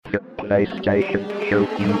PlayStation Show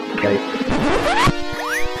UK.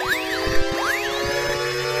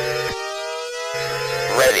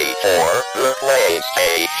 Ready for the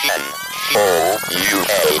PlayStation Show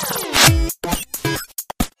UK.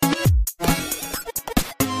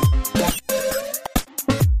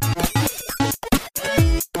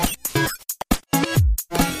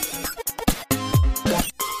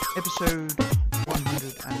 Episode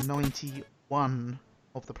 191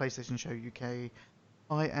 of the PlayStation Show UK.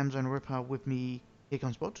 I am Zona Ripper. With me, here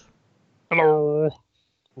comes Bod. Hello.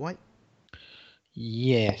 White.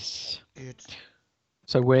 Yes. Good.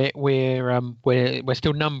 So we're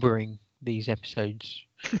still numbering these episodes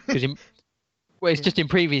because it's just in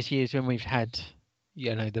previous years when we've had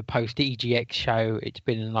the post EGX show, it's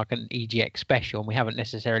been like an EGX special and we haven't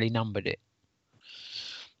necessarily numbered it.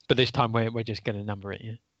 But this time we're just going to number it.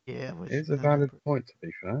 Yeah. It's a valid point, to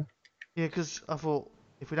be fair. Yeah, because I thought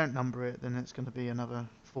if we don't number it, then it's going to be another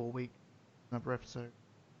 4 week, another episode.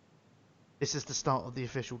 This is the start of the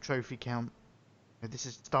official trophy count. This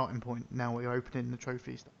is the starting point. Now we're opening the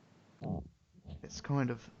trophies. It's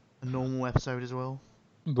kind of a normal episode as well.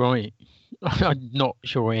 Right. I'm not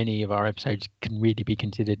sure any of our episodes can really be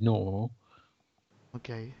considered normal.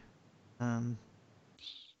 Okay.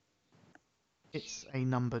 It's a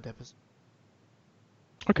numbered episode.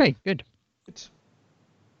 Okay, good.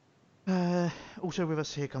 Also with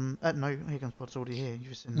us, here comes Pod's already here.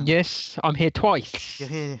 You've seen that. Yes, I'm here twice. You're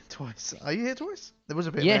here twice. Are you here twice? There was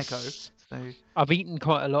a bit Yes. of an echo. So... I've eaten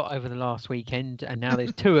quite a lot over the last weekend, and now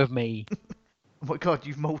there's two of me. Oh my god,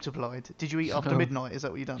 you've multiplied. Did you eat after midnight? Is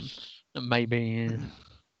that what you've done? Maybe. Yeah.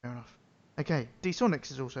 Fair enough. Okay,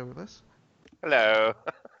 D-Sonics is also with us. Hello.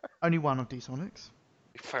 Only one of D-Sonics.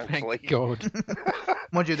 Thankfully. Thank God.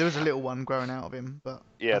 Mind you, there was a little one growing out of him, but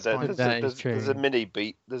Yeah, that's fine. there's a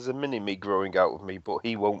mini me growing out of me, but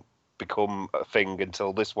he won't become a thing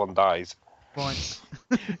until this one dies. Right.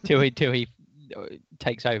 till he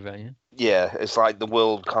takes over. Yeah. Yeah, it's like the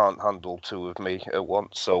world can't handle two of me at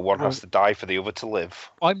once, so one has to die for the other to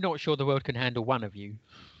live. I'm not sure the world can handle one of you.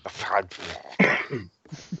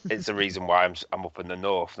 It's the reason why I'm up in the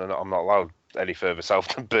north, and I'm not allowed any further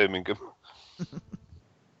south than Birmingham.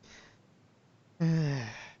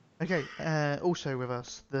 Okay, also with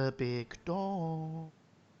us, the big dog.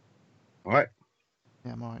 Alright,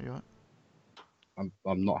 Yeah, I'm alright, you alright?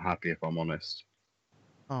 I'm not happy if I'm honest.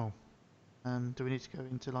 Oh. Do we need to go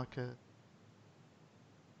into like a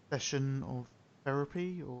session of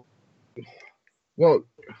therapy, or...? Well,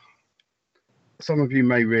 some of you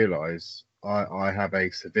may realise I have a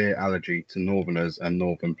severe allergy to northerners and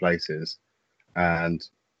northern places, and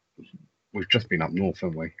we've just been up north,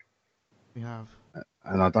 haven't we? We have.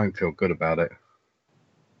 And I don't feel good about it.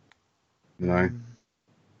 You know?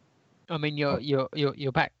 I mean,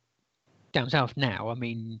 you're back down south now. I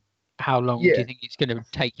mean, how long do you think it's going to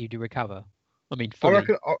take you to recover? I mean, fully.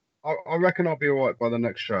 I reckon I'll be alright by the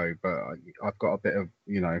next show, but I've got a bit of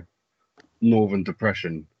northern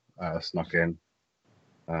depression snuck in.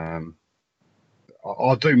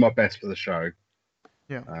 I'll do my best for the show.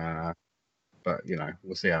 Yeah. But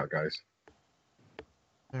we'll see how it goes.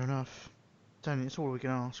 Fair enough. Tony, it's all we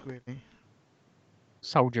can ask, really.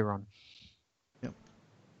 Soldier on. Yep.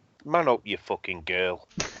 Man up, you fucking girl.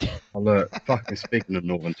 Oh, look, fucking speaking of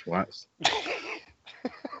northern twats.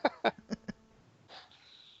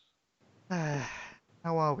 How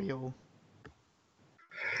are we all?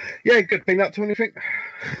 Yeah, good. Been up to anything?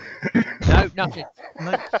 No, nothing.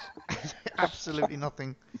 No, absolutely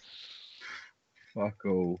nothing. Fuck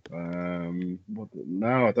all.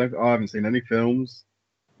 No, I haven't seen any films.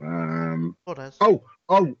 What has? Oh,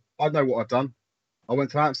 I know what I've done. I went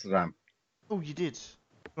to Amsterdam. Oh, you did?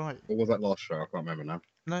 Right. Or was that last show? I can't remember now.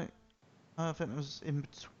 No, I think it was in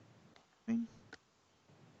between.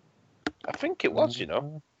 I think it was,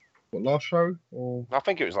 What, last show? Or I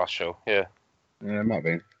think it was last show, yeah. yeah, it might have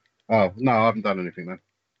been. Oh, no, I haven't done anything then.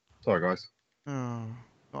 Sorry, guys. Oh,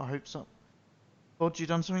 got hopes up. Bod, you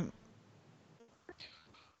done something?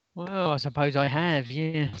 Well, I suppose I have.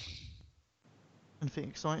 Yeah. Anything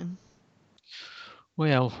exciting?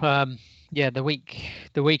 Well, yeah. The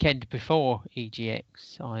weekend before EGX,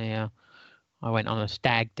 I went on a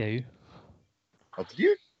stag do. Oh, did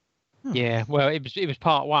you? Yeah. Well, it was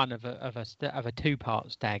part one of a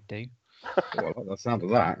 2-part stag do. Oh, I like the sound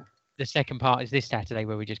of that. The second part is this Saturday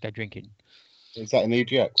where we just go drinking. Is that an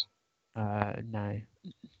EGX? No.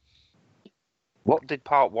 What did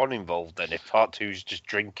part one involve then, if part two is just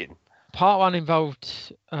drinking? Part one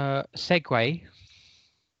involved Segway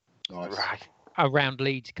Nice. Right. around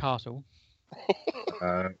Leeds Castle.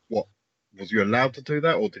 What? Was you allowed to do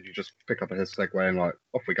that, or did you just pick up a Segway and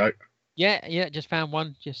off we go? Yeah, just found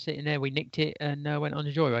one, just sitting there. We nicked it and went on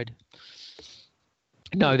a joyride.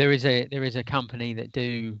 No, there is a company that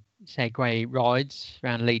do Segway rides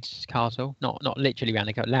around Leeds Castle, not literally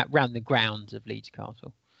around around the grounds of Leeds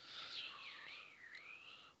Castle.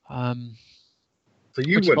 So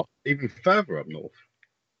you Which went spot? even further up north.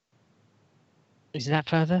 Is that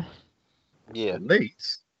further? Yeah.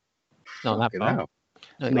 Leeds. Not that Fucking far. hell.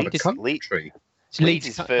 No, Another Leeds. country. It's Leeds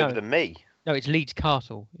is further no, than me. no, it's Leeds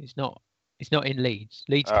Castle. It's not. It's not in Leeds.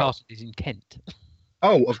 Leeds Oh. Castle is in Kent.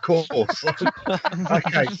 Oh, of course.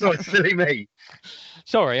 Okay, sorry, silly me.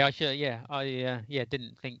 Sorry, I should. Yeah,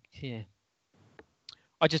 didn't think. Yeah,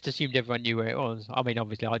 I just assumed everyone knew where it was. I mean,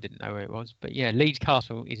 obviously, I didn't know where it was, but yeah, Leeds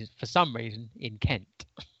Castle is for some reason in Kent.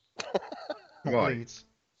 Not Right. Leeds.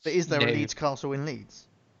 But is there No. a Leeds Castle in Leeds?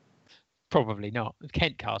 Probably not.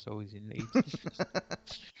 Kent Castle is in Leeds,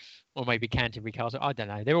 or maybe Canterbury Castle. I don't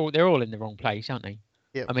know. They're all in the wrong place, aren't they?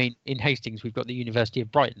 Yep. I mean, in Hastings we've got the University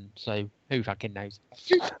of Brighton, so who fucking knows?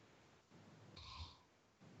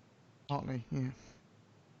 Partly,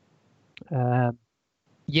 yeah.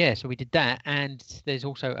 Yeah, so we did that, and there's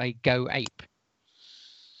also a Go Ape.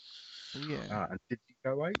 Yeah. And did you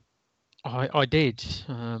go away? I did.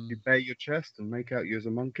 You bare your chest and make out you as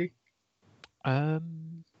a monkey? No.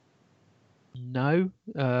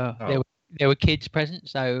 There were kids present,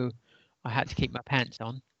 so I had to keep my pants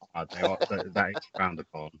on. That is frowned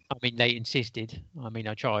upon. I mean, they insisted. I mean,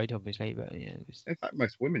 I tried, obviously, but yeah. In fact,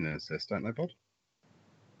 most women insist, don't they, Bod?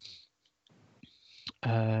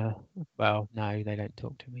 Well, no, they don't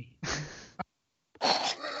talk to me.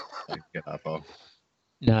 Didn't get that far.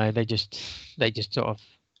 No, they just sort of.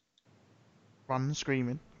 Run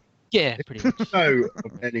screaming. Yeah, pretty much. Know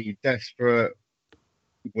of any desperate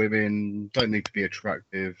women, don't need to be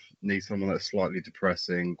attractive, need someone that's slightly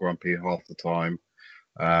depressing, grumpy half the time.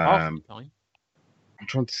 Half the time. I'm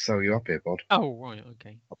trying to sell you up here, Bod. Oh right,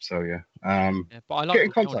 okay. Upsell you. Yeah, but I like Get in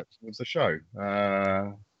the sound. contact with the show.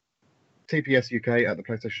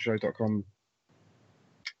 tpsuk@theplaystationshow.com,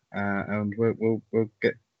 and we'll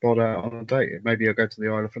get Bod out on a date. Maybe I'll go to the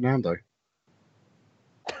Isle of Fernando.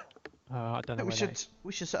 I don't know.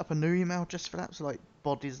 We should set up a new email just for that. So like,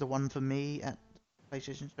 bod is the one for me at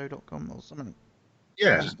PlayStationShow.com or something.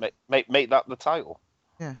 Yeah, Just make that the title.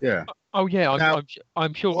 yeah. Oh yeah, Now,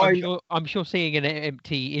 I'm sure seeing an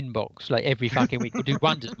empty inbox like every fucking week would do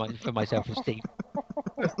wonders for my self-esteem.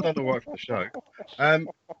 That's done all right for the show. I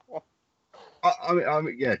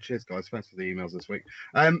mean, yeah. Cheers, guys. Thanks for the emails this week.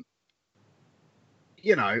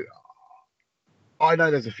 You know, I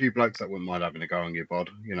know there's a few blokes that wouldn't mind having a go on you, Bod.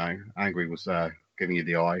 You know, Angry was giving you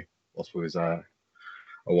the eye whilst we was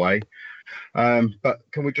away. But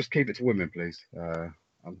can we just keep it to women, please?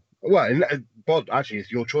 Bod, actually,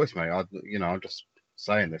 it's your choice, mate. I'm just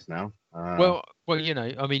saying this now. Well, you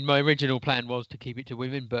know, I mean, my original plan was to keep it to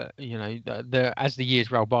women, but you know, as the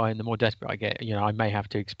years roll by and the more desperate I get, you know, I may have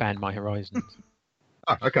to expand my horizons.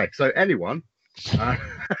 Oh, okay, so anyone.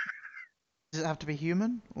 Does it have to be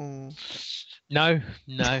human or? No.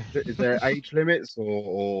 Is there age limits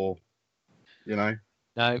or you know?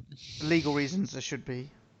 No. For legal reasons, there should be.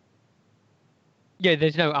 Yeah,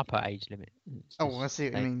 there's no upper age limit. Oh, I see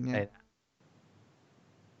what you mean. Yeah.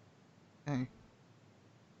 Okay.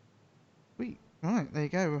 Sweet. Right, there you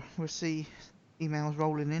go. We'll see emails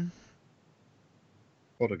rolling in.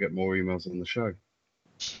 Got to get more emails on the show.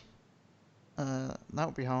 That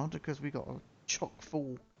would be hard because we got a chock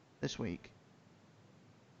full this week.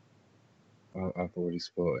 I've already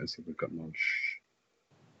spotted, so we've got none.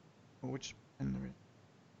 Or which end there is.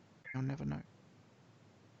 I'll never know.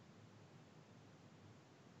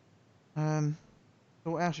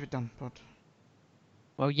 So what else have you done, Pod?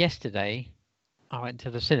 Well, yesterday I went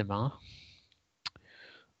to the cinema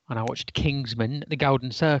and I watched Kingsman: The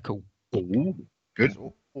Golden Circle. Ooh, good. It's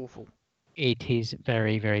awful. It is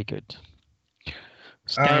very, very good.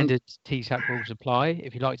 Standard Tpsuk rules apply.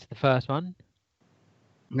 If you liked the first one.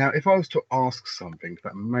 Now, if I was to ask something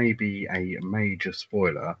that may be a major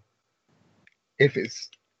spoiler, if it's,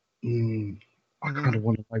 I kind of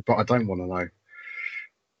want to know, but I don't want to know.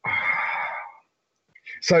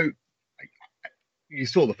 So, you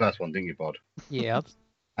saw the first one, didn't you, Bod? Yeah.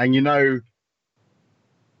 And you know,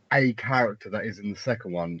 a character that is in the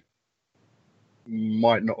second one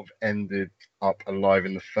might not have ended up alive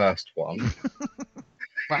in the first one.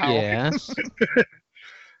 Wow. Yeah.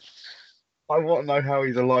 I want to know how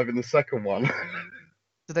he's alive in the second one.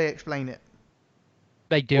 Do they explain it?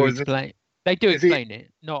 They do Or is explain. They do is it- explain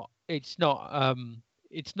it. It's not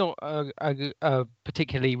a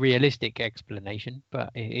particularly realistic explanation,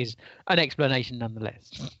 but it is an explanation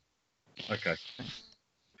nonetheless. Okay.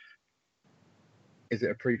 is it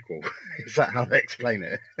a prequel? Is that how they explain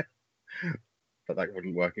it? But that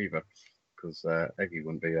wouldn't work either, because Eggy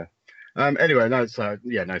wouldn't be there. Anyway, no. So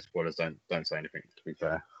yeah, no spoilers. Don't say anything. To be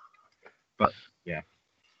fair, but yeah.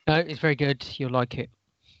 No, it's very good. You'll like it.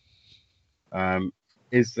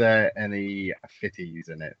 Is there any fitties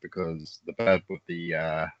in it? Because the bird with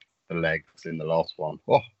the legs in the last one.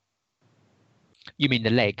 Oh, You mean the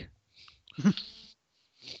leg?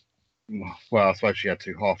 well, I suppose she had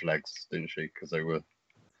two half legs, didn't she? Because they were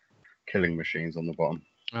killing machines on the bottom.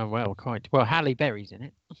 Oh well, quite. Well, Halle Berry's in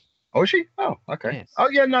it. Oh, is she? Oh, okay. Yes. Oh,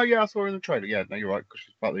 yeah, no, yeah, I saw her in the trailer. Yeah, no, you're right, because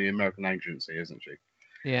she's part of the American agency, isn't she?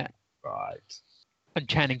 Yeah. Right. And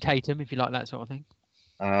Channing Tatum, if you like that sort of thing.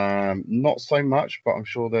 Not so much, but I'm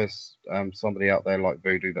sure there's somebody out there like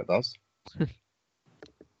Voodoo that does.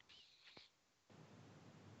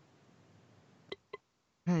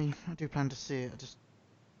 Hey, I do plan to see it. I'm just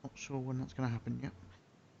not sure when that's going to happen yet.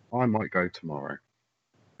 I might go tomorrow.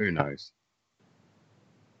 Who knows?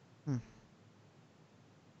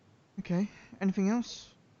 Okay. Anything else?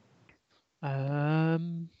 Well,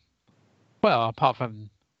 apart from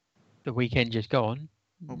the weekend just gone,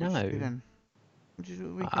 What would you do no. then? What did you do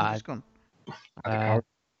the weekend I- just gone? Had a Uh, curry.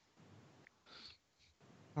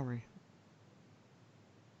 Sorry.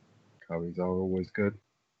 Curries are always good.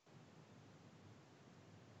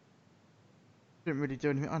 Didn't really do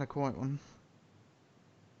anything. I had a quiet one.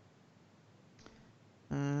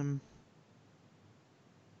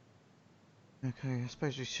 Okay, I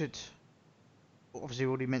suppose we should. Obviously,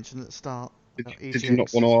 already mentioned at the start about Did you not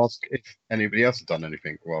EGX. want to ask if anybody else had done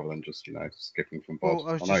anything rather than just, skipping from Bod? Well,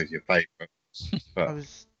 I was I know just- he's your favourite, but I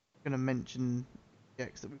was going to mention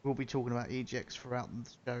EGX that we will be talking about EGX throughout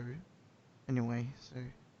the show anyway, so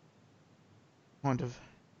kind of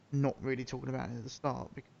not really talking about it at the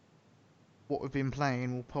start because what we've been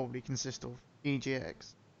playing will probably consist of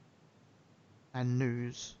EGX and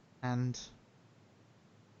news and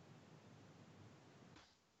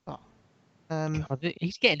God,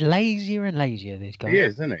 he's getting lazier and lazier. This guy. he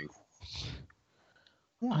is, isn't he?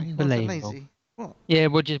 why? Why is that Unbelievable. lazy? What? Yeah,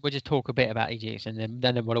 we'll just talk a bit about EGX and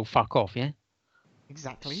then we'll all fuck off. Yeah.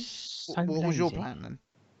 Exactly. So What was your lazy. plan then?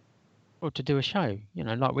 Or to do a show,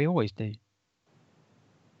 like we always do.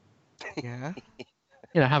 Yeah.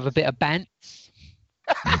 Have a bit of bants.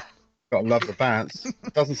 Gotta love the bants.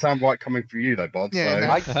 Doesn't sound right coming from you though, Bod.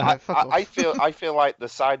 Yeah, so. no. Fuck off. I feel like the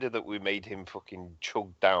cider that we made him fucking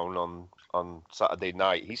chug down on Saturday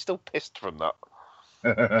night, he's still pissed from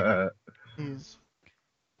that. Is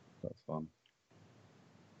That's fun.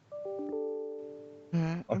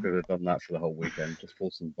 uh, I could have done that for the whole weekend. Just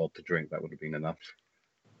forcing Bod to drink. That would have been enough.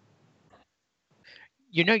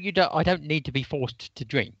 You don't. I don't need to be forced to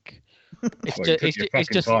drink. It's Well, just, you took your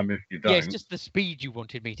fucking just, time if you don't. yeah, it's just the speed you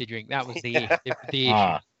wanted me to drink. That was the issue.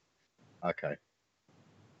 Ah, okay.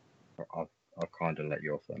 I'll kind of let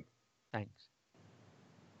you off then. Thanks.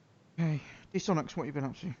 hey, D-Sonics, what you been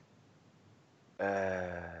up to?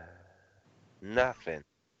 Nothing.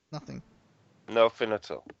 Nothing. Nothing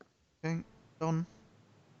at all. Okay, Don.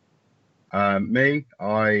 Me,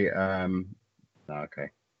 no, okay,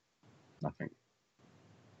 nothing.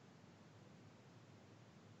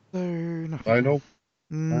 So nothing. Final?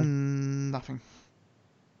 Nothing.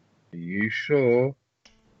 Are you sure?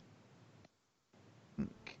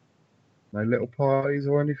 No little parties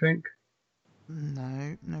or anything?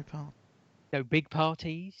 No No big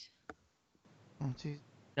parties. parties.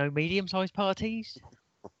 No medium-sized parties.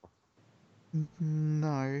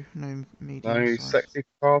 No medium No size. sexy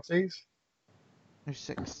parties? No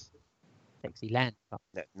sex. Sexy land.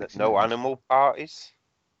 No animal parties.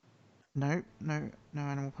 No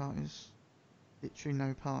animal parties. Literally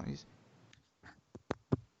no parties.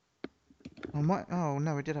 Oh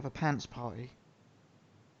no, we did have a pants party.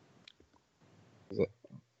 Was it?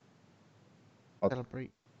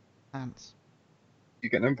 Celebrate pants. You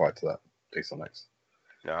get an invite to that? D-Sonics.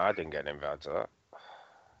 No, I didn't get invited to that.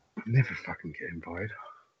 Never fucking get invited.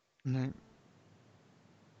 No.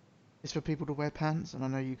 It's for people to wear pants, and I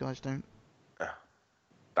know you guys don't.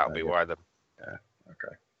 That'll be yeah. why then. Yeah,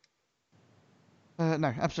 okay.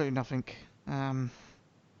 No, absolutely nothing.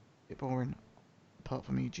 Bit boring, apart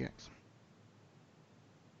from EGX,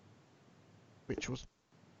 which was.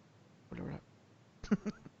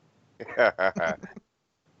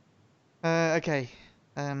 Okay.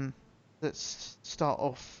 Let's start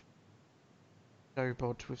off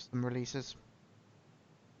Pod with some releases.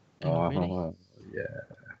 Oh, really? Yeah.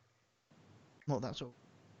 Not that sort.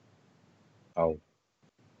 Oh,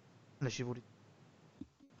 Unless you've already.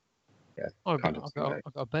 yeah. Oh, kind of I've got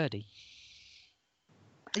a birdie.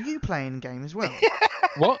 Are you playing game as well?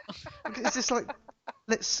 What? It's just like,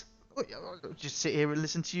 let's. I'll just sit here and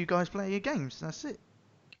listen to you guys play your games. That's it.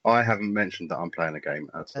 I haven't mentioned that I'm playing a game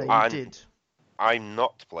at all. You I'm- did. I'm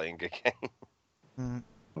not playing a game. Mm.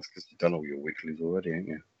 That's because you've done all your weeklies already, haven't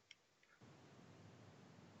you?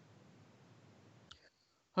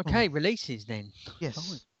 Okay, releases then.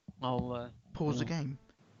 Yes. I'll. Pause the game.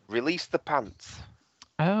 Release the pants.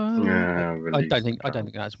 Yeah, I release don't the think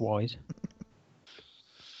pants. that's wise.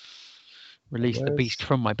 Release the Where's- beast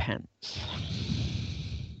from my pants.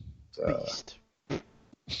 Beast.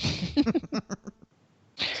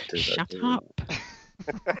 Shut up!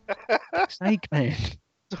 Snake man.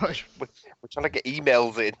 Sorry. We're trying to get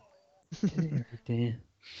emails in. Dear.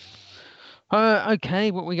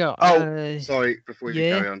 Okay, what we got? Oh, sorry, before you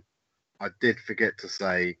yeah. carry on, I did forget to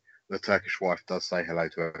say the Turkish wife does say hello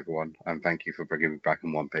to everyone and thank you for bringing me back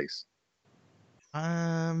in one piece.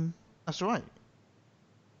 That's all right.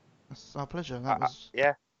 That's our pleasure. That was.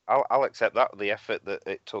 Yeah, I'll accept that. The effort that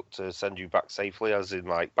it took to send you back safely, as in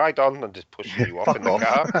like, bye Don, and just pushing you off in the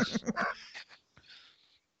car.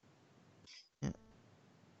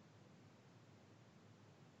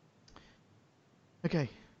 Okay.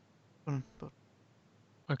 Go on, Bod.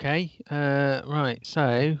 Okay, right.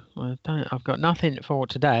 So I've got nothing for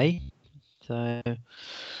today. So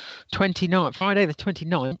 29th, Friday the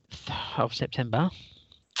 29th of September,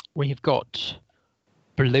 we've got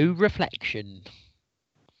Blue Reflection.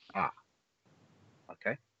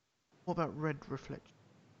 Okay. What about red reflection?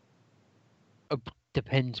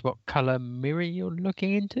 Depends what colour mirror you're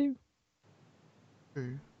looking into.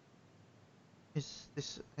 True. Is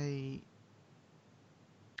this a?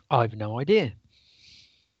 I've no idea.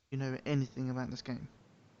 You know anything about this game?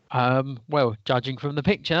 Well, judging from the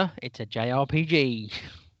picture, it's a JRPG.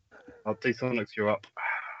 Oh, Tpsuk, you're up.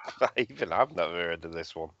 Even I've never heard of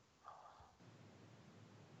this one.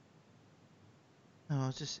 No, I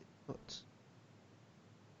was just got.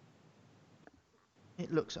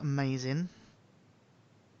 It looks amazing.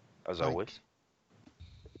 As Like- always.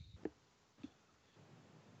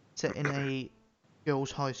 Set in a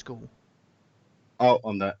girls' high school. Oh,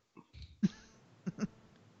 on that.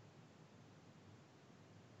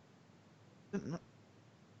 I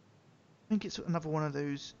think it's another one of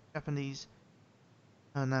those Japanese.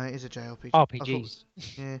 Oh no, it is a JRPG. RPGs.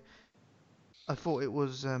 Yeah, I thought it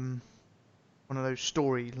was one of those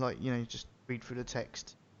story, like, you know, just read through the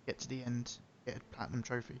text, get to the end, get a platinum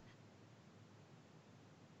trophy.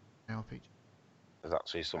 JRPG. There's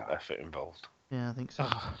actually some effort involved. Yeah, I think so.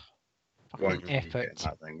 Ugh, Won't fucking you be getting effort.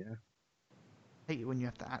 that thing, yeah? Hate it when you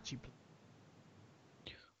have to actually play.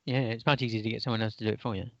 Yeah, it's much easier to get someone else to do it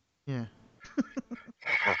for you. Yeah.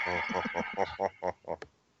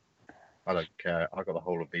 I don't care. I got the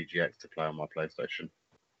whole of VGX to play on my PlayStation.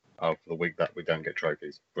 Oh, for the week that we don't get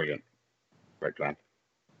trophies. Brilliant. Great plan.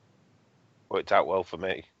 Worked out well for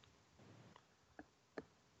me.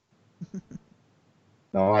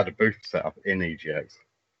 No, I had a booth set up in EGX.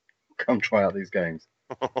 Come try out these games.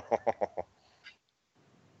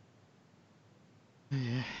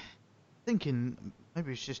 Yeah. Thinking maybe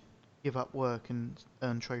we should just give up work and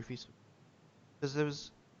earn trophies. Because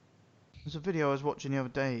there's a video I was watching the other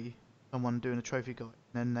day, someone doing a trophy guide,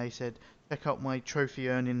 and then they said, check out my trophy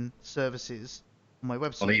earning services on my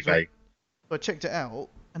website. On eBay. So I checked it out,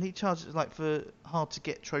 and he charges, like, for hard to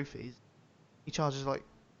get trophies, he charges like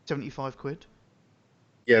 75 quid.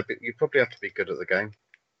 Yeah, but you probably have to be good at the game.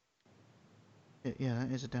 Yeah,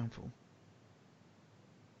 that is a downfall.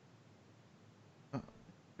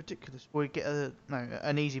 Ridiculous. We get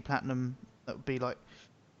an easy platinum that would be like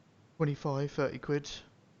 25, 30 quid.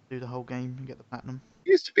 Do the whole game and get the platinum.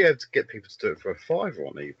 You used to be able to get people to do it for a fiver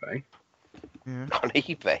on eBay. Yeah. On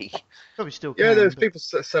eBay. Probably still can. Yeah, there's but people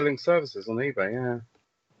selling services on eBay, yeah.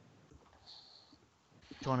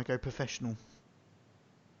 trying to go professional.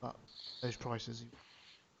 But those prices.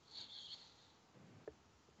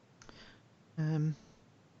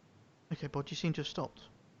 Okay, Bod, you seem to have stopped.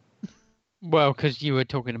 Well, because you were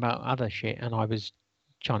talking about other shit, and I was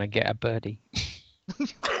trying to get a birdie.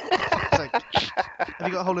 It's like, have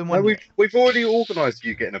you got a hole in No, one? Yet? we've already organised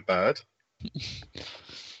you getting a bird.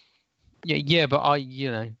 Yeah, but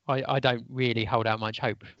I don't really hold out much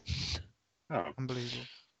hope. Oh, Unbelievable.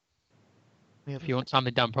 If you want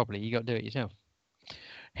something done properly, you got to do it yourself.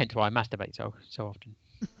 Hence why I masturbate so often.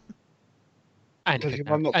 And does your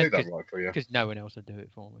mum not do that right for you? because no one else will do it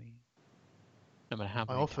for me. No matter how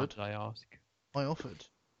I many offered. times I ask. I offered.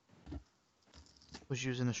 Was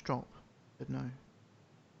using a strop. Said no.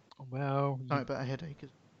 Well, Something about a headache.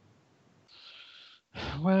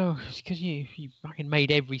 well, it's because you fucking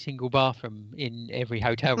made every single bathroom in every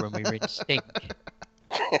hotel room we were in stink.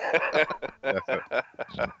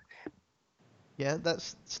 Yeah, Yeah,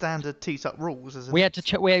 that's standard Tpsuk rules, isn't We it? had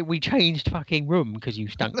to we changed fucking room because you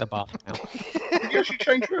stunk the bathroom out. Did you actually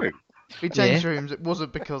change room? We changed Yeah. rooms. It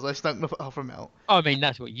wasn't because I stunk the bathroom out. I mean,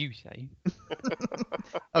 that's what you say.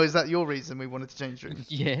 Oh, is that your reason we wanted to change rooms?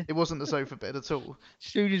 Yeah. It wasn't the sofa bed at all.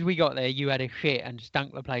 As soon as we got there, you had a shit and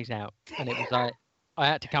stunk the place out, and it was like I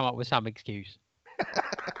had to come up with some excuse.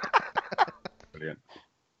 Brilliant.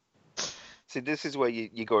 See, this is where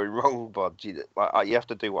you're going wrong, Bod. You have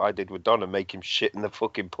to do what I did with Don and make him shit in the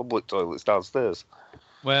fucking public toilets downstairs.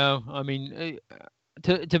 Well, I mean,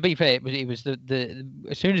 to be fair, it was the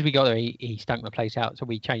as soon as we got there, he stunk the place out, so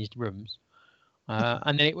we changed rooms,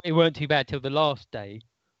 and then it weren't too bad till the last day,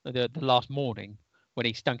 the last morning when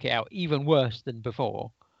he stunk it out even worse than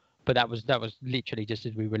before, but that was literally just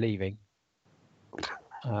as we were leaving.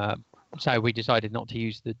 So we decided not to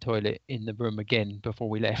use the toilet in the room again before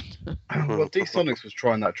we left. Well, D-Sonics was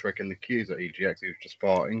trying that trick in the queues at EGX. He was just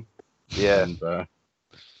farting. Yeah. And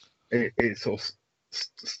it sort of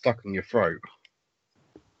stuck in your throat.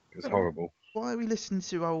 It was horrible. Why are we listening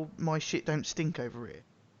to "Oh, my shit don't stink" over here?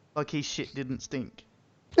 Like his shit didn't stink.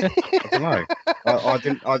 I don't know.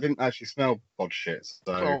 I didn't actually smell bod shit.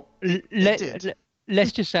 So Well,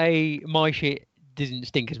 Let's just say my shit doesn't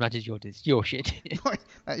stink as much as your shit.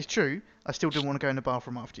 that is true. I still didn't want to go in the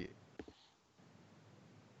bathroom after you.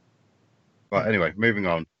 but anyway, moving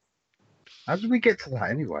on. How did we get to that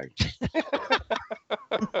anyway?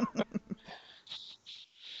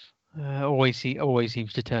 Always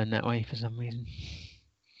seems to turn that way for some reason.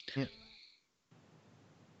 Yep.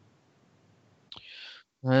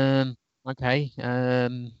 Okay.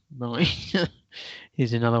 Right.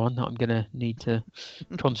 Here's another one that I'm gonna need to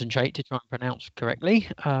concentrate to try and pronounce correctly.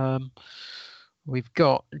 We've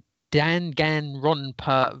got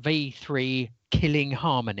Danganronpa V3 Killing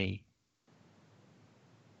Harmony.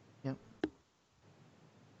 Yep.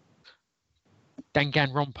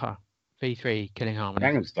 Danganronpa V3 Killing Harmony.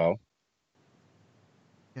 Gangnam Style.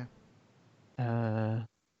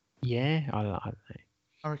 Yeah, I don't know.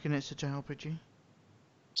 I reckon it's a JRPG.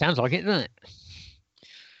 Sounds like it, doesn't it?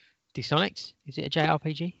 D-Sonics, is it a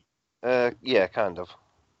JRPG? Yeah, kind of.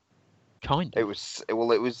 Kind It of. was.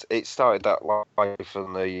 Well, it started that life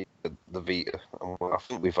on the Vita, and I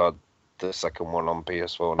think we've had the second one on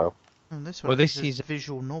PS4 now. And this Well, one this is is- a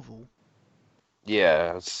visual novel.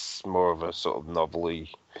 Yeah, it's more of a sort of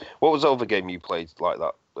novelty. What was the other game you played like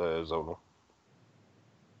that, Zonal? I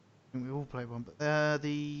think we all play one, but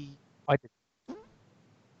the I did.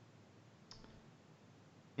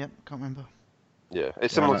 yep, can't remember. Yeah, it's Yeah,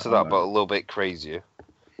 similar I to know- I that, know. but a little bit crazier.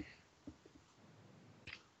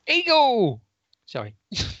 Eagle! Sorry.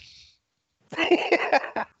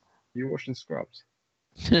 You watching Scrubs?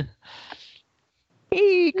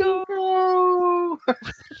 Eagle!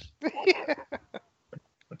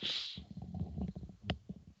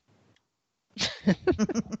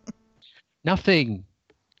 Nothing.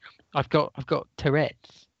 I've got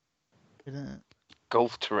Tourette's.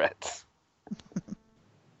 Golf Tourette's.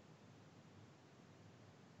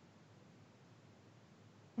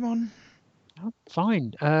 Come on. Oh,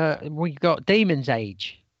 fine. We've got Demon's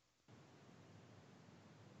Age.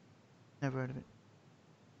 Never heard of it.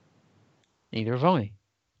 Neither have I.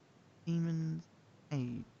 Demon's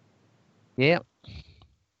Age. Yeah.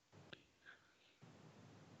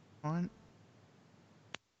 Fine.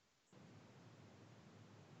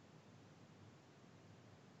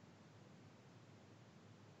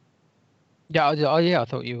 Yeah. I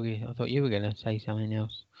thought you were gonna say something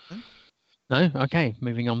else. Hmm? No. Okay.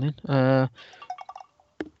 Moving on then.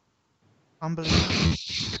 Unbelievable.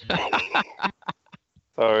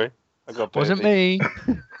 Sorry, I got Wasn't busy. me.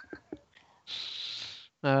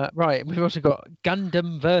 Right. We've also got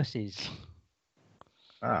Gundam Versus.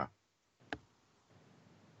 Ah.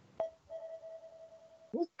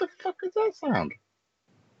 What the fuck is that sound?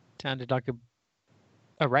 Sounded like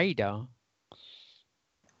a radar.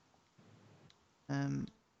 Gundam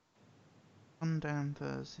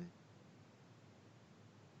versus.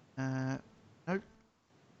 Nope.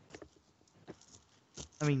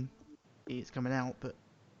 I mean, it's coming out, but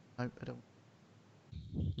nope, I don't.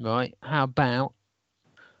 Right. How about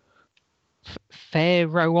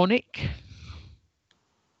Pharaonic?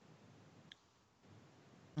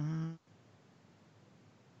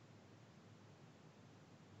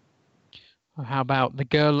 Or how about The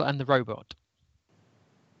Girl and the Robot?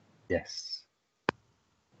 Yes.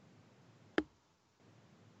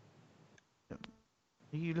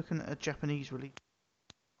 Are you looking at a Japanese release?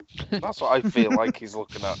 That's what I feel like he's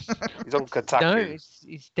looking at. He's on Kotaku. No,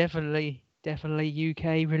 it's definitely UK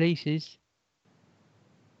releases.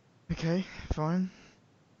 Okay, fine.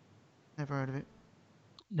 Never heard of it.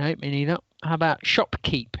 No, me neither. How about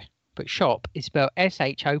shopkeep? But shop is spelled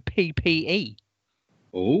SHOPPE.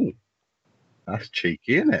 Oh, that's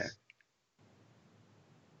cheeky, isn't it?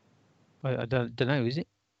 I don't know, is it?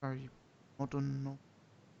 Very modern.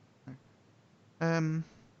 No.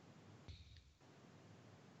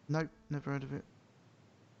 Nope, never heard of it.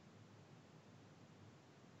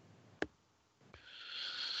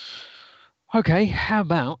 Okay, how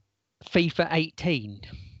about FIFA 18?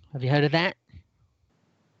 Have you heard of that?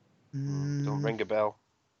 Don't ring a bell.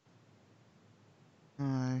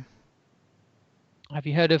 No. Have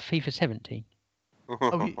you heard of FIFA 17?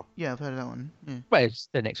 Oh, yeah, I've heard of that one. Yeah, Well, it's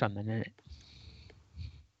the next one then, isn't it?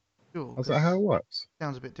 sure. Is that how it works?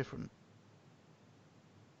 Sounds a bit different.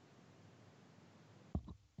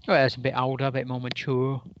 Well, it's a bit older, a bit more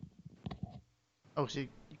mature. Oh, so you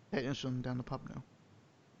take this one down the pub now.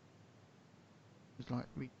 It's like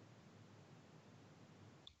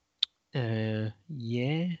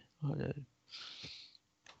Yeah. I don't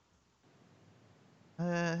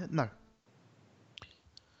no.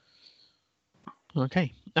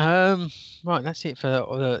 Okay. Right, that's it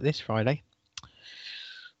for this Friday.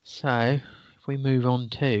 So, if we move on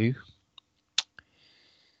to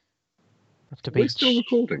have to We're be still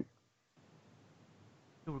recording.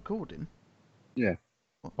 You're recording. Yeah.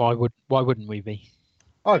 why wouldn't we be?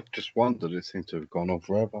 I just wondered. It seemed to have gone on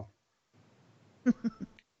forever.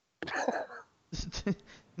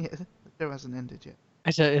 Yeah, the show hasn't ended yet.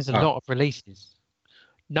 There's a Oh. lot of releases.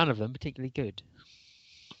 None of them particularly good.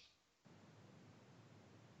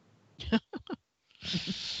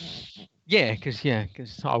 Yeah, because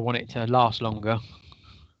I want it to last longer.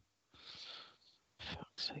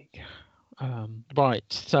 Fuck's sake. Right,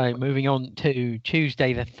 so moving on to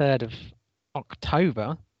Tuesday the 3rd of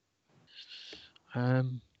October.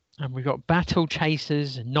 And we've got Battle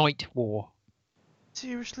Chasers Night War.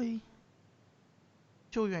 Seriously?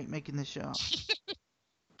 Sure you ain't making this shit up?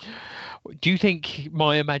 Do you think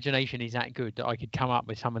my imagination is that good that I could come up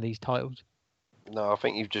with some of these titles? No, I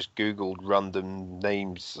think you've just Googled random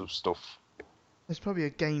names of stuff. There's probably a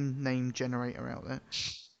game name generator out there.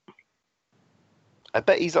 I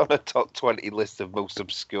bet he's on a top 20 list of most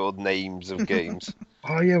obscure names of games.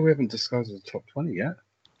 Oh yeah, we haven't discussed the top 20 yet.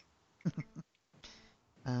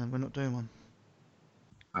 We're not doing one.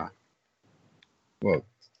 Well,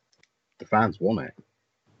 the fans want it.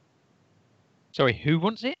 Sorry, who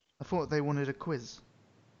wants it? I thought they wanted a quiz.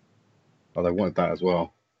 Oh, they wanted that as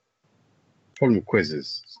well. Problem with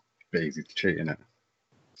quizzes, it's a bit easy to cheat, isn't it?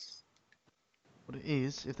 What it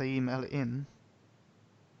is, if they email it in,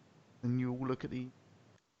 then you all look at the...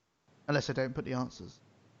 Unless they don't put the answers.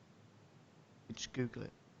 You just Google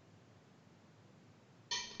it.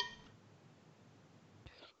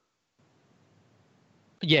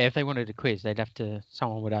 Yeah, if they wanted a quiz,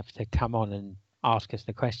 someone would have to come on and ask us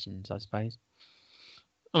the questions, I suppose.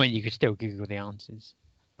 I mean, you could still Google the answers.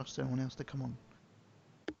 Trust someone else to come on.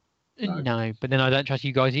 No, but then I don't trust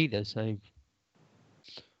you guys either, so...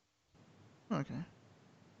 Okay.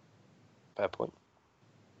 Fair point.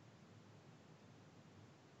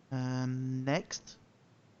 Next.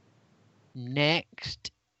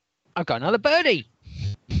 Next, I've got another birdie!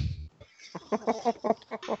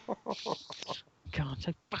 God, I'm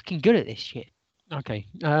so fucking good at this shit. Okay.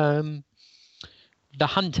 The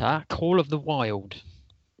Hunter, Call of the Wild.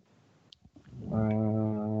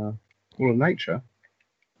 All of nature.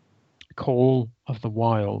 Call of the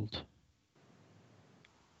Wild.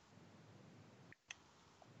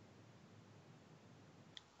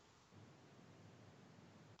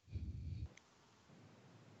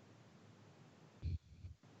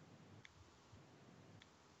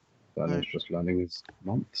 Daniel's just learning his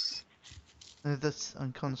months. This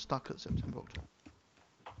I'm kind of stuck at September, October.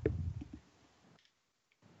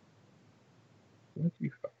 What do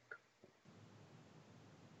you fuck?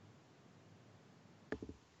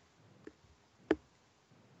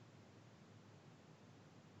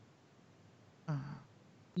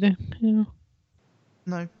 No. No.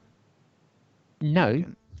 No. No,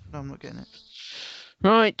 I'm not getting it.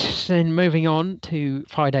 Right, then moving on to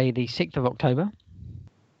Friday the 6th of October.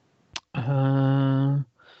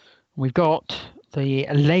 We've got the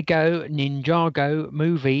Lego Ninjago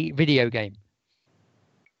movie video game.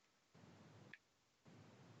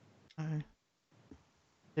 Didn't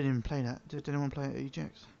even play that. Did anyone play it at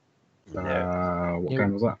EGX? What Yeah.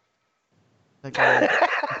 game was that?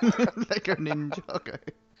 Lego Ninjago.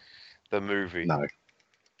 The movie.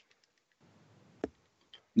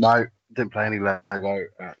 No, didn't play any Lego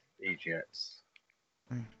at EGX.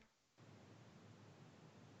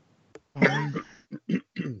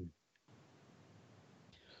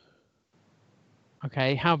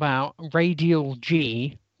 Okay, how about Radial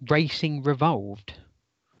G Racing Revolved,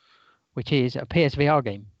 which is a PSVR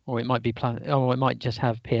game, or it might be or it might just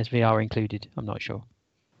have PSVR included. I'm not sure.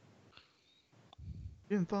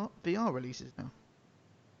 Doing VR releases now.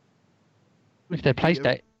 If they're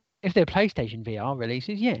Vita- PlayStation VR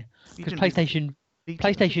releases, yeah, you because didn't do PlayStation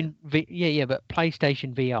Vita and Vita. yeah, but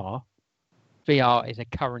PlayStation VR is a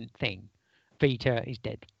current thing. Vita is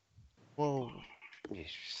dead. Whoa! You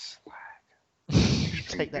slag. You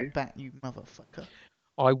take that back, you motherfucker.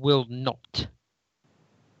 I will not,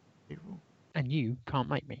 You will. and you can't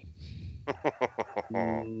make me.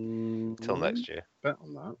 Till next year. Bet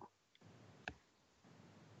on that.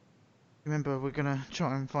 Remember, we're gonna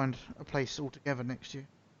try and find a place all together next year.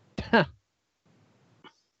 And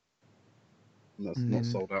that's And not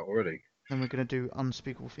then- sold out already. Then we're gonna do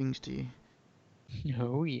unspeakable things to you.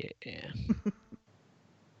 Oh yeah.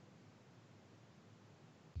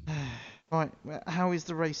 Right, well, how is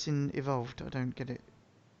the racing evolved? I don't get it.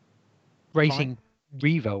 Racing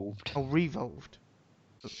Revolved. Oh, revolved.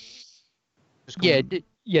 Just call Yeah, them-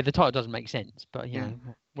 yeah. The title doesn't make sense, but you Yeah. know,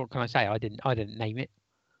 what can I say? I didn't name it.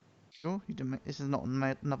 Sure, you didn't. This is not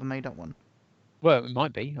another made-up one. Well, it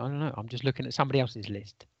might be. I don't know. I'm just looking at somebody else's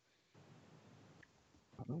list.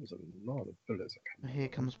 That was a lot of bullets. Here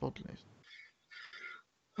comes Bodlist.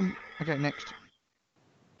 Okay, next.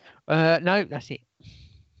 No, that's it.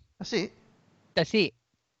 That's it. That's it.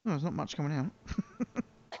 No, there's not much coming out.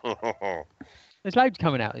 There's loads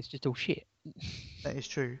coming out. It's just all shit. That is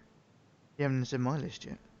true. You haven't seen my list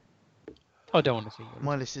yet. I don't want to see it.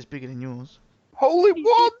 My list is bigger than yours. Holy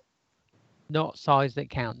what? Not size that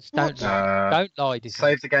counts. What? Don't lie. Don't lie.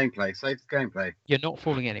 Save the gameplay. Save the gameplay. You're not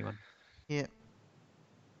fooling anyone. Yeah.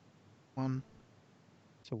 One.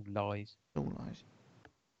 It's all lies. All lies.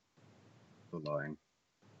 For lying.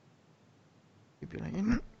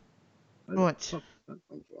 Manipulating. No, Right. that's not wrong.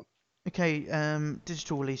 Okay.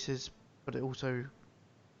 Digital releases, but it also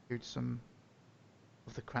includes some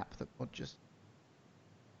of the crap that Bod just.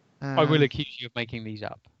 I will accuse you of making these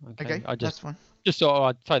up. Okay, I that's fine. just thought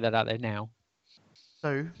I'd throw that out there now.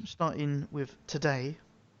 So, starting with today,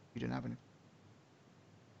 you don't have any.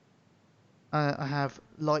 I have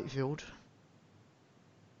Lightfield.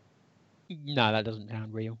 No, that doesn't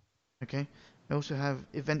sound real. Okay. I also have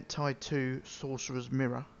Event Tide 2 Sorcerer's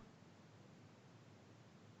Mirror.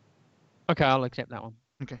 Okay, I'll accept that one.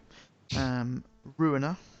 Okay.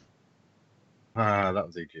 Ruiner. That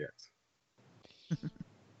was EGX.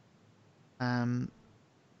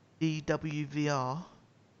 DWVR.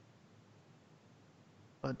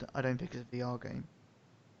 But I don't think it's a VR game.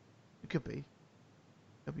 It could be.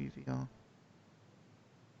 WVR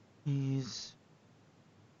is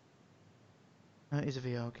a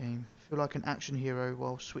VR game. Feel like an action hero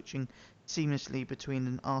while switching seamlessly between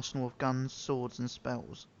an arsenal of guns, swords, and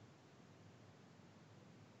spells.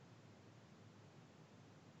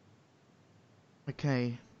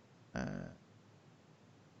 Okay.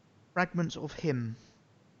 Fragments of Him.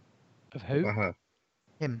 Of who?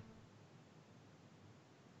 Him.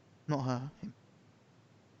 Not her.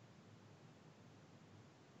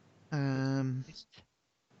 Him.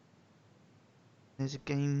 There's a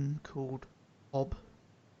game called Hob.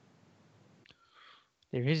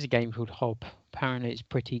 There is a game called Hob. Apparently, it's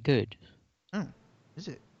pretty good. Oh, is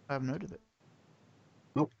it? I haven't heard of it.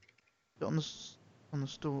 Nope. Is it on the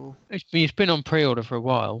store? It's been on pre-order for a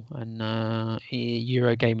while, and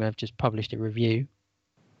Eurogamer have just published a review.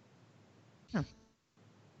 Oh.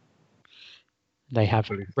 They have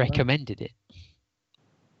Fully fine. recommended it.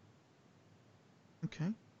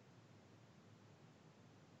 Okay.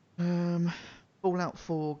 Fallout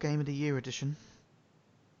 4 Game of the Year edition.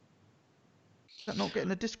 Is that not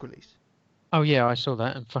getting a disc release? Oh yeah, I saw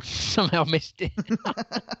that and somehow missed it.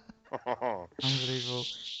 Unbelievable.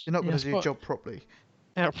 You're not going Yeah, to do your job properly.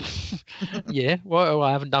 Yeah, well,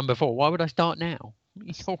 I haven't done before. Why would I start now? What are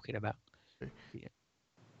you talking about?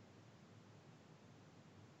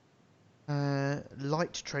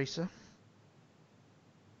 Light Tracer.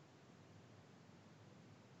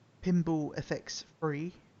 Pinball FX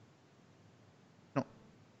 3.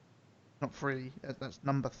 Not 3. That's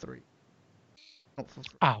number 3. Not for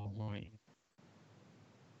 3. Oh right,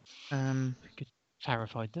 Um,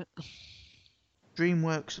 clarified that.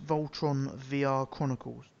 DreamWorks Voltron VR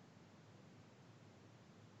Chronicles.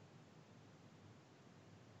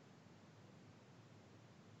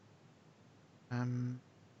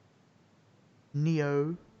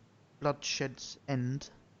 Neo Bloodshed's End.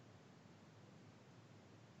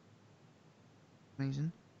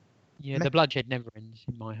 Amazing. Yeah, the bloodshed never ends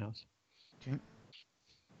in my house. Okay.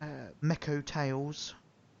 Mecho Tales.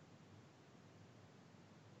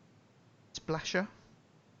 Splasher.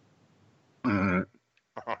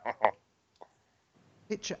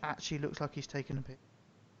 Picture actually looks like he's taken a pic.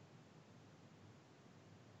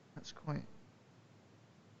 That's quite.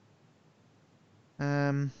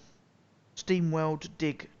 SteamWorld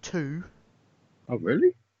Dig 2. Oh,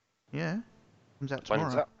 really? Yeah. Comes out When's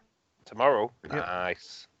tomorrow. that? Tomorrow? Yep.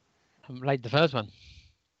 Nice. I haven't played the first one.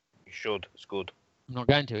 You should. It's good. I'm not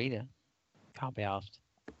going to either. Can't be asked.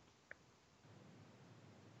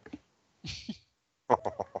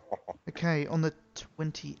 Okay, on the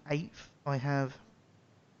 28th, I have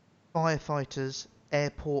Firefighters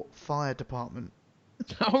Airport Fire Department.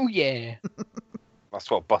 Oh yeah. That's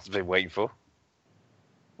what Bod's been waiting for.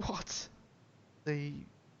 What? They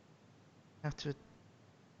have to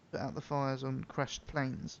put out the fires on crashed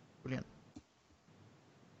planes. Brilliant.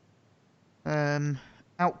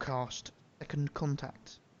 Outcast Second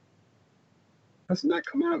Contact. Hasn't that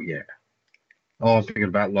come out yet? Oh, I'm thinking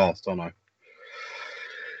about Last, aren't I?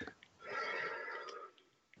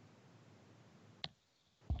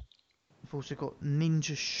 I've also got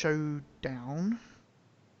Ninja Showdown.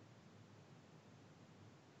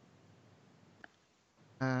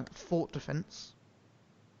 Fort Defense.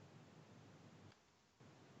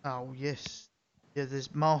 Oh yes. Yeah, there's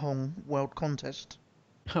Mahjong World Contest.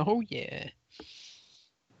 Oh yeah.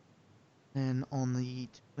 Then on the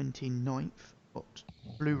 29th, got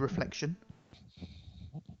Blue Reflection.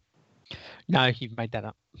 No, you've made that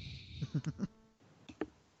up.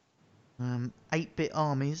 8-bit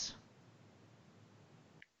armies.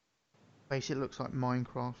 Basically looks like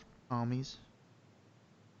Minecraft armies.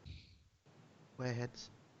 Warheads.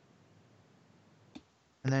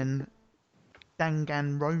 And then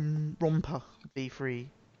Danganronpa V3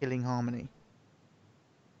 Killing Harmony.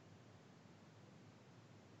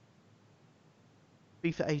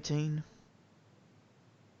 FIFA 18.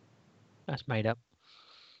 That's made up.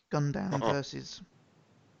 Gundam versus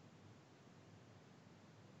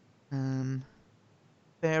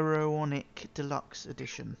Pharaonic Deluxe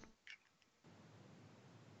Edition.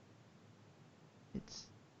 It's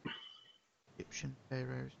Egyptian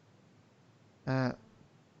pharaohs.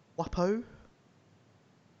 Wapo.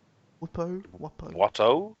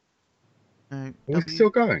 Watto? No, Are we still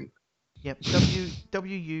going? Yep,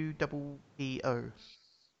 WUPPO.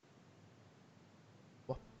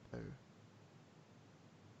 Wapo.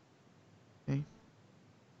 Okay.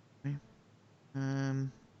 Okay.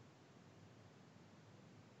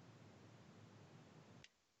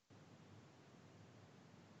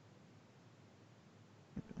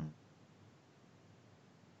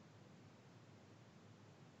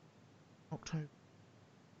 October.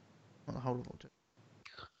 Not the whole of October.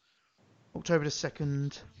 October the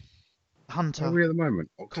 2nd. Where Hunter. are we at the moment?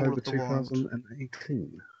 Call October of the Wild.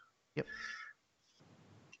 2018. Yep.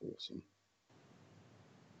 Awesome.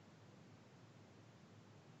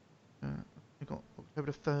 We got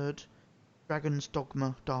October the 3rd. Dragon's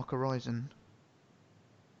Dogma Dark Horizon.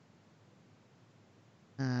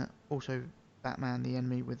 Also, Batman the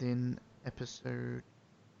Enemy Within episode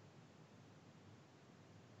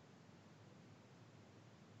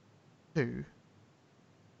 2.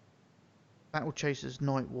 Battle Chasers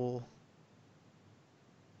Night War.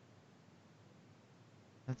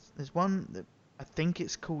 There's one that I think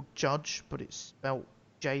it's called Judge, but it's spelt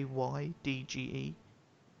Jydge.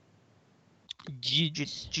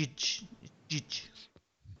 Jidge. Jidge.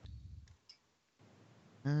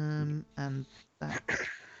 And that.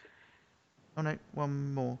 Oh no,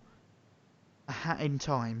 one more. A Hat in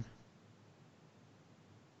Time.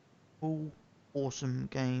 All awesome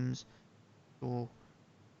games. Or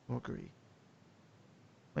agree.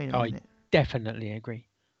 Wait a I minute. definitely agree.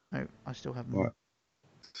 No, I still have more. Right.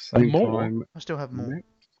 Same More? time. I still have more.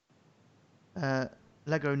 next.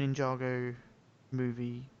 Lego Ninjago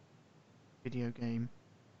movie, video game,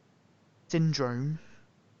 Syndrome,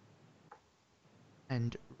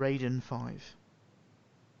 and Raiden 5.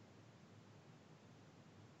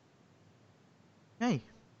 Hey,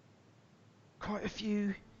 quite a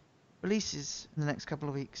few releases in the next couple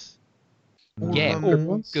of weeks. All Yeah, of Good them,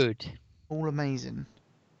 all ones. good. all amazing.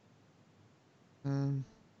 The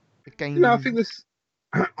game. You know, I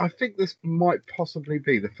think this might possibly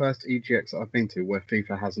be the first EGX I've been to where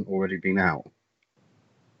FIFA hasn't already been out.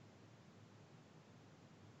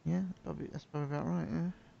 Yeah, that's probably about right. Yeah.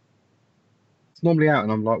 It's normally out,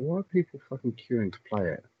 and I'm like, why are people fucking queuing to play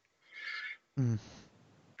it? Mm.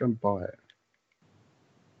 Go and buy it.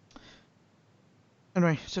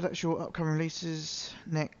 Anyway, so that's your upcoming releases.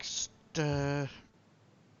 Next, what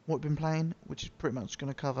we've been playing, which is pretty much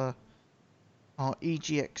going to cover our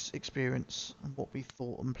EGX experience and what we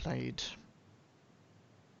thought and played.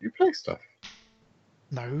 You play stuff.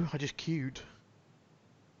 No, I just queued.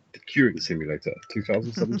 The Curing Simulator,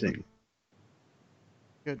 2017.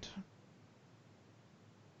 Good.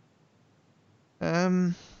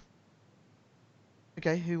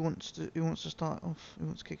 Okay, who wants to start off? Who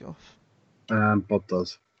wants to kick it off? Bob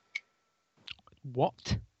does.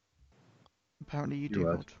 What? Apparently you You do,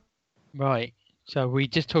 would. Rod. Right. So are we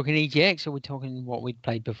just talking EGX, or are we talking what we'd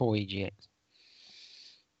played before EGX?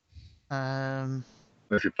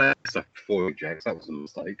 If you play stuff before EGX, that was a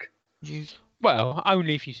mistake. You Well,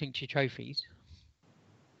 only if you sync your trophies.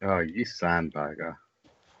 Oh, you sandbagger.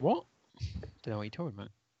 What? Don't know what you're talking about.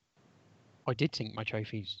 I did sync my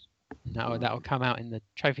trophies. No, that'll come out in the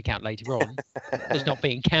trophy count later on. It's not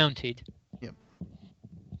being counted. Yep.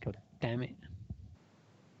 God damn it.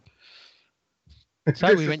 So So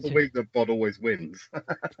this we is went the to- week that Bod always wins.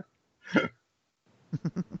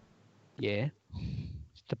 Yeah.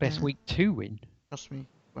 It's the best Yeah. week to win. trust me,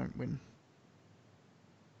 won't win.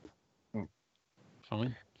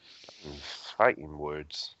 Fine. Fighting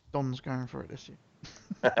words. Don's going for it this year.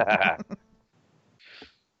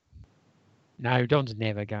 No, Don's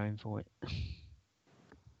never going for it.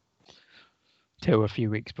 Till a few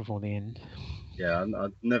weeks before the end. Yeah,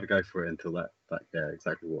 I'd never go for it until that yeah,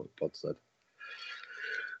 exactly what Bod said.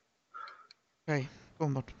 Okay, go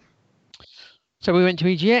on, Bod. So we went to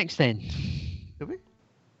EGX then. Did we?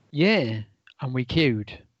 Yeah. And we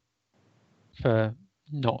queued for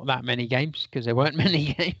not that many games because there weren't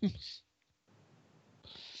many games.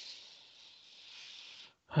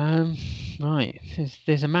 Right.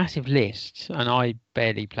 There's a massive list, and I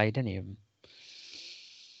barely played any of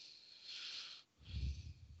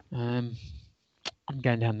them. I'm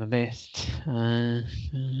going down the list.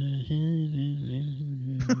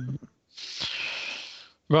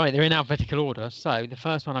 Right, they're in alphabetical order. So the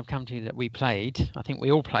first one I've come to that we played, I think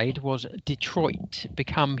we all played, was Detroit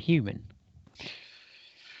Become Human.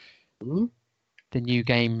 Hmm? The new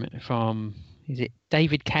game from, is it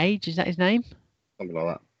David Cage? Is that his name? Something like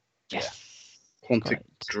that. Yes. Quantic Great.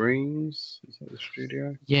 Dreams? Is that the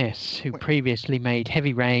studio? Yes, who Wait. previously made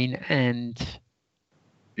Heavy Rain and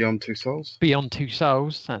Beyond Two Souls? Beyond Two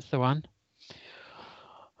Souls. That's the one.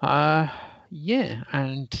 Yeah,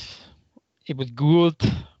 and it was good.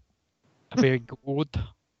 Very good.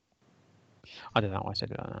 I don't know why I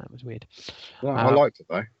said it like that. It was weird. No, I liked it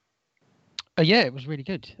though. Yeah, it was really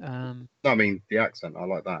good. No, I mean the accent. I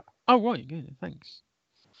like that. Oh, right, good. Thanks.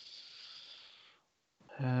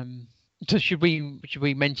 So should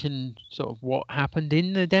we mention sort of what happened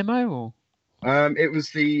in the demo, or? It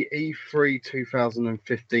was the E3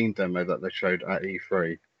 2015 demo that they showed at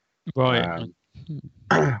E3. Right.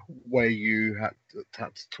 Where you had to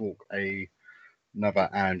talk another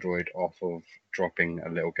android off of dropping a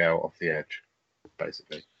little girl off the edge,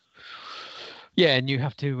 basically. Yeah, and you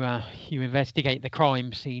have to you investigate the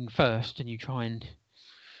crime scene first, and you try and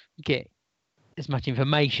get as much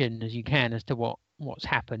information as you can as to what's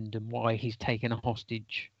happened and why he's taken a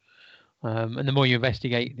hostage. And the more you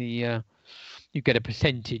investigate, the you get a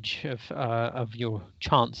percentage of your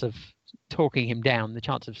chance of talking him down. The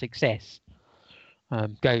chance of success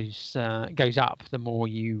goes up the more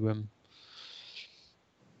you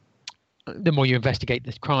investigate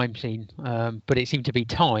this crime scene. But it seemed to be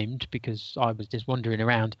timed because I was just wandering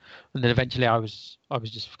around, and then eventually I was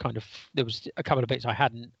just kind of, there was a couple of bits I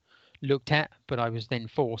hadn't looked at, but I was then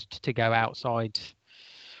forced to go outside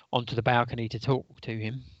onto the balcony to talk to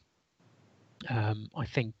him. I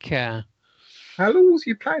think. How long was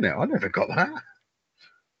you playing it? I never got that.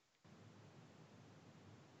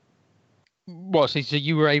 What? So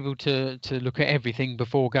you were able to look at everything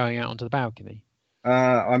before going out onto the balcony?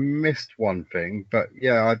 I missed one thing, but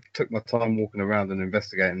yeah, I took my time walking around and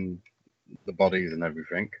investigating the bodies and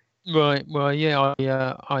everything. Right. Well, yeah.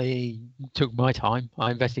 I took my time.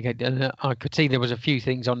 I investigated, and I could see there was a few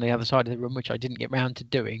things on the other side of the room which I didn't get round to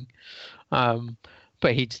doing.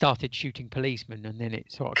 But he'd started shooting policemen, and then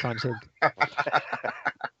it sort of kind of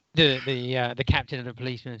the captain of the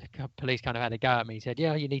police kind of had a go at me. He said,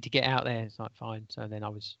 "Yeah, you need to get out there." It's like, fine. So then I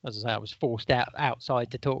was, as I say, I was forced outside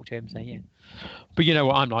to talk to him. So yeah. But you know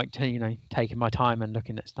what I'm like, taking my time and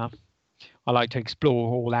looking at stuff. I like to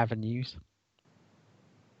explore all avenues.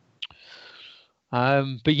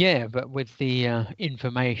 But with the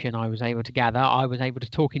information I was able to gather, I was able to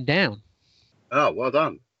talk him down. Oh, well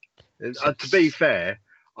done. To be fair,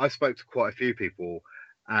 I spoke to quite a few people,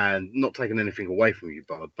 and not taking anything away from you,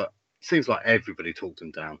 Bob, but it seems like everybody talked him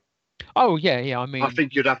down. Oh yeah. I mean, I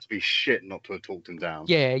think you'd have to be shit not to have talked him down.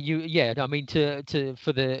 Yeah, I mean, for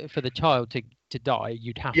the child to die,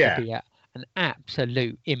 you'd have to be an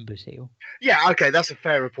absolute imbecile. Yeah, okay, that's a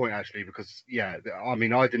fairer point actually, because I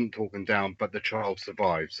mean, I didn't talk him down, but the child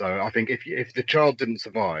survived. So I think if the child didn't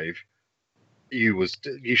survive, you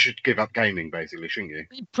should give up gaming, basically, shouldn't you?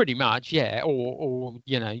 Pretty much, yeah. Or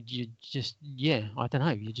you know, you just I don't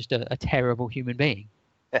know. You're just a terrible human being.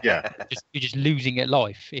 Yeah, You're just losing at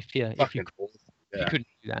life if you fucking you couldn't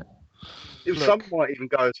do that. Some might even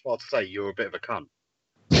go as far to say you're a bit of a cunt.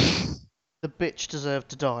 The bitch deserved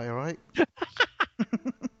to die, alright?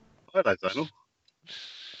 Hello, Zonal.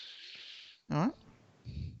 Alright?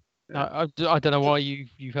 I don't know why you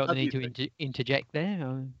felt How the need do to you interject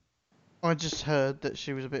there. I just heard that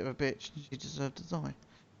she was a bit of a bitch and she deserved to die.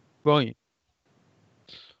 Right.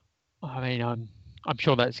 I mean, I'm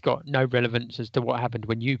sure that's got no relevance as to what happened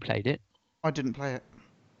when you played it. I didn't play it.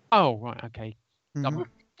 Oh, right, okay. Mhm. I'm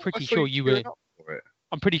pretty I saw sure you were. queuing up for it.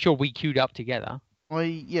 I'm pretty sure we queued up together.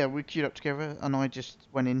 We queued up together and I just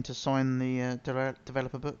went in to sign the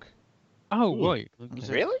developer book. Oh, Ooh. right. That was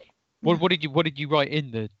Okay. it. Really? What did you write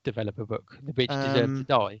in the developer book? The bitch deserved to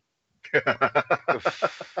die.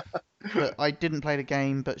 But I didn't play the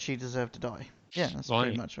game, but she deserved to die. Yeah, that's pretty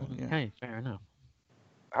Right. much it. Yeah. Okay, fair enough.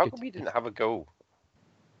 How Good. come you didn't have a go?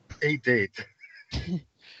 He did.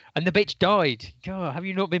 And the bitch died. God, have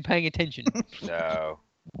you not been paying attention? No,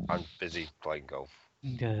 I'm busy playing golf.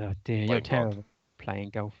 Oh dear, you're Playing terrible playing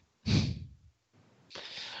golf.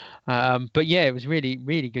 But yeah, it was really,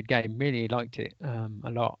 really good game. Really liked it a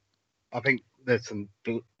lot. I think there's some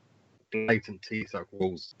blatant Tpsuk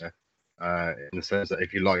rules there, in the sense that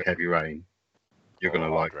if you like Heavy Rain, you're going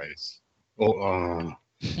to like great. this. Or,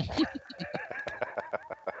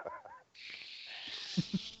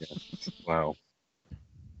 wow.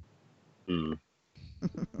 Hmm.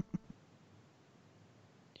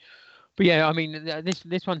 But yeah, I mean,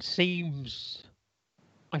 this one seems.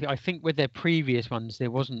 I think with their previous ones, there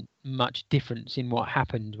wasn't much difference in what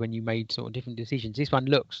happened when you made sort of different decisions. This one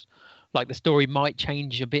looks like the story might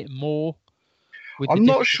change a bit more. I'm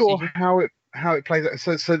not sure how it plays out.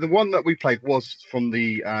 So the one that we played was from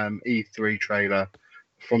the E3 trailer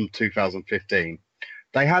from 2015.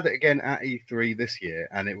 They had it again at E3 this year,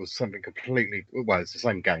 and it was something completely. Well, it's the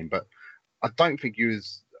same game, but I don't think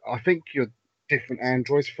I think you're different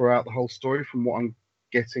androids throughout the whole story, from what I'm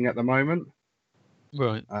getting at the moment.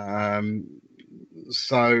 Right.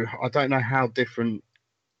 So I don't know how different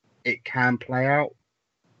it can play out,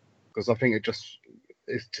 because I think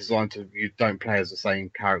it's designed to, you don't play as the same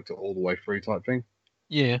character all the way through type thing.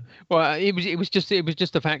 Yeah. Well, it was just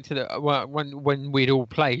the fact that when we'd all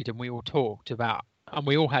played and we all talked about, and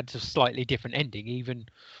we all had a slightly different ending, even.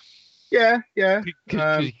 Yeah.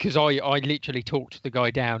 Because I literally talked the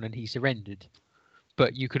guy down and he surrendered.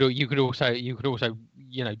 But you could also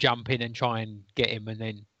jump in and try and get him and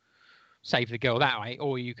then save the girl that way,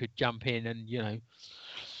 or you could jump in and Kill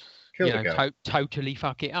the girl. Totally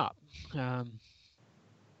fuck it up. But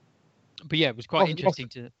yeah, it was quite interesting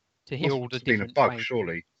to hear all the different. Been a bug, ways.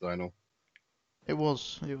 surely, Zonal. It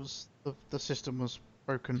was the system was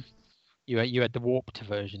broken. You had the warped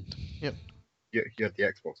version. Yep. You had the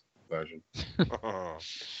Xbox version.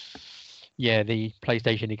 Yeah, the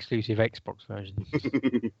PlayStation exclusive Xbox version.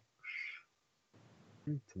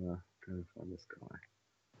 Go find this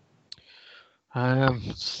guy.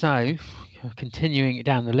 So, continuing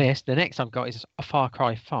down the list, the next I've got is a Far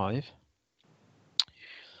Cry 5,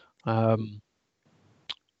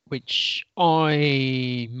 which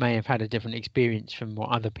I may have had a different experience from what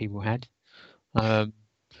other people had. I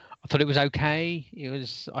thought it was okay.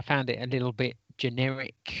 I found it a little bit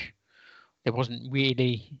generic. There wasn't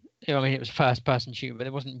really. I mean, it was a first-person shooter, but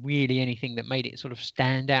there wasn't really anything that made it sort of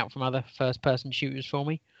stand out from other first-person shooters for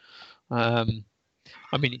me. I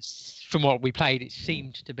mean, it's from what we played, it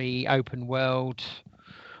seemed to be open world.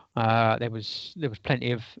 There was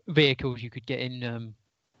plenty of vehicles you could get in.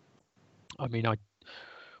 I mean,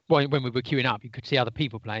 when we were queuing up, you could see other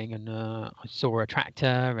people playing, and I saw a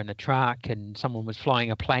tractor and a truck, and someone was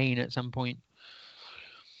flying a plane at some point.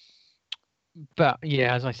 But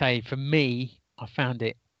yeah, as I say, for me, I found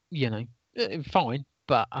it, fine,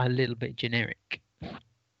 but a little bit generic.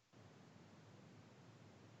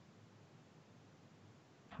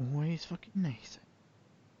 Always fucking nice.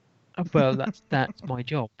 Well, that's my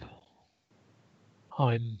job.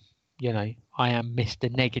 I am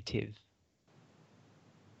Mr. Negative.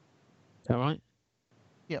 Is that right?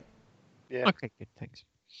 Yep. Yeah. Okay, good, thanks.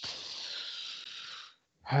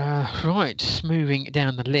 Right, moving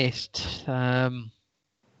down the list,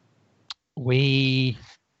 me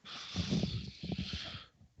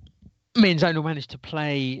and Zonal managed to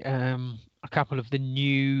play a couple of the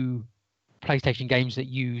new PlayStation games that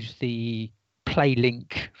use the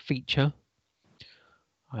PlayLink feature.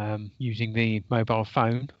 using the mobile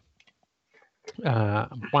phone.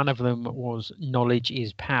 One of them was knowledge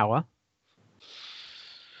is power,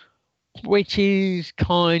 which is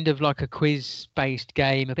kind of like a quiz-based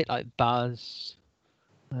game, a bit like Buzz.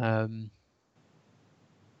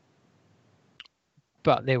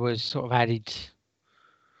 But there was sort of added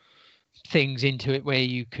things into it where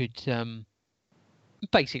you could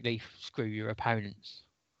basically screw your opponents.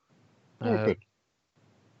 Good.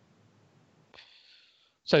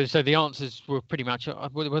 So the answers were pretty much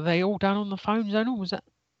were they all done on the phone, Zonal? Was that?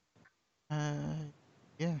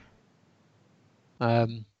 Yeah.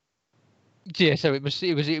 Yeah. So it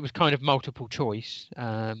was kind of multiple choice.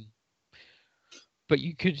 But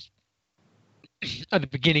you could at the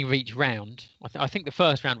beginning of each round. I think the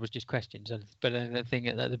first round was just questions, but then the thing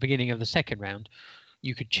at the beginning of the second round,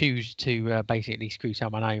 you could choose to basically screw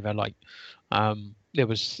someone over. Like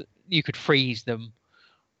you could freeze them,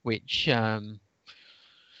 which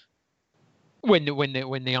when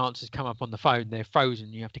the answers come up on the phone, they're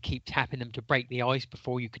frozen. You have to keep tapping them to break the ice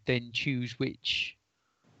before you could then choose which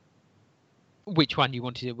answer you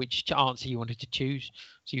wanted to choose.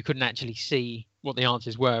 So you couldn't actually see what the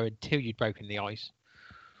answers were until you'd broken the ice.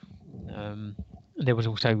 There was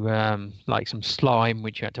also like some slime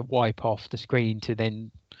which you had to wipe off the screen to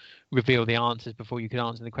then reveal the answers before you could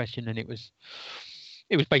answer the question, and it was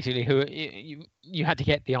basically you had to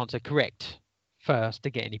get the answer correct first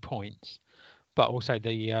to get any points, but also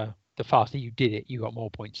the faster you did it, you got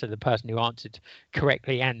more points. So the person who answered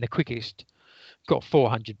correctly and the quickest got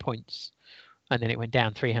 400 points, and then it went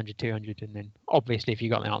down 300, 200, and then obviously if you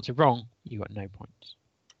got the answer wrong, you got no points.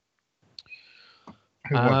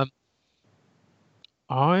 Who won?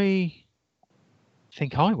 I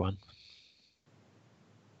think I won.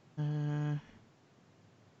 Yeah,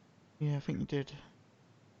 I think you did.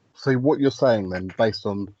 So what you're saying then, based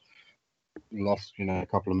on the last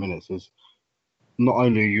couple of minutes, is not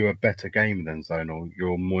only are you a better gamer than Zonal,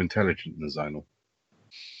 you're more intelligent than Zonal.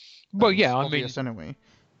 Well, yeah, I mean, Obvious anyway.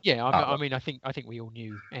 yeah, I mean, I think we all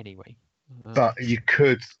knew anyway. But you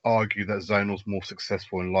could argue that Zonal's more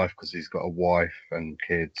successful in life because he's got a wife and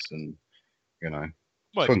kids and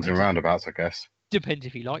Well, swings and roundabouts, I guess. Depends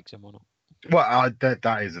if he likes them or not. Well,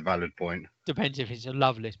 that is a valid point. Depends if it's a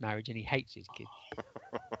loveless marriage and he hates his kids.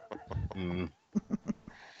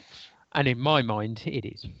 And in my mind, it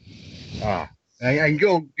is. And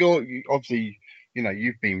you're obviously,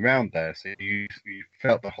 you've been round there, so you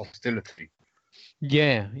felt the hostility.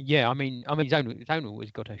 Yeah. I mean, Zonal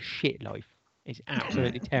has got a shit life. It's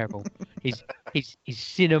absolutely terrible. His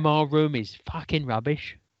cinema room is fucking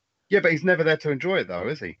rubbish. Yeah, but he's never there to enjoy it, though,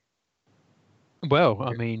 is he? Well,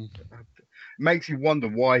 I mean, it makes you wonder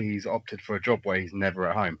why he's opted for a job where he's never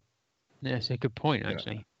at home. That's a good point,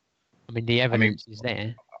 actually. I mean, the evidence is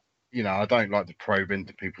there. I don't like to probe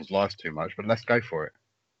into people's lives too much, but let's go for it.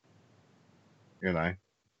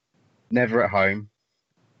 Never at home.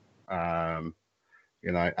 And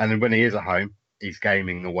then when he is at home, he's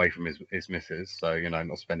gaming away from his missus, so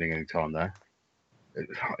not spending any time there.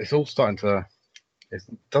 It's all starting to. It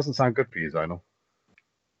doesn't sound good for you, Zonal.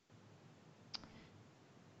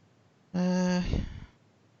 Yeah,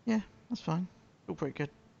 that's fine. All pretty good.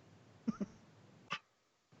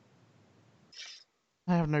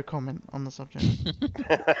 I have no comment on the subject.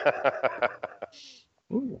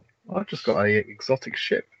 Ooh, I've just got a exotic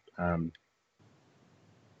ship. Tpsuk.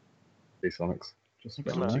 Just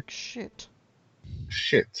Exotic shit.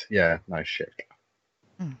 Shit. Yeah, no shit.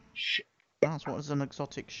 Shit. That's what is an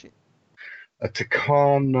exotic shit. A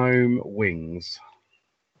Takar gnome wings.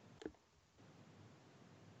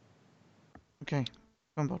 Okay,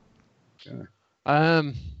 come on.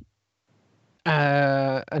 Yeah.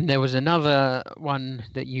 And there was another one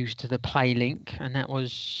that used the play link, and that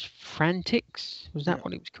was Frantics. Was that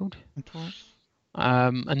what it was called? It was.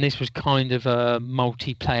 And this was kind of a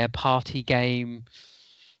multiplayer party game,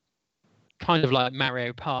 kind of like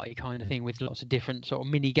Mario Party kind of thing, with lots of different sort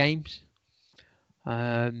of mini games.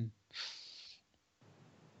 And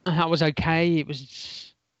that was okay. It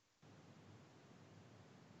was.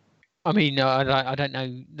 I mean, I don't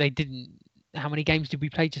know. They didn't. How many games did we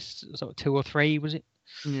play? Just sort of 2 or 3, was it?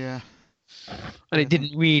 Yeah. And it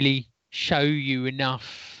didn't really show you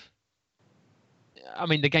enough. I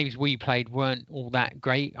mean, the games we played weren't all that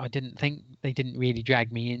great. I didn't think they didn't really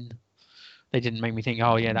drag me in. They didn't make me think,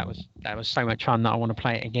 oh yeah, that was so much fun that I want to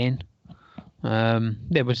play it again.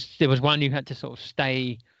 There was one you had to sort of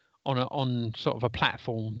stay on sort of a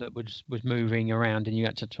platform that was moving around, and you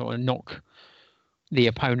had to sort of knock the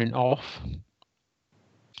opponent off.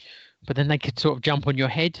 But then they could sort of jump on your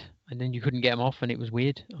head, and then you couldn't get them off, and it was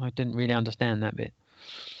weird. I didn't really understand that bit.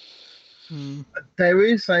 There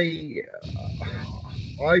is a.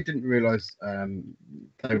 I didn't realise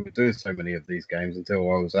they were doing so many of these games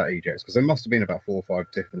until I was at EGX, because there must have been about 4 or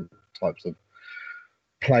 5 different types of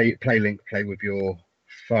play with your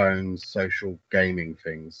phone's social gaming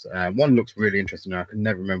things. One looks really interesting. I can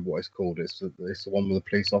never remember what it's called. It's the one with the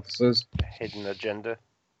police officers. Hidden Agenda.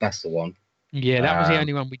 That's the one. Yeah, that was the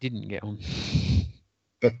only one we didn't get on.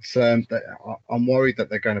 But I'm worried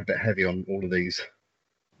that they're going a bit heavy on all of these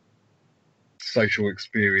social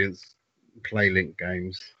experience PlayLink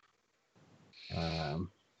games.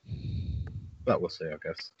 But we'll see, I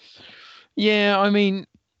guess. Yeah, I mean,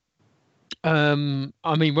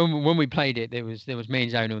 when we played it, there was me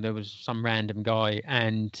and Zonal, there was some random guy,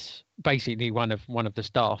 and basically one of the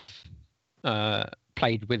staff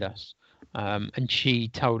played with us, and she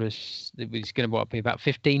told us that it was going to be about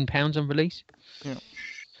 £15 on release,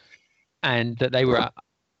 and that they were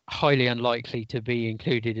highly unlikely to be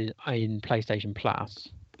included in PlayStation Plus.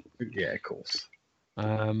 Yeah, of course.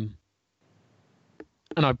 I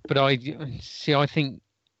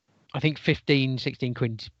think 15, 16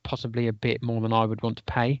 quid is possibly a bit more than I would want to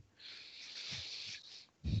pay.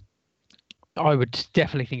 I would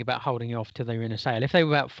definitely think about holding off till they were in a sale. If they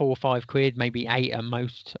were about 4 or 5 quid, maybe 8 at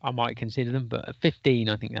most, I might consider them. But at 15,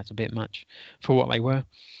 I think that's a bit much for what they were.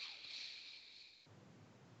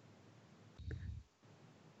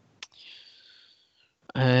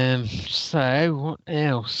 So what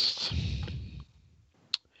else?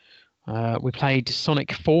 We played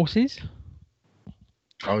Sonic Forces.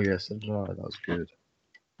 Oh yes, that was good.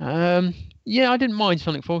 Yeah, I didn't mind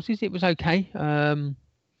Sonic Forces. It was okay.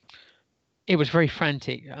 It was very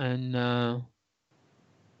frantic, and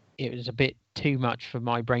it was a bit too much for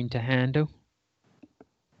my brain to handle.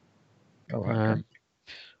 Oh, okay.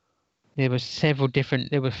 There were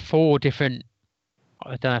 4 different.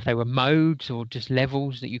 I don't know if they were modes or just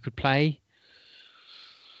levels that you could play.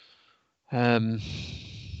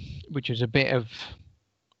 Which was a bit of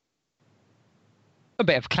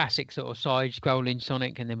classic sort of side-scrolling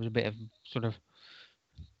Sonic, and there was a bit of sort of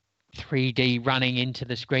 3D running into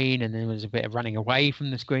the screen, and there was a bit of running away from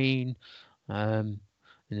the screen, and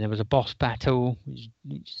there was a boss battle, which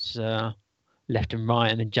is left and right,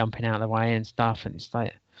 and then jumping out of the way and stuff, and it's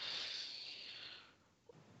like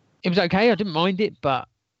it was okay. I didn't mind it, but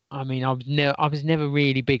I mean, I was never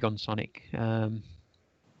really big on Sonic.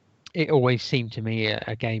 It always seemed to me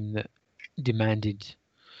a game that demanded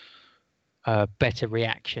better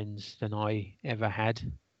reactions than I ever had,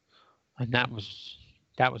 and that was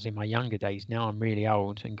in my younger days. Now I'm really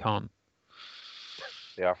old and can't.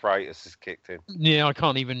 The arthritis has kicked in. Yeah, I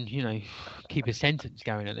can't even keep a sentence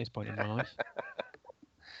going at this point in my life.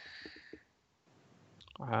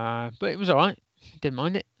 But it was all right. Didn't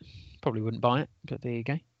mind it. Probably wouldn't buy it, but there you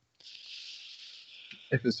go.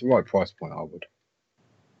 If it's the right price point, I would.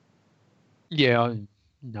 Yeah, I have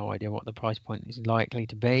no idea what the price point is likely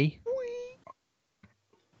to be.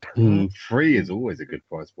 3 is always a good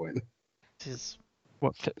price point. It is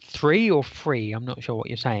What, 3 or free? I'm not sure what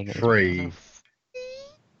you're saying. 3.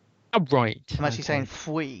 Oh, right. I'm actually saying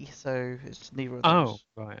fui, so it's neither of those. Oh,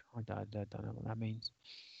 right. I don't know what that means.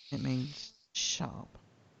 It means sharp.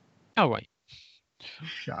 Oh, right.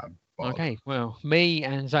 Shut up. Okay. Well, me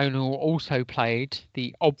and Zonal also played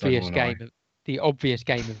the obvious game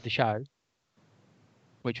of the show,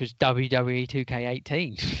 which was WWE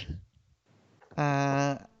 2K18.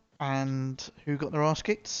 And who got their ass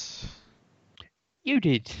kicked? You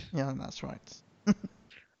did. Yeah, that's right.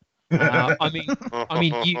 I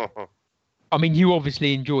mean, you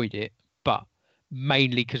obviously enjoyed it, but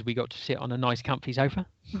mainly because we got to sit on a nice, comfy sofa.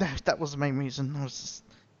 That was the main reason. I was just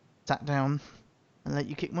sat down and let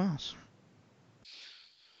you kick my ass.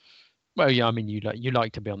 Well, yeah, I mean, you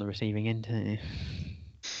like to be on the receiving end. Don't you?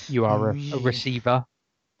 You are a receiver.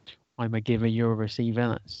 I'm a giver. You're a receiver.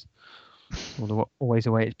 That's always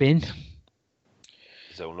the way it's been.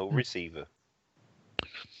 Zonal receiver.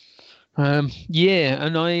 Yeah,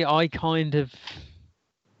 and I kind of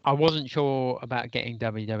wasn't sure about getting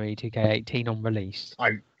WWE 2K18 on release.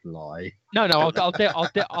 I lie. No,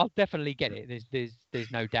 I'll definitely get it.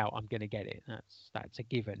 There's no doubt I'm going to get it. That's a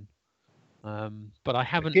given. But I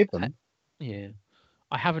haven't. Yeah,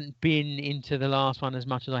 I haven't been into the last one as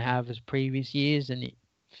much as I have as previous years, and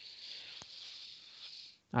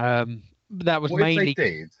that was what mainly. If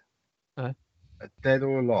they did Dead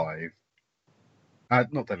or Alive.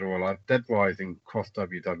 Not Dead or Alive. Dead Rising cross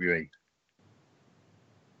WWE.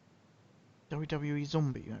 WWE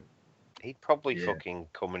Zombie. He'd probably fucking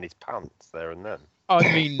come in his pants there and then.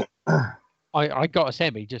 I mean, I got a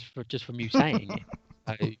semi just from you saying it.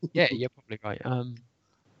 So, yeah, you're probably right.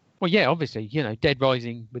 Well, yeah, obviously, Dead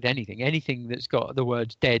Rising with anything that's got the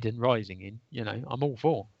words dead and rising in, I'm all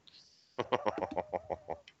for.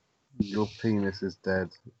 Your penis is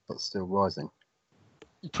dead, but still rising.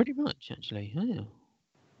 Pretty much, actually. Yeah.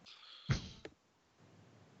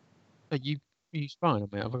 Are you spying on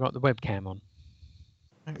me? Have I got the webcam on?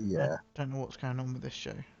 Yeah. I don't know what's going on with this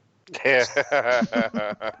show.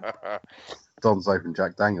 Don's open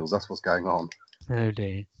Jack Daniels. That's what's going on. Oh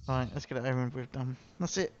dear. Right, let's get it over and we've done.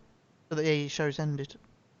 That's it. So the show's ended.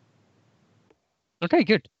 Okay,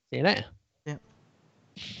 good. See you later. Yeah.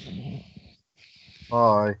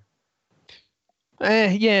 Bye.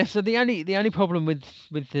 Yeah. So the only problem with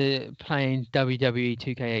the playing WWE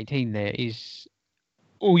 2K18 there is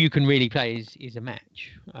all you can really play is a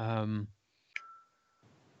match.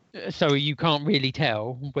 So you can't really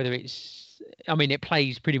tell whether it's. I mean, it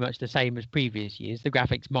plays pretty much the same as previous years. The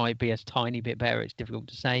graphics might be a tiny bit better. It's difficult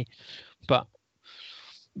to say, but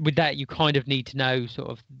with that, you kind of need to know sort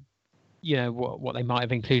of, what they might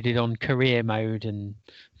have included on career mode and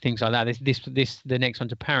things like that. The next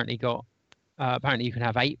one's apparently got. Apparently, you can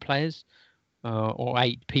have 8 players or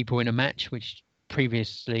 8 people in a match, which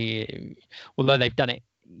previously, although they've done it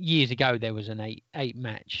years ago, there was an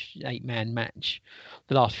 8-man match.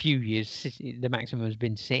 The last few years, the maximum has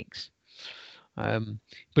been 6. But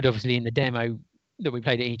obviously, in the demo that we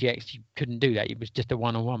played at EGX, you couldn't do that. It was just a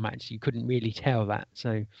one-on-one match. You couldn't really tell that.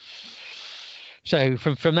 So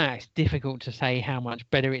from that, it's difficult to say how much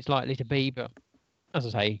better it's likely to be. But as I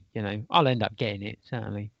say, I'll end up getting it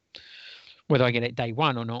certainly. Whether I get it day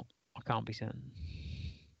one or not, I can't be certain.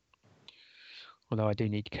 Although I do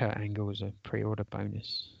need Kurt Angle as a pre-order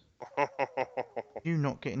bonus. You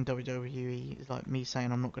not getting WWE is like me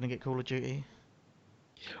saying I'm not going to get Call of Duty.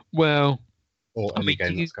 Well, Or any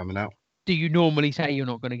game that's coming out. Do you normally say you're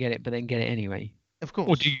not going to get it, but then get it anyway? Of course.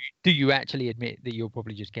 Or do you actually admit that you'll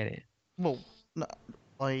probably just get it? Well, no,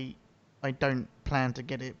 I don't plan to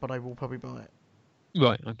get it, but I will probably buy it.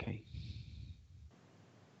 Right. Okay.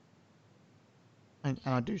 And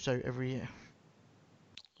I do so every year.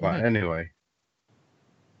 Right, Okay. anyway.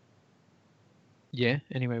 Yeah,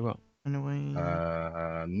 anyway what? Anyway.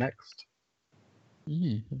 Next.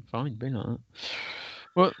 Fine, be like that.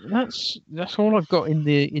 Well, that's all I've got in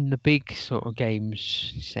the big sort of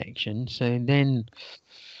games section. So then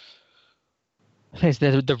there's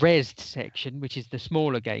the Resd section, which is the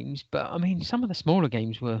smaller games. But I mean, some of the smaller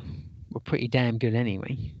games were pretty damn good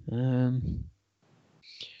anyway.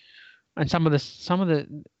 And some of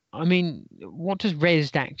the, I mean, what does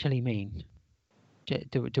Resd actually mean?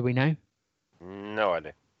 Do we know? No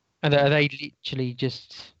idea. Are they literally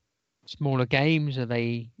just smaller games? Are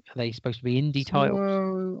they supposed to be indie titles?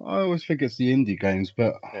 Well, I always think it's the indie games,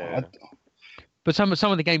 but Yeah. But some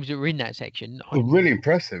of the games that were in that section were really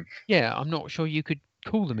impressive. Yeah, I'm not sure you could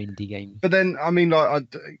call them indie games. But then, I mean,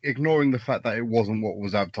 ignoring the fact that it wasn't what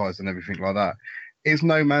was advertised and everything like that, is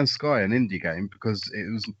No Man's Sky an indie game because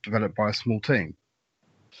it was developed by a small team?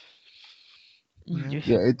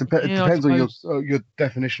 Yeah, it depends on your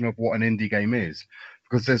definition of what an indie game is,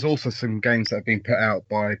 because there's also some games that have been put out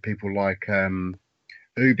by people like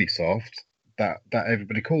Ubisoft that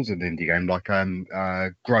everybody calls an indie game, like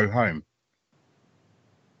Grow Home.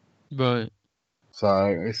 Right.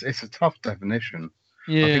 So it's a tough definition.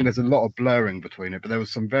 Yeah. I think there's a lot of blurring between it, but there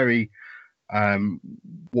was some very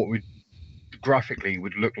what would graphically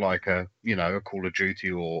would look like a Call of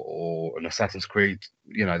Duty or an Assassin's Creed.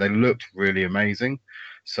 They looked really amazing.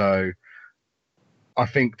 So I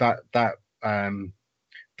think that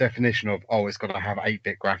definition of it's got to have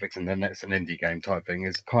 8-bit graphics and then it's an indie game type thing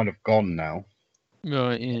is kind of gone now.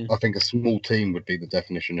 Right. Yeah. I think a small team would be the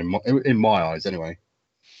definition in my eyes, anyway.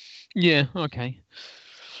 Yeah. Okay.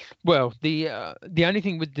 Well, the only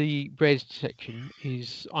thing with the Res section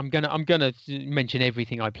is I'm gonna mention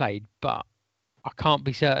everything I played, but I can't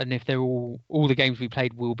be certain if they're all the games we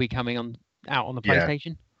played will be coming out on the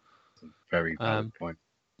PlayStation. Very valid point.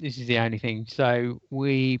 This is the only thing. So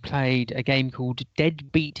we played a game called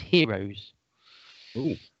Deadbeat Heroes.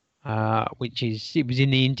 Ooh. It was in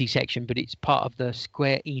the indie section, but it's part of the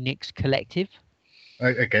Square Enix collective.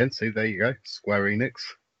 Again, see, there you go, Square Enix.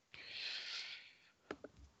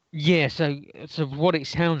 Yeah, so what it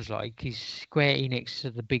sounds like is Square Enix are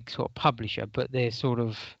the big sort of publisher, but they're sort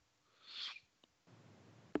of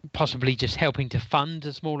possibly just helping to fund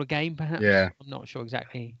a smaller game, perhaps. Yeah. I'm not sure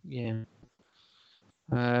exactly. Yeah.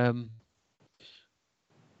 So I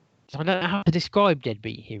don't know how to describe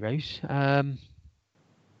Deadbeat Heroes. Kind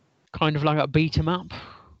of like a beat 'em up.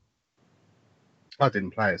 I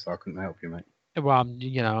didn't play it, so I couldn't help you, mate. Well,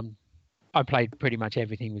 I played pretty much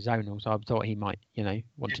everything with Zonal, so I thought he might,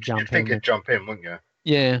 want to jump in. You'd jump in, wouldn't you?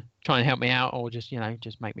 Yeah, try and help me out, or just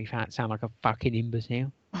just make me sound like a fucking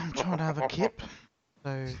imbecile. I'm trying to have a kip,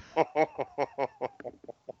 so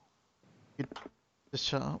just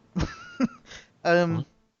shut up. What?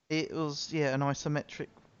 It was an isometric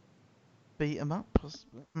beat 'em up.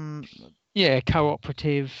 Yeah,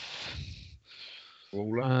 cooperative.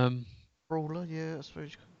 Ruler. Brawler, yeah, I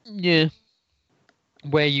suppose. Yeah,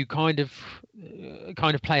 where you kind of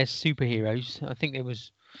play as superheroes. I think there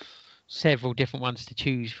was several different ones to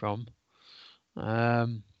choose from.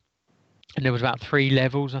 And there was about 3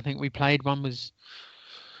 levels. I think we played. One was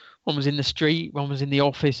in the street, one was in the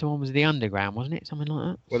office, and one was the underground, wasn't it? Something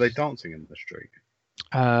like Were they dancing in the street?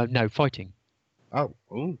 that. No, fighting. Oh,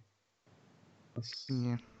 ooh. That's...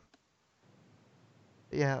 Yeah.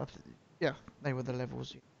 Yeah, they were the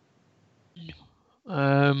levels. Yeah,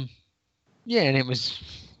 and it was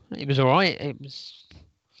all right. It was.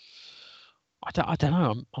 I don't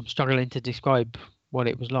know. I'm struggling to describe what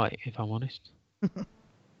it was like, if I'm honest.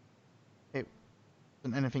 It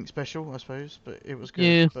wasn't anything special, I suppose, but it was good.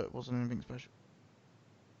 Yeah. But it wasn't anything special.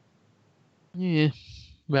 Yeah.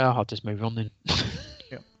 Well, I'll just move on then.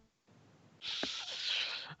 Yep.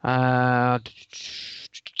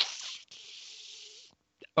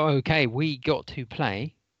 Okay, we got to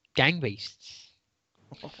play Gang Beasts.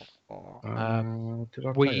 did I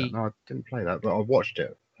play we- that? No, I didn't play that, but I watched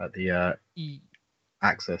it at the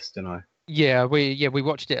Access, didn't I? Yeah, we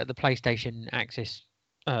watched it at the PlayStation Access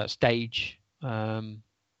stage.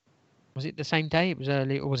 Was it the same day? It was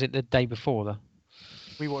early, or was it the day before?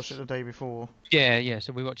 We watched it the day before. Yeah.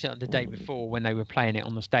 So we watched it the day before when they were playing it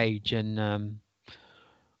on the stage, and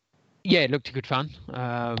yeah, it looked good fun.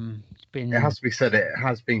 It's been. It has to be said, it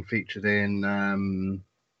has been featured in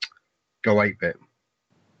Go 8-Bit.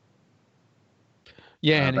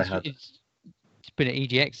 Yeah, and they it's been at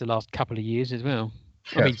EGX the last couple of years as well.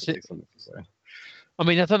 Yeah, I mean, that's what something to say.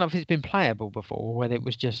 I don't know if it's been playable before, or whether it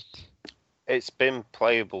was just. It's been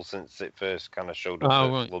playable since it first kind of showed up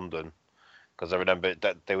in right. London. Because I remember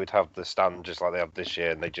that they would have the stand just like they have this year,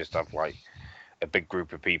 and they just have like a big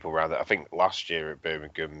group of people around it. I think last year at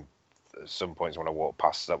Birmingham, at some points when I walked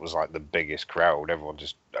past, that was like the biggest crowd. Everyone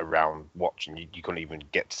just around watching. You couldn't even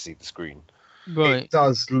get to see the screen. Right. It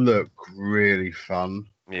does look really fun.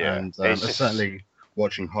 Yeah, And it's just... certainly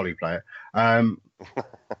watching Holly play it.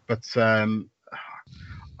 But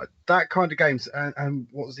that kind of games, and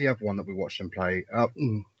what was the other one that we watched him play?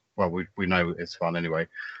 Well, we know it's fun anyway.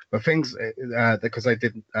 But things, because they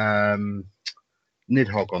did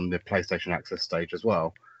Nidhogg on the PlayStation Access stage as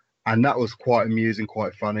well. And that was quite amusing,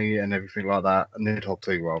 quite funny, and everything like that. Nidhogg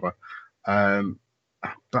 2, rather.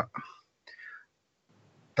 But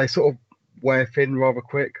they sort of wear thin rather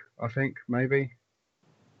quick, I think, maybe.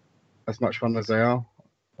 As much fun as they are.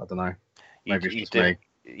 I don't know. Maybe it's just me.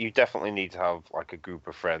 You definitely need to have like a group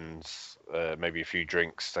of friends, maybe a few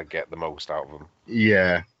drinks to get the most out of them.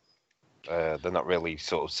 Yeah. They're not really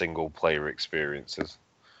sort of single player experiences.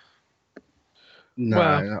 No.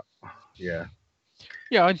 Well, yeah.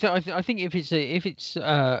 Yeah, I think if it's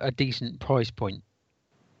a decent price point,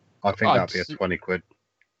 I think that'd be a 20 quid.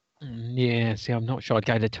 Yeah, see, I'm not sure I'd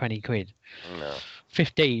go to 20 quid. No.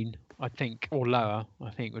 15, I think, or lower,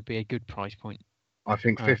 I think would be a good price point. I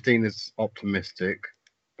think 15 is optimistic,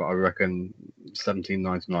 but I reckon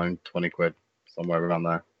 17.99, 20 quid, somewhere around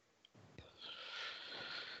there.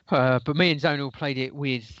 But me and Zonal played it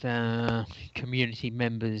with community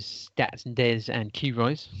members Stats and Des and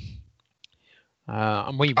Q-Rise.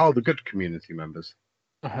 And we. Oh, the good community members.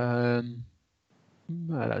 Well,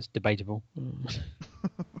 that's debatable.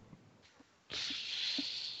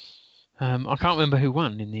 I can't remember who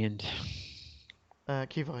won in the end.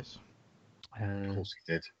 Q-Vice. Of course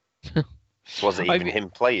he did. Was it even him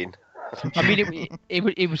playing? I mean,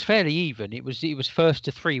 it was fairly even. It was first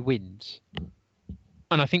to 3 wins,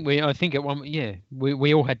 and I think at one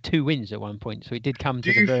we all had 2 wins at one point, so it did come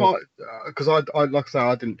to the. Do you find, because I like I say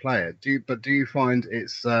I didn't play it. Do you find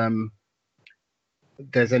it's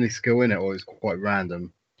there's any skill in it, or it's quite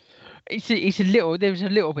random? There's a little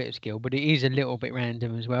bit of skill, but it is a little bit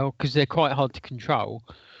random as well because they're quite hard to control.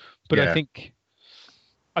 But yeah. I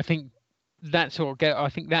think that I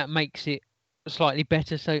think that makes it slightly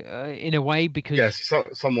better. So in a way, because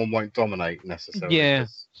someone won't dominate necessarily. Yeah.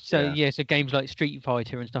 So games like Street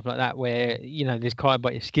Fighter and stuff like that, where there's quite a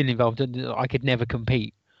bit of skill involved, and I could never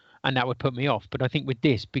compete, and that would put me off. But I think with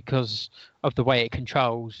this, because of the way it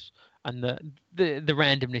controls and the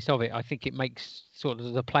randomness of it, I think it makes sort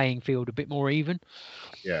of the playing field a bit more even.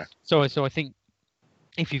 Yeah. So I think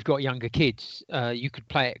if you've got younger kids, you could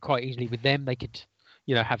play it quite easily with them. They could,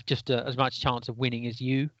 have just as much chance of winning as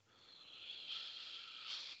you.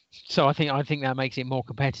 So I think that makes it more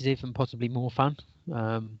competitive and possibly more fun.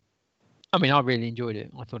 I mean, I really enjoyed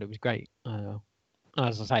it. I thought it was great.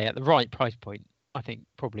 As I say, at the right price point, I think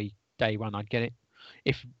probably day one I'd get it.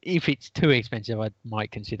 If it's too expensive, I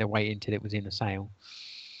might consider waiting until it was in a sale.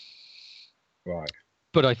 Right.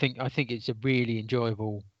 But I think it's a really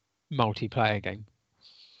enjoyable multiplayer game.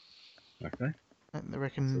 Okay. They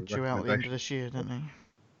reckon So due out at the end of recommendation. this year, don't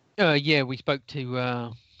they? Yeah, we spoke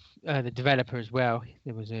to the developer as well.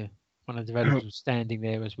 There was one of the developers was standing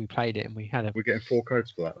there as we played it, and we had a. We're getting 4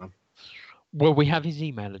 codes for that then. Well, we have his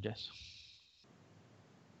email address,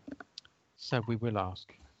 so we will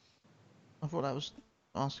ask. I thought that was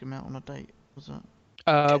asking him out on a date. Was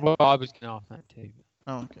that? Well, I was going to ask that too.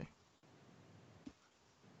 Oh, okay.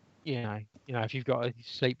 You know, if you've got to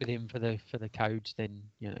sleep with him for the codes, then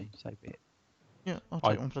so be it. Yeah, I'll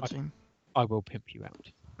take one for the team. I will pimp you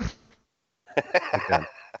out. Okay.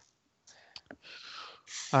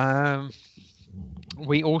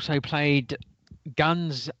 We also played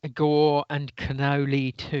Guns, Gore, and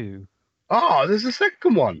Cannoli 2. Oh, there's a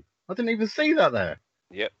second one. I didn't even see that there.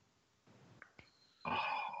 Yep. Oh,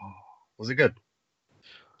 was it good?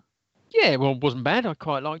 Yeah, well, it wasn't bad. I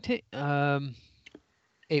quite liked it.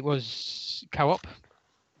 It was co-op,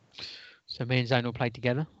 so me and Zonal played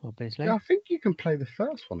together, obviously. Yeah, I think you can play the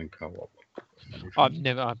first one in co-op. I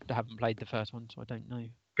haven't played the first one, so I don't know.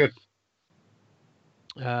 Good.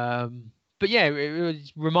 But yeah,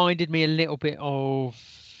 it reminded me a little bit of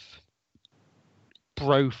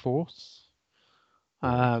Broforce.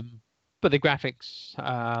 But the graphics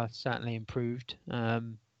are certainly improved. I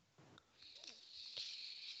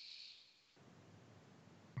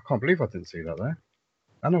can't believe I didn't see that there.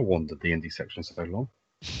 And I wandered the indie section so long.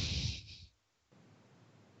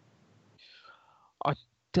 I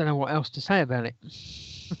don't know what else to say about it.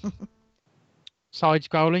 Side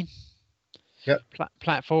scrolling. Yep.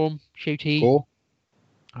 Platform shooty. Gore?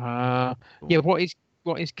 Yeah. What is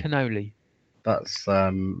cannoli? That's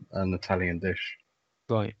an Italian dish.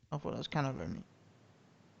 Right. I thought that was cannelloni.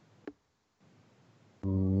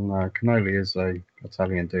 No, cannoli is a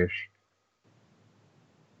Italian dish.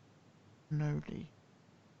 Cannoli.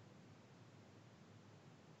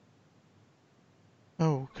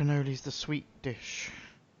 Oh, cannoli's the sweet dish.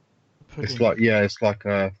 It's like it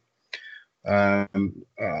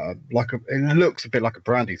looks a bit like a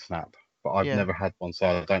brandy snap, but I've never had one, so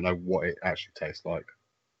I don't know what it actually tastes like.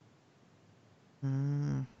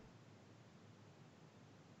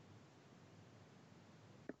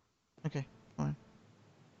 Okay, fine.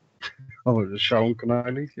 Oh, the show on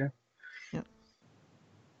cannolis, yeah. Yep.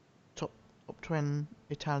 Top 10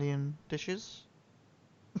 Italian dishes.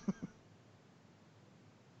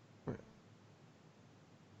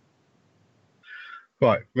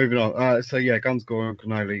 Right, moving on. So yeah, Guns, Gore, and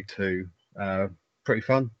Cannoli 2. Pretty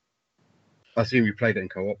fun. I assume you played it in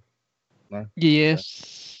co-op. No?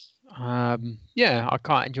 Yes. Yeah, I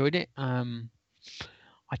quite enjoyed it. I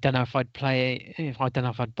don't know if I'd play it. I don't know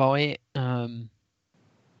if I'd buy it. I'd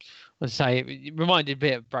say it reminded a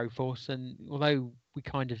bit of Broforce, and although we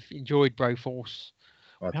kind of enjoyed Broforce,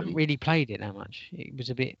 we haven't really played it that much. It was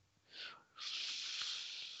a bit.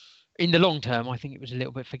 In the long term, I think it was a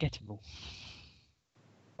little bit forgettable.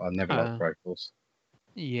 I never liked Broforce.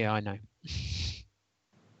 Yeah, I know.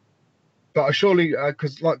 But I surely,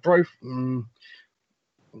 because like I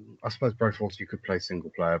suppose Broforce you could play single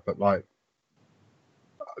player, but like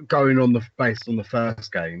going on based on the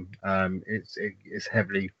first game, it's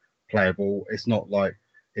heavily playable. It's not like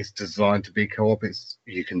it's designed to be co-op.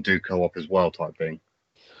 You can do co-op as well type thing.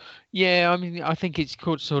 Yeah, I mean, I think it's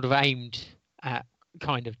sort of aimed at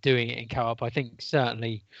kind of doing it in co-op. I think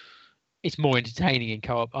certainly it's more entertaining in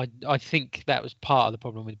co-op. I think that was part of the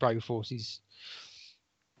problem with Broforce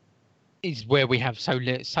is where we have so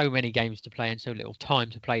many games to play and so little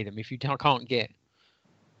time to play them. If you can't get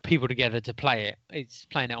people together to play it, it's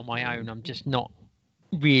playing it on my own. I'm just not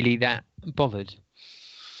really that bothered.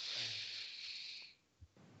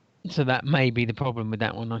 So that may be the problem with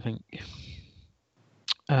that one, I think.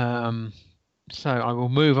 So I will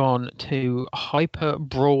move on to Hyper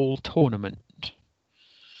Brawl Tournament.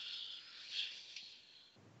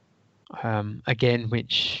 Again,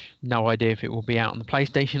 which no idea if it will be out on the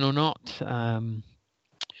PlayStation or not.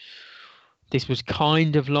 This was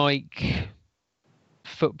kind of like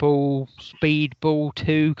football, speedball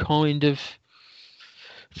 2 kind of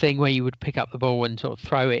thing where you would pick up the ball and sort of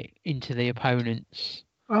throw it into the opponents.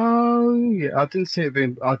 Oh yeah, I didn't see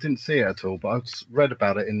it at all, but I just read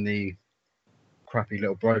about it in the crappy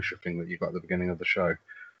little brochure thing that you got at the beginning of the show,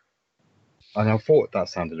 and I thought that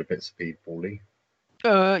sounded a bit speedball-y.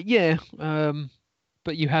 Yeah.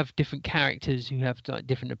 but you have different characters who have like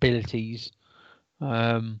different abilities,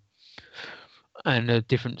 and a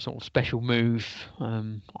different sort of special move.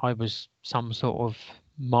 I was some sort of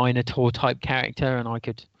Minotaur type character, and I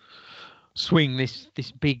could swing this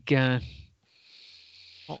big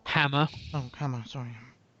hammer. Oh, hammer. Sorry.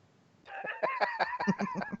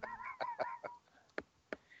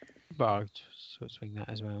 But I sort of swing that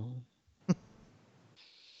as well.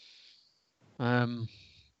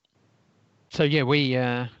 So yeah, we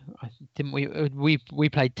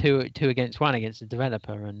played two against one against the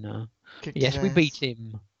developer, and Kicked yes, his we ass. beat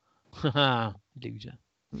him. Haha, loser.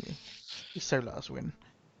 Yeah. He so let us win.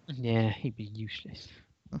 Yeah, he'd be useless.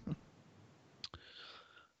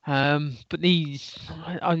 But these,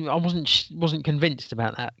 I wasn't convinced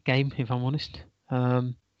about that game, if I'm honest.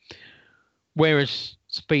 Whereas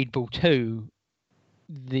Speedball 2,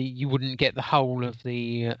 you wouldn't get the whole of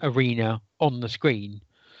the arena on the screen,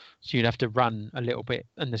 so you'd have to run a little bit,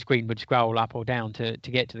 and the screen would scroll up or down to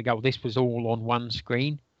get to the goal. This was all on one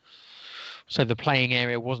screen, so the playing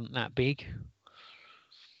area wasn't that big.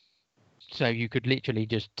 So you could literally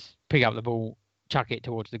just pick up the ball, chuck it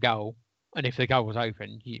towards the goal, and if the goal was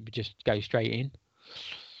open, you would just go straight in.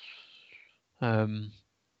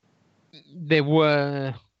 There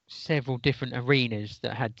were several different arenas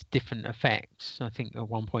that had different effects. I think at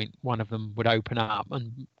one point one of them would open up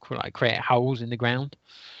and create holes in the ground,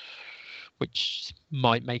 which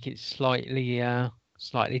might make it slightly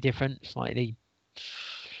different, slightly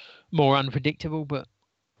more unpredictable. But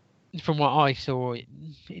from what I saw,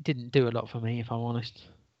 it didn't do a lot for me, if I'm honest.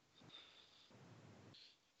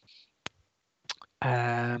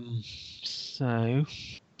 So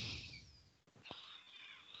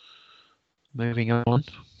moving on.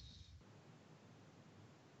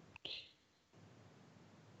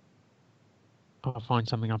 I'll find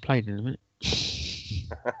something I played in a minute.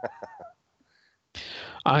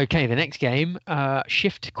 Okay, the next game,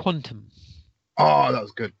 Shift Quantum. Oh, that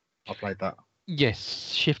was good. I played that.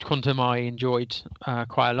 Yes, Shift Quantum I enjoyed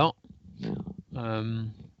quite a lot.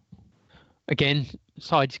 Again,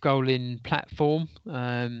 side-scrolling platform,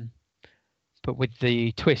 but with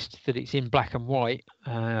the twist that it's in black and white,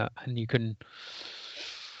 and you can.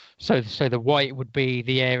 So the white would be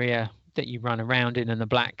the area that you run around in, and the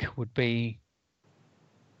black would be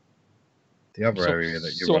the other area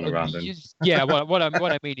that you run around in. Yeah, what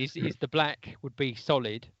I mean is the black would be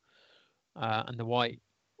solid, and the white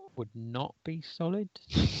would not be solid.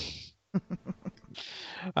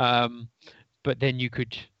 But then you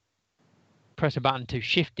could press a button to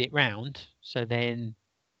shift it round, so then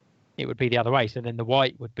it would be the other way. So then the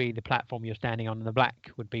white would be the platform you're standing on, and the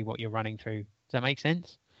black would be what you're running through. Does that make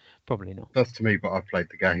sense? Probably not. That's to me, but I've played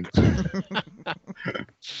the game.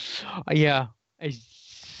 Yeah.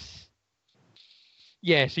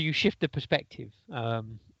 Yeah, so you shift the perspective,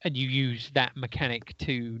 and you use that mechanic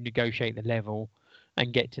to negotiate the level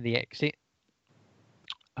and get to the exit.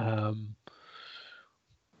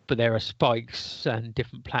 But there are spikes and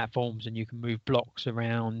different platforms, and you can move blocks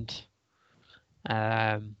around.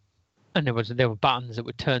 And there were buttons that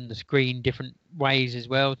would turn the screen different ways as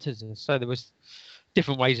well. So there was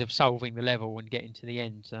different ways of solving the level and getting to the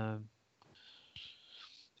end.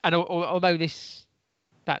 And although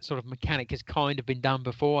that sort of mechanic has kind of been done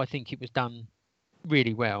before, I think it was done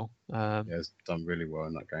really well. Yeah, it's done really well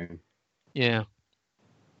in that game. Yeah,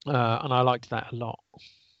 and I liked that a lot.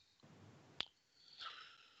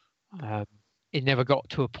 It never got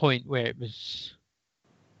to a point where it was.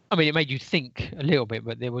 I mean, it made you think a little bit,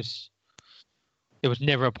 but there was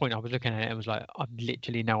never a point I was looking at it and was like, I've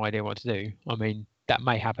literally no idea what to do. I mean, that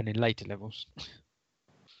may happen in later levels.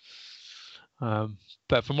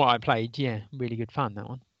 But from what I played, yeah, really good fun, that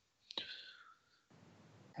one.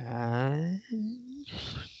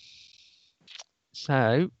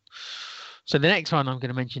 So the next one I'm going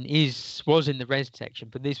to mention was in the res section,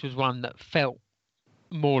 but this was one that felt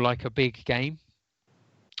more like a big game,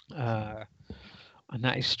 and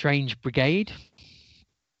that is Strange Brigade.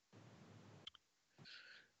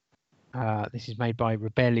 This is made by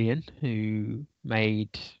Rebellion, who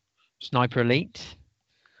made Sniper Elite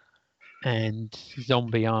and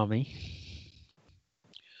Zombie Army,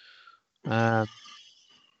 and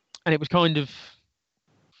it kind of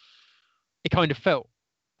felt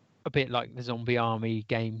a bit like the Zombie Army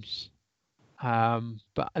games,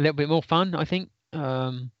 but a little bit more fun, I think.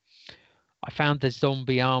 I found the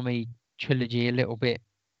Zombie Army trilogy a little bit,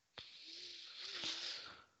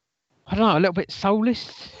 I don't know, a little bit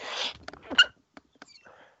soulless.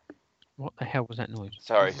 What the hell was that noise?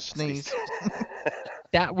 Sorry. Sneeze.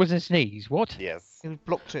 That was a sneeze. What? Yes. You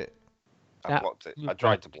blocked it. I blocked it. I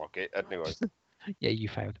tried to block it anyway. Yeah, you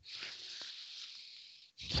failed.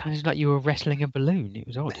 Sounds like you were wrestling a balloon. It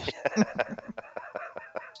was odd.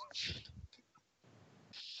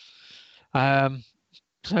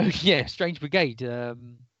 So yeah, Strange Brigade.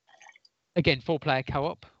 Again, 4-player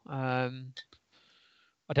co-op. I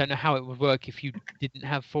don't know how it would work if you didn't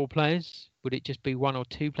have 4 players. Would it just be 1 or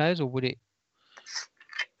 2 players, or would it?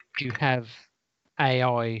 Do you have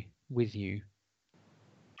AI with you?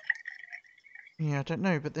 Yeah, I don't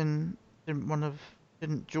know, but then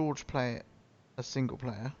didn't George play it as single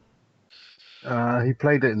player? He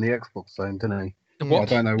played it in the Xbox zone, didn't he? The Yeah. I what?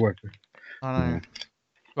 don't know where. I know. Yeah.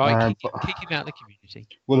 Right, But, kick him out of the community.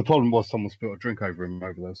 well, the problem was someone spilled a drink over him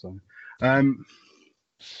over there. So, I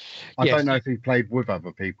Yes. don't know if he played with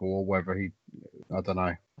other people or whether he. I don't know.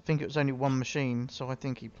 I think it was only one machine, so I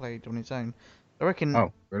think he played on his own. I reckon.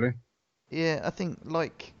 Oh, really? Yeah, I think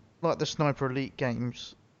like the Sniper Elite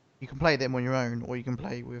games, you can play them on your own, or you can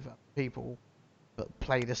play with people, but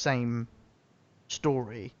play the same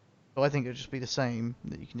story. So I think it'll just be the same,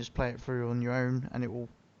 that you can just play it through on your own, and it will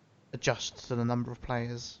adjust to the number of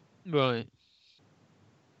players. Right.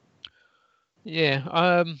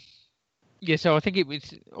 Yeah. Yeah. So I think it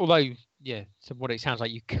was. Although, yeah. So what it sounds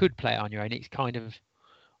like, you could play it on your own. It's kind of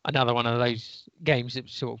another one of those games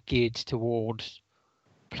that's sort of geared towards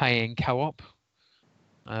playing co-op.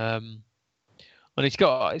 And it's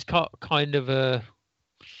got kind of a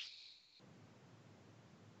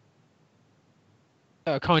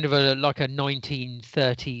like a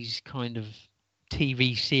 1930s kind of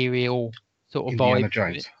TV serial sort of Indiana vibe to it.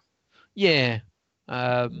 Jones. Yeah.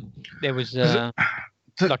 There was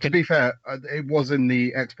To be fair, it was in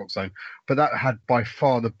the Xbox zone, but that had by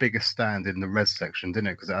far the biggest stand in the res section, didn't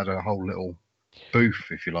it? Because it had a whole little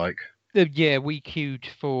booth, if you like. yeah, we queued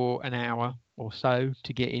for an hour or so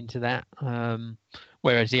to get into that.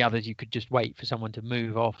 Whereas the others, you could just wait for someone to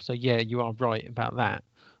move off. So yeah, you are right about that.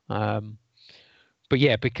 But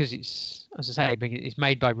yeah, because it's, as I say, it's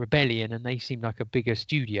made by Rebellion and they seem like a bigger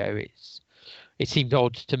studio. It seemed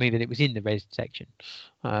odd to me that it was in the res section.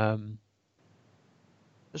 The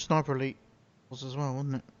Sniper Elite was as well,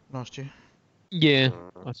 wasn't it, last year? Yeah,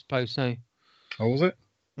 I suppose so. Oh, was it?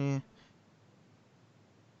 Yeah.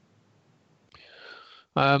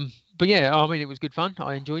 But yeah, I mean, it was good fun.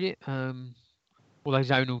 I enjoyed it. Although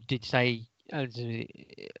Zonal did say,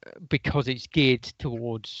 because it's geared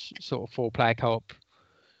towards sort of 4-player co-op,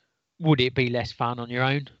 would it be less fun on your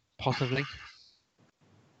own? Possibly.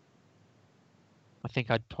 I think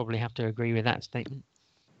I'd probably have to agree with that statement.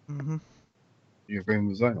 Mhm. You agreeing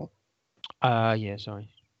with Zonal? Yeah, sorry.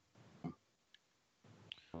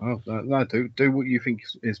 Oh, no, do what you think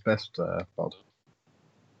is best, Bud.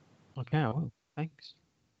 Okay, I will. Thanks.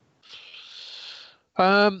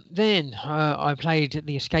 Then I played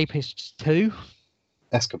The Escapists 2.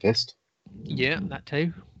 Escapist. Yeah, that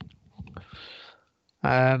too.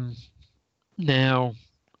 Now,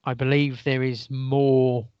 I believe there is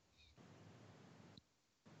more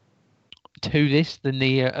to this than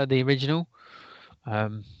the original.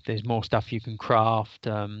 There's more stuff you can craft.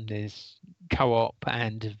 There's co-op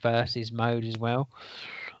and versus mode as well.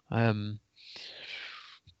 But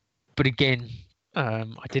again,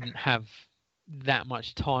 I didn't have that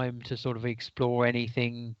much time to sort of explore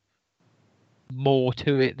anything more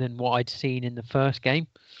to it than what I'd seen in the first game.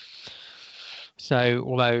 So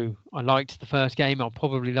although I liked the first game, I'll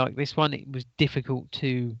probably like this one. It was difficult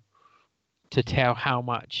to tell how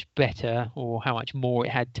much better or how much more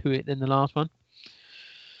it had to it than the last one.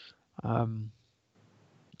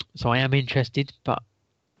 So I am interested, but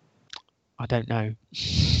I don't know.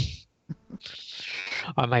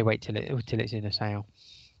 I may wait till it's in a sale.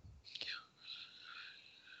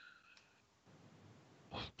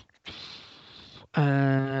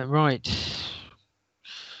 Right.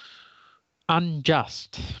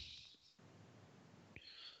 Unjust.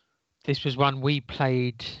 This was one we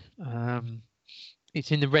played.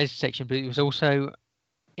 It's in the res section, but it was also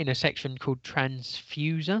in a section called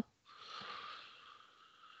Transfuser,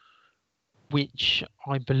 which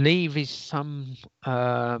I believe is some.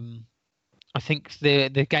 I think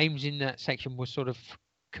the games in that section were sort of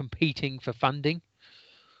competing for funding.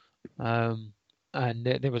 And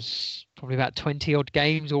there was probably about 20 odd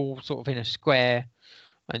games, all sort of in a square,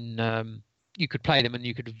 and you could play them and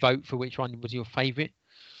you could vote for which one was your favourite.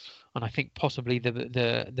 And I think possibly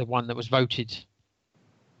the one that was voted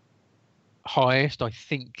highest, I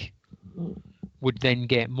think, would then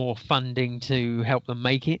get more funding to help them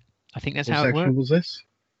make it. I think that's What how it section worked. was this?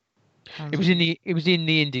 It was in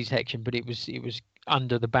the indie section, but it was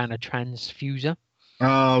under the banner Transfuser.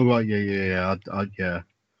 Oh, right, yeah.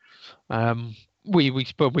 We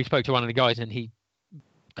spoke to one of the guys, and he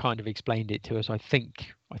kind of explained it to us. I think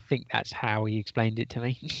that's how he explained it to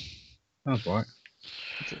me. Sounds right.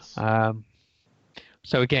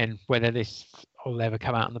 So again, whether this will ever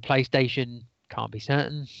come out on the PlayStation, can't be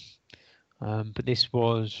certain. But this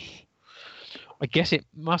was, I guess it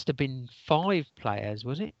must have been 5 players,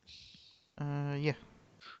 was it? Yeah.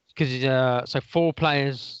 Because so 4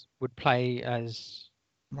 players would play as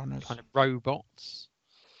Runners. kind of robots.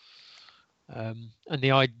 And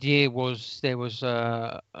the idea was there was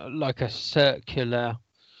like a circular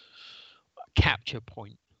capture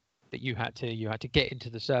point that you had to get into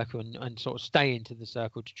the circle and sort of stay into the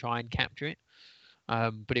circle to try and capture it.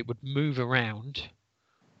 But it would move around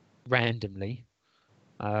randomly.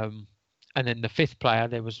 And then the 5th player,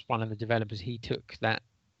 there was one of the developers, he took that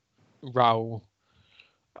role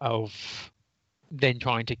of then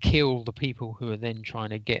trying to kill the people who are then trying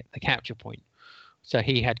to get the capture point. So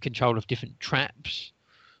he had control of different traps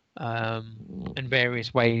and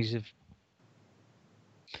various ways of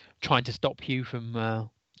trying to stop you from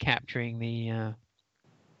capturing the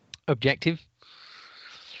objective.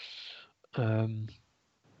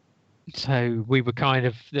 So we were kind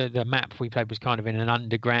of the map we played was kind of in an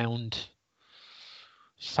underground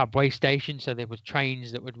subway station. So there was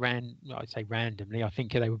trains that would I'd say randomly. I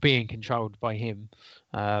think they were being controlled by him.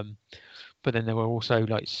 But then there were also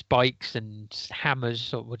like spikes and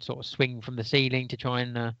hammers would sort of swing from the ceiling to try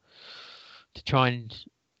and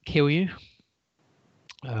kill you.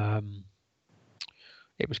 It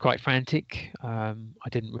was quite frantic. I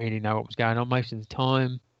didn't really know what was going on most of the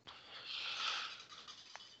time.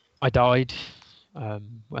 I died. I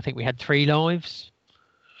think we had 3 lives.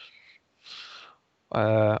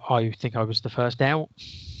 I think I was the first out.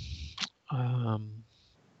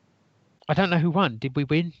 I don't know who won. Did we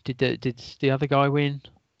win? Did the other guy win?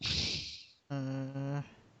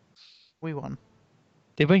 We won.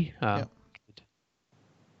 Did we? Oh, Yep. Good.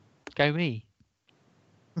 Go me.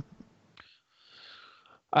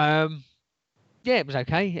 Yeah, it was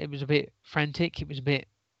okay. It was a bit frantic. It was a bit,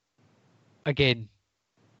 again,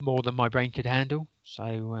 more than my brain could handle.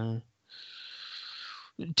 So,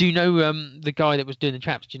 do you know the guy that was doing the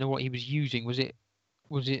traps? Do you know what he was using? Was it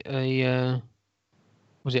a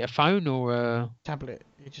phone or a Tablet.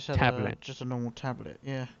 You just had tablet? just a normal tablet.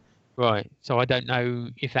 Yeah. Right. So I don't know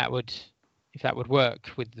if that would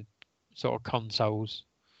work with the sort of consoles.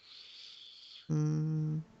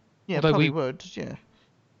 Yeah, Although probably would. Yeah.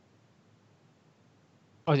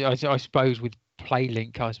 I suppose with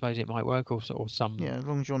PlayLink, I suppose it might work, or some. Yeah, as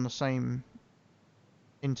long as you're on the same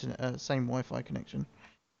internet, same Wi-Fi connection,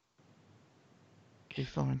 be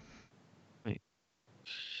fine. Right.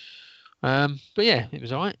 But yeah, it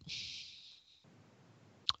was alright.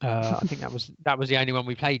 I think that was the only one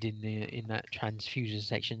we played in that transfuser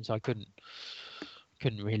section, so I couldn't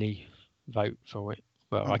really vote for it.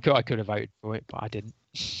 Well, I could have voted for it, but I didn't.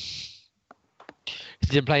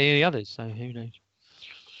 Didn't play any others, so who knows?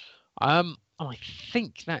 I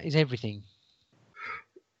think that is everything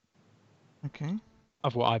Okay.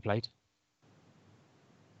 of what I played.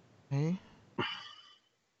 Okay.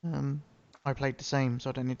 I played the same, so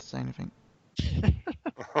I don't need to say anything. There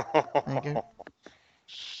you go.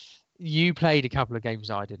 You played a couple of games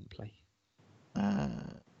I didn't play.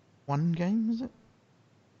 1 game, was it?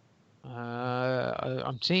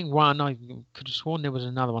 I'm seeing one. I could have sworn there was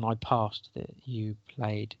another one I passed that you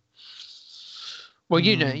played. Well,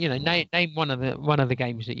 you know, name one of the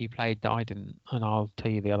games that you played that I didn't, and I'll tell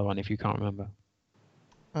you the other one if you can't remember.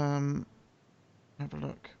 Have a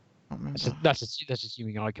look. Can't remember. That's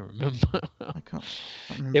assuming I can remember. I can't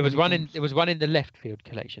remember. There was any one games. there was one in the Left Field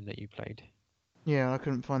collection that you played. Yeah, I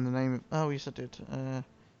couldn't find the name of. Oh, yes, I did.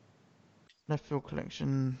 Left Field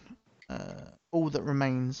Collection. All That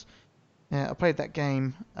Remains. Yeah, I played that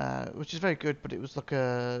game, which is very good, but it was like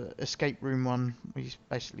a escape room one. Where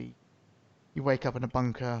you wake up in a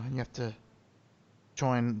bunker and you have to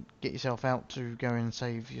try and get yourself out to go and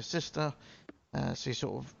save your sister. So you're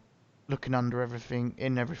sort of looking under everything,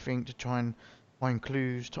 in everything, to try and find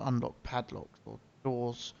clues to unlock padlocks or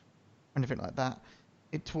doors, anything like that.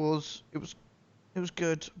 It was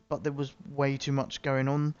good, but there was way too much going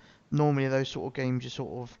on. Normally those sort of games,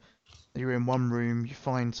 you're in one room, you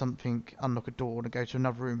find something, unlock a door, and go to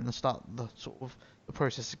another room and start the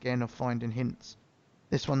process again of finding hints.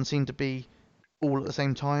 This one seemed to be all at the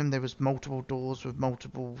same time. There was multiple doors with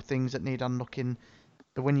multiple things that need unlocking.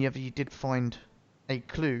 So whenever you did find a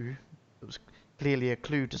clue, it was clearly a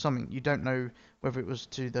clue to something. You don't know whether it was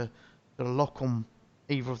to the lock on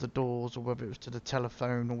either of the doors, or whether it was to the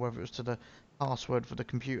telephone, or whether it was to the password for the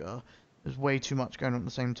computer. There's way too much going on at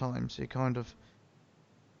the same time, so I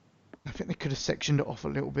think they could have sectioned it off a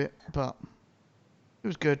little bit, but It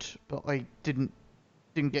was good, but I didn't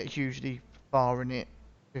get hugely far in it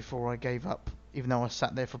before I gave up. Even though I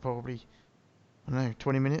sat there for probably, I don't know,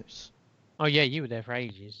 20 minutes. Oh yeah, you were there for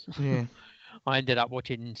ages. Yeah, I ended up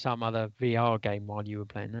watching some other VR game while you were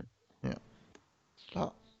playing it. yeah.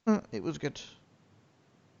 But it was good.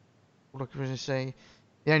 All I can really say.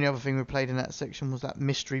 The only other thing we played in that section was that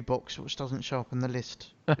mystery box, which doesn't show up in the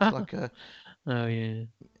list. It's like a Oh yeah.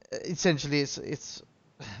 essentially it's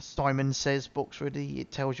Simon Says box really.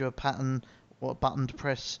 It tells you a pattern or a button to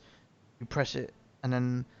press. You press it, and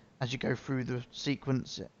then as you go through the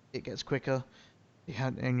sequence, it gets quicker.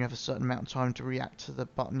 And you have a certain amount of time to react to the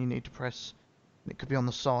button you need to press. It could be on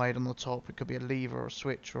the side, on the top. It could be a lever or a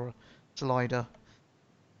switch or a slider.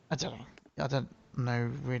 I don't know. I don't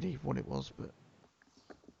know really what it was, but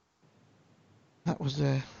that was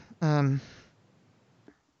there.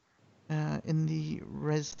 In the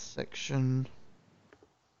res section,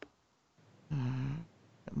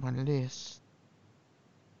 at my list,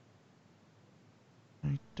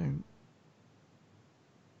 I don't.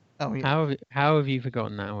 Oh yeah, How have you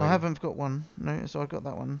forgotten that I already? haven't got one. No, so I got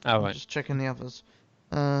that one. Oh I'm right. just checking the others.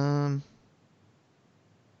 Um.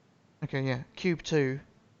 Okay, yeah. Cube 2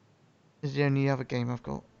 is the only other game I've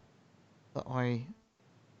got that I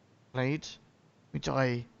played, which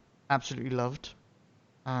I absolutely loved.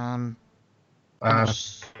 I'm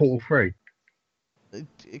Portal 3.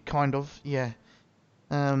 it kind of, yeah.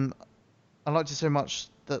 Um, I liked it so much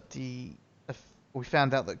that we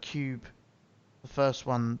found out that Cube, the first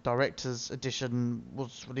one, Director's Edition,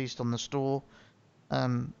 was released on the store.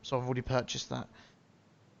 So I've already purchased that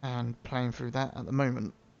and playing through that at the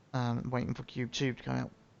moment. Waiting for Cube 2 to come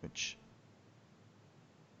out, which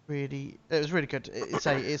it was really good.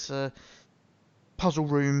 It's a puzzle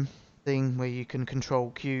room thing where you can control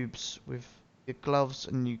cubes with your gloves,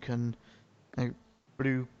 and you can, you know,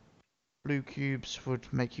 blue cubes would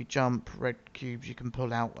make you jump, red cubes you can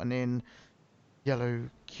pull out and in, yellow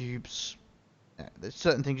cubes. There's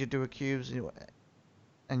certain things you do with cubes,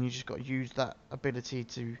 and you just got to use that ability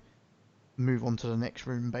to move on to the next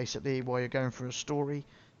room basically while you're going through a story.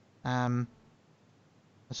 Um,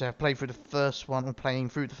 so I've played through the first one, or playing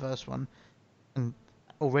through the first one, and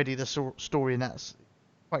already the story in that's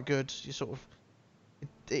quite good. You sort of it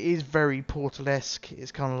is very Portal-esque.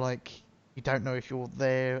 It's kind of like you don't know if you're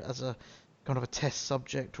there as a kind of a test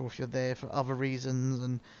subject or if you're there for other reasons,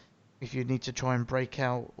 and if you need to try and break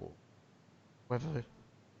out or whether.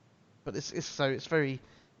 But it's very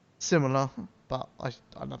similar, but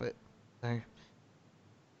I love it. So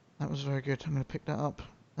that was very good. I'm gonna pick that up.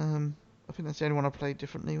 I think that's the only one I played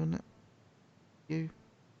differently, wasn't it? You?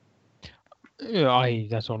 Yeah,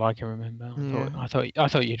 that's all I can remember. Yeah. I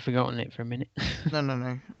thought you'd forgotten it for a minute.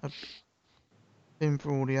 No. I've been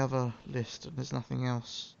through all the other list and there's nothing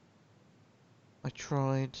else. I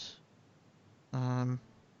tried. Um,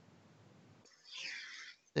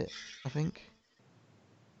 it I think.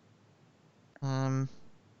 Yeah,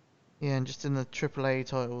 and just in the AAA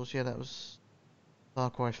titles, yeah, that was Far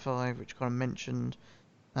Cry 5, which kind of mentioned.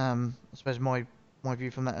 I suppose my view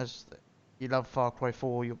from that is that you love Far Cry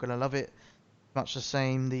 4, you're gonna love it. Much the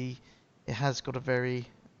same. It has got a very,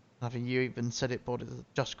 I think you even said it, but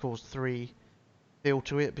Just Cause 3 feel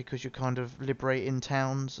to it because you're kind of liberating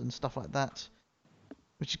towns and stuff like that,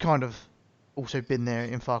 which you kind of also been there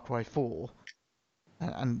in Far Cry 4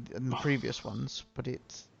 and the previous ones. But you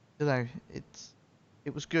know,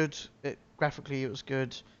 it was good. Graphically, it was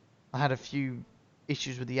good. I had a few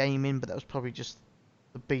issues with the aiming, but that was probably just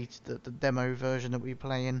the demo version that we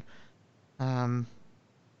play in.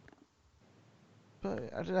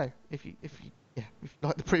 But I don't know if you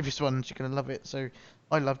like the previous ones, you're gonna love it. So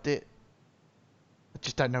I loved it. I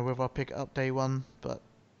just don't know whether I'll pick it up day one, but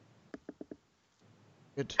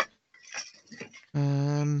good.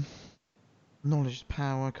 Um, Knowledge is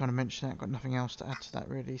power. I kind of mentioned that. Got nothing else to add to that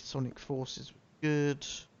really. Sonic Forces was good.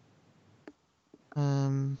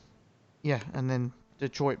 Yeah, and then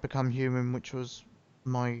Detroit Become Human, which was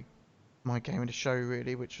my game of the show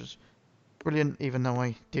really, which was brilliant. Even though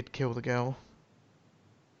I did kill the girl,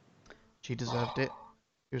 she deserved it.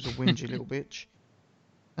 She was a whingy little bitch.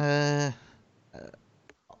 Uh,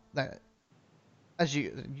 that as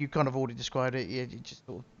you kind of already described it, you just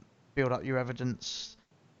sort of build up your evidence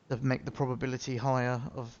to make the probability higher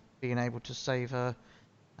of being able to save her.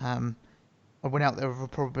 I went out there with a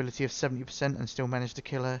probability of 70% and still managed to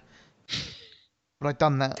kill her. But I'd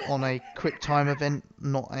done that on a quick time event,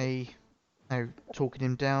 not a talking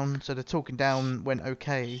him down. So the talking down went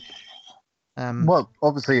okay. Well,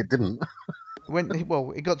 obviously it didn't.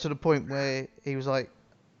 It got to the point where he was like,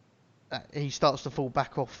 he starts to fall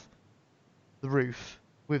back off the roof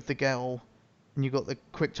with the girl, and you got the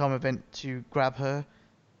quick time event to grab her,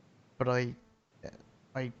 but I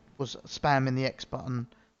was spamming the X button,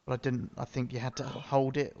 but I didn't. I think you had to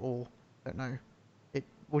hold it, or I don't know.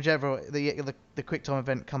 Whichever the quick time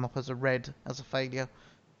event come up as a red as a failure,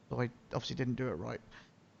 so I obviously didn't do it right.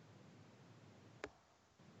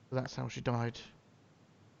 So that's how she died.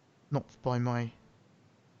 Not by my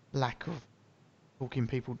lack of talking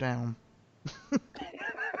people down.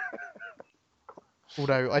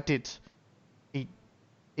 Although I did.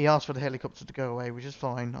 He asked for the helicopter to go away, which is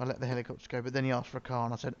fine. I let the helicopter go, but then he asked for a car,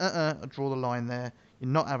 and I said, I draw the line there. You're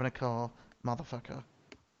not having a car, motherfucker.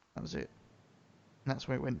 That was it. And that's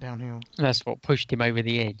where it went downhill. That's what pushed him over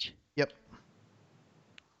the edge. Yep.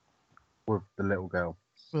 With the little girl.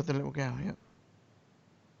 With the little gal, yep.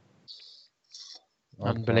 Okay.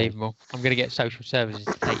 Unbelievable. I'm going to get social services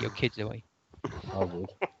to take your kids away. I would.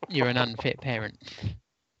 You're an unfit parent.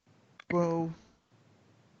 Well,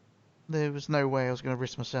 there was no way I was going to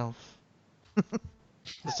risk myself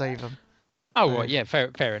to save them. Oh, So- well, yeah,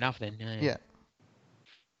 fair enough then. Yeah.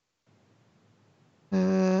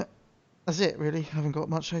 That's it, really. I haven't got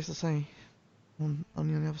much else to say on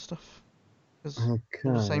the other stuff. Because all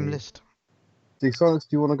the same Okay. list. Silence,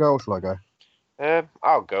 do you want to go or shall I go?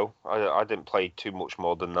 I'll go. I didn't play too much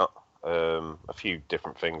more than that. A few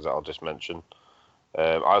different things that I'll just mention.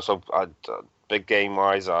 Big game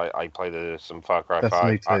wise, I played some Far Cry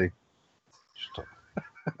Destiny 5. 2. Shut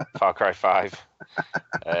up. Far Cry 5.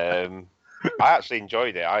 I actually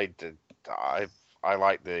enjoyed it. I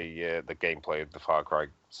like the gameplay of the Far Cry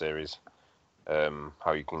series.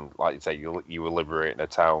 How you can, like you say, you were liberating a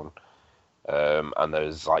town, and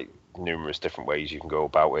there's like numerous different ways you can go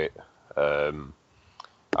about it. And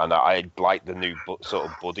I like the new sort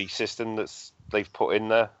of buddy system they've put in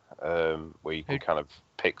there, where you can kind of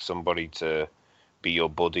pick somebody to be your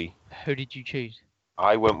buddy. Who did you choose?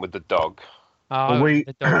 I went with the dog. Oh, I Well, went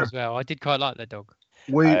with the dog as well. I did quite like the dog.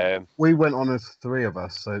 We went on as three of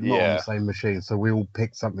us, so not on Yeah. the same machine. So we all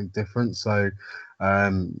picked something different. So,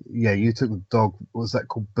 you took the dog. What was that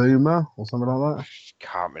called, Boomer or something like that?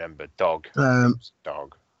 Can't remember. Dog.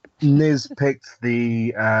 Dog. Niz picked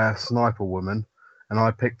the sniper woman, and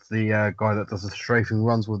I picked the guy that does the strafing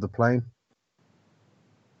runs with the plane.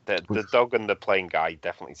 The dog and the plane guy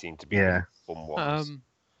definitely seem to be Yeah. the fun ones.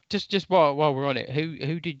 Just while we're on it,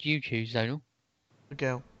 who did you choose, Zonal? The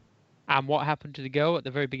girl. And what happened to the girl at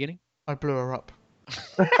the very beginning? I blew her up.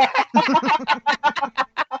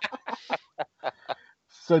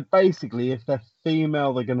 So basically, if they're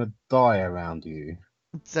female, they're gonna die around you.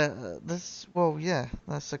 That's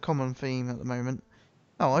a common theme at the moment.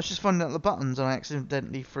 Oh, I was just finding out the buttons and I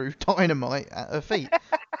accidentally threw dynamite at her feet.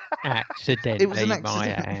 Accidentally, It was an my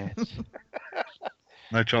accident. ass.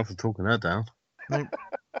 No chance of talking her down. Nope.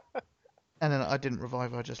 And then I didn't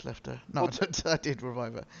revive her, I just left her. No, I did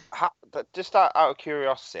revive her. Just out of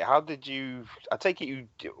curiosity, how did you? I take it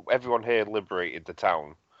everyone here liberated the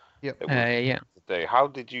town. Yep. Yeah. Today. How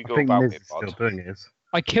did you I go think about Niz it, is still Bod? doing it.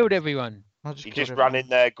 I killed everyone. I just You killed just ran everyone. in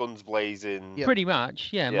there, guns blazing. Yep. Pretty much,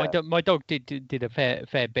 yeah. Yeah. My dog did a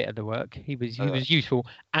fair bit of the work. He was useful,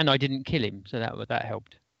 and I didn't kill him, so that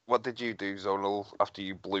helped. What did you do, Zonal, after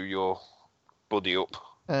you blew your buddy up?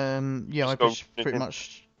 I Just go pushed pretty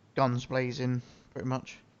much guns blazing, pretty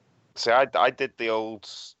much. See, I did the old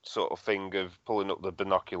sort of thing of pulling up the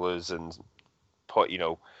binoculars and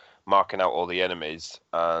marking out all the enemies,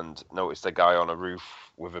 and noticed a guy on a roof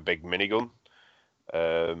with a big minigun.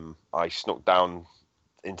 I snuck down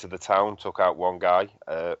into the town, took out one guy.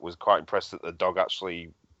 Was quite impressed that the dog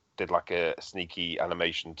actually did like a sneaky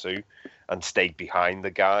animation too, and stayed behind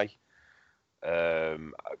the guy.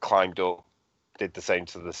 Climbed up, did the same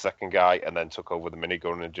to the second guy, and then took over the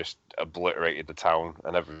minigun and just obliterated the town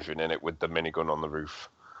and everything in it with the minigun on the roof.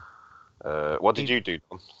 What did you do,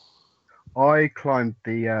 Don? I climbed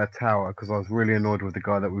the tower because I was really annoyed with the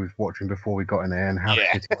guy that we was watching before we got in there and how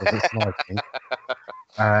shit he was at sniping.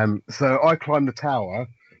 So I climbed the tower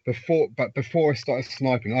before I started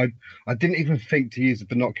sniping. I didn't even think to use the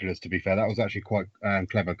binoculars. To be fair, that was actually quite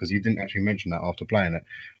clever because you didn't actually mention that after playing it.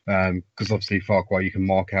 Because obviously Far Cry you can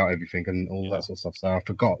mark out everything and all that sort of stuff. So I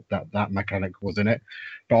forgot that mechanic was in it.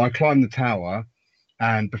 But I climbed the tower,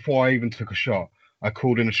 and before I even took a shot, I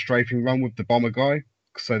called in a strafing run with the bomber guy,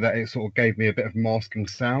 so that it sort of gave me a bit of masking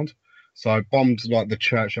sound. So I bombed like the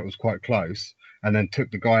church that was quite close, and then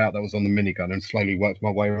took the guy out that was on the minigun and slowly worked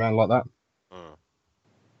my way around like that.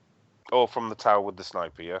 Or from the tower with the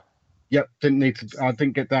sniper, yeah? Yep, didn't need to. I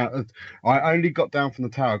didn't get down. I only got down from the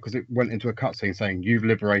tower because it went into a cutscene saying you've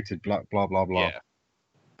liberated blah blah blah blah. Yeah.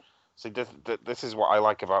 See, this is what I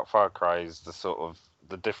like about Far Cry is the sort of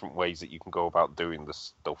the different ways that you can go about doing the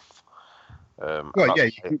stuff. And Well, yeah,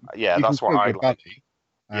 you that's can what kill I your like. buddy,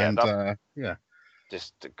 Yeah, and that yeah.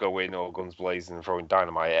 just to go in all guns blazing and throwing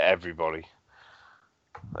dynamite at everybody.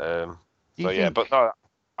 Do you So yeah, think? but no,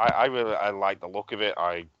 I really I like the look of it.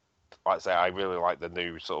 Like I say, I really like the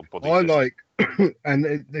new sort of buddy I system. like,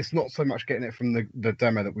 and it's not so much getting it from the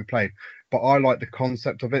demo that we played, but I like the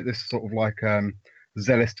concept of it. This sort of like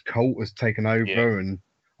zealous cult has taken over, Yeah. and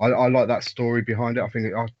I like that story behind it. I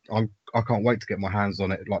think I can't wait to get my hands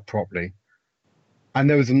on it like properly. And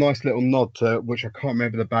there was a nice little nod to which I can't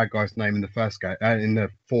remember the bad guy's name in the first game, in the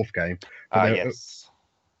fourth game. But Yes.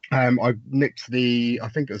 I nicked I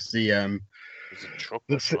think it was Was it truck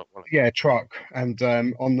or something? Wasn't it? yeah, truck, and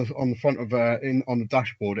on the front of on the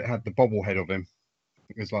dashboard it had the bobblehead of him.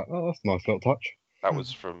 It was like, oh, that's a nice little touch. That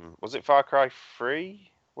was from. Was it Far Cry 3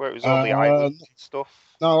 where it was all the Uh, islands and stuff?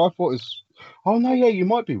 no, I thought it was. Oh no, yeah, you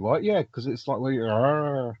might be right. Yeah, because it's like where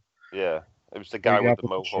Yeah, it was the where guy you with have the the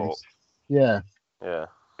mohawk. mushrooms. Yeah. Yeah.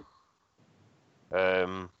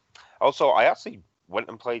 Also, I actually went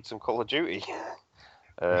and played some Call of Duty.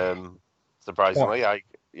 Surprisingly,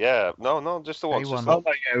 no, just the once. Day Just one. Oh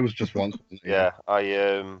no, yeah, it was just once. yeah,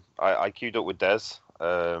 I queued up with Des.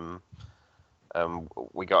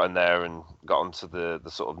 We got in there and got onto the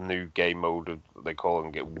sort of new game mode of, they call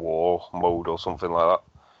it war mode or something like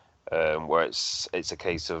that, where it's a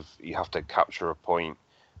case of you have to capture a point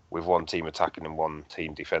with one team attacking and one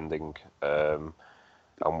team defending,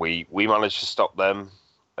 and we managed to stop them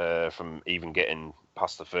from even getting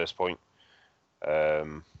past the first point.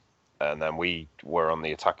 And then we were on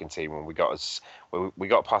the attacking team, and we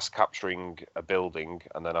got past capturing a building,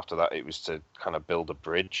 and then after that it was to kind of build a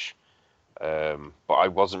bridge. But I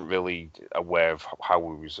wasn't really aware of how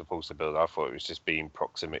we were supposed to build it. I thought it was just being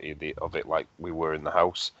proximity of it, like we were in the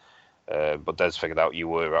house. But Des figured out you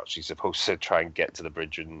were actually supposed to try and get to the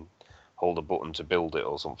bridge and hold a button to build it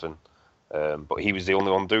or something. But he was the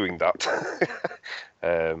only one doing that.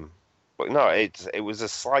 But no, it was a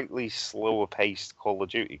slightly slower paced Call of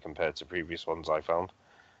Duty compared to previous ones I found,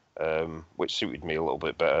 which suited me a little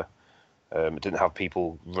bit better. It didn't have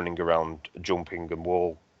people running around, jumping and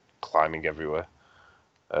wall climbing everywhere.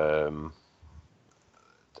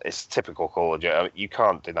 It's typical Call of Duty. I mean, you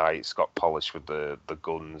can't deny it's got polish with the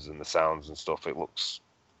guns and the sounds and stuff. It looks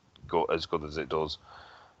as good as it does.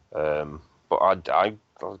 But I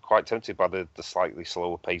was quite tempted by the slightly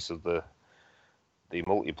slower pace of the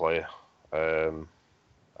multiplayer. I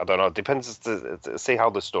don't know. It depends to see how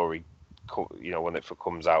the story, when it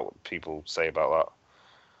comes out, what people say about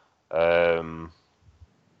that.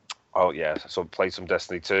 Oh yeah, so played some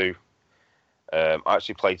Destiny 2. I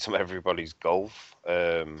actually played some Everybody's Golf.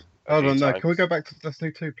 Hold on, no. Can we go back to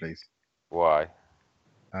Destiny 2, please? Why?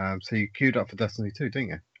 So you queued up for Destiny 2, didn't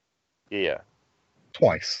you? Yeah.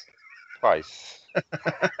 Twice.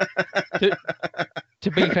 To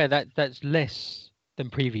be fair, that's less than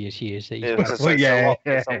previous years. It's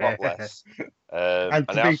a lot less. And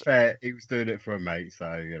to be fair, he was doing it for a mate,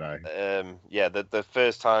 so yeah, the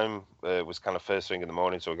first time was kind of first thing in the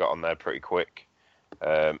morning, so we got on there pretty quick.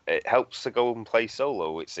 It helps to go and play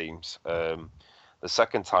solo, it seems. The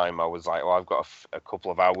second time I was like, well, I've got a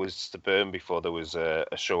couple of hours to burn before there was a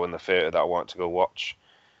show in the theatre that I wanted to go watch.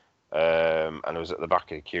 And I was at the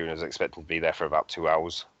back of the queue and I was expecting to be there for about 2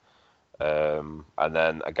 hours. And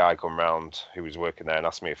then a guy come round who was working there and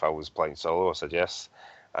asked me if I was playing solo. I said yes.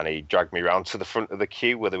 And he dragged me round to the front of the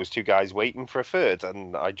queue where there was two guys waiting for a third,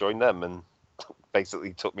 and I joined them, and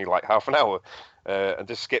basically took me like half an hour and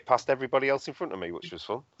just skipped past everybody else in front of me, which was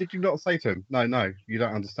fun. Did you not say to him, no, you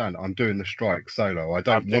don't understand. I'm doing the strike solo. I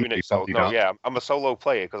don't want to be solo. No, up. yeah, I'm a solo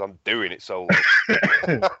player because I'm doing it solo.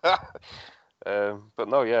 But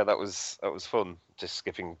no, yeah, that was fun. Just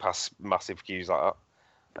skipping past massive queues like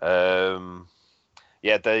that.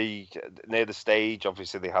 Yeah, they near the stage.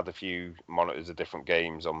 Obviously, they had a few monitors of different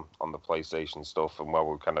games on the PlayStation stuff, and while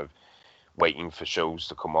we're kind of waiting for shows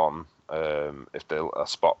to come on, if a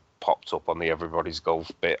spot popped up on the Everybody's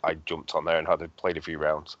Golf bit, I jumped on there and played a few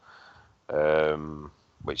rounds.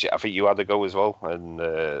 Which I think you had to go as well, and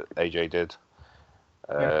AJ did.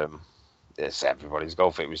 It's Everybody's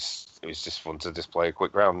Golf. It was just fun to just play a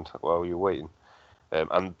quick round while you were waiting,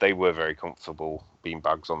 and they were very comfortable being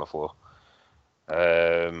bags on the floor.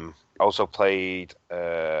 Also played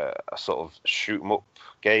a sort of shoot 'em up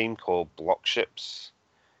game called Block Ships.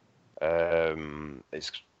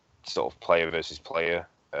 It's sort of player versus player,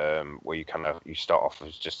 where you start off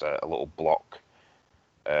as just a little block,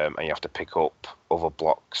 and you have to pick up other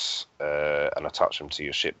blocks and attach them to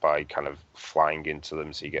your ship by kind of flying into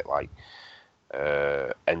them. So you get like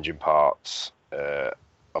engine parts,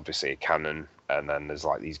 obviously a cannon, and then there's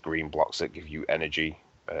like these green blocks that give you energy.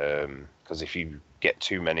 because if you get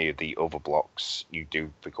too many of the other blocks, you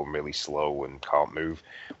do become really slow and can't move,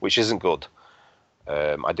 which isn't good.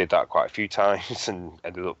 I did that quite a few times and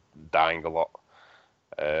ended up dying a lot.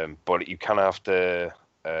 But you kind of have to.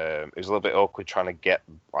 It was a little bit awkward trying to get,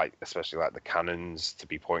 like, especially like the cannons to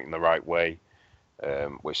be pointing the right way,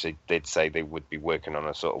 which they did say they would be working on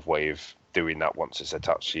a sort of way of doing that once it's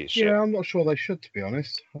attached to your ship. Yeah, I'm not sure they should, to be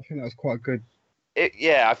honest. I think that was quite good.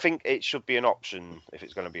 I think it should be an option if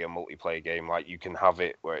it's going to be a multiplayer game. Like, you can have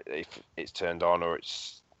it where if it's turned on or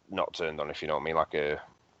it's not turned on, if you know what I mean, like a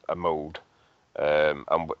mode. And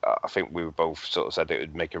I think we both sort of said it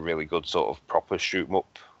would make a really good sort of proper shoot 'em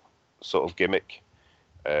up sort of gimmick.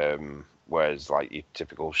 Whereas like your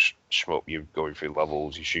typical shmup, you're going through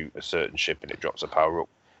levels, you shoot a certain ship and it drops a power up.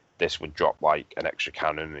 This would drop like an extra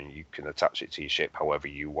cannon and you can attach it to your ship however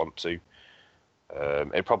you want to.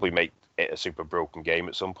 It'd probably make it a super broken game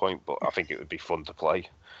at some point, but I think it would be fun to play.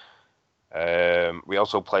 We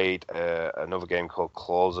also played another game called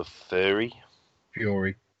Claws of Fury.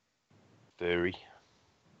 Fury.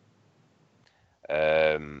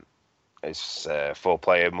 It's a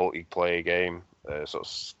 4-player multiplayer game, sort of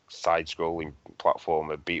side-scrolling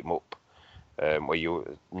platformer beat 'em up, where you're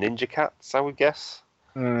ninja cats, I would guess.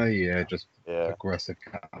 Yeah, just Yeah. aggressive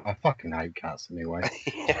cat. I fucking hate cats anyway.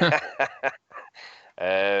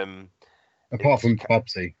 Apart from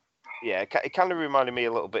Bubsy. Yeah, it kind of reminded me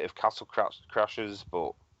a little bit of Castle Crashers,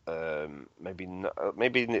 but maybe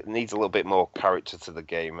it needs a little bit more character to the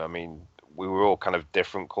game. I mean, we were all kind of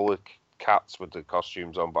different coloured cats with the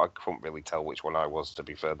costumes on, but I couldn't really tell which one I was, to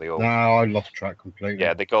be fair. They all... No, I lost track completely.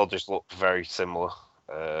 Yeah, they all just looked very similar.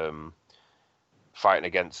 Fighting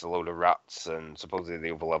against a load of rats, and supposedly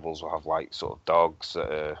the other levels will have like sort of dogs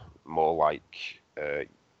that are more like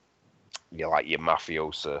like your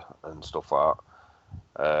mafiosa and stuff like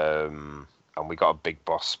that. And we got a big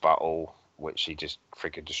boss battle, which he just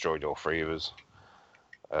freaking destroyed all three of us.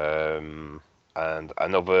 And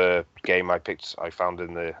another game I found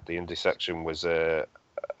in the indie section was an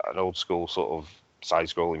old school sort of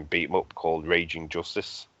side-scrolling beat-em-up called Raging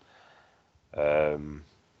Justice,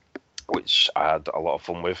 which I had a lot of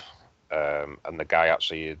fun with. And the guy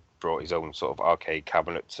actually had brought his own sort of arcade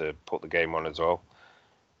cabinet to put the game on as well.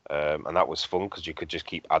 And that was fun because you could just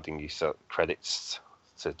keep adding your credits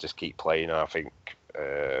to just keep playing. And I think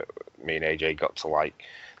me and AJ got to like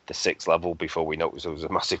the 6th level before we noticed there was a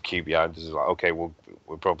massive queue behind us. It was like, okay, we'll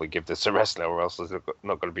probably give this a rest now, or else there's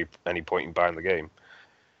not going to be any point in buying the game.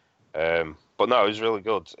 But no, it was really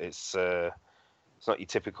good. It's not your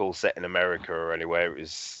typical set in America or anywhere. It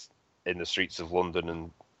was in the streets of London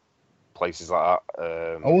and places like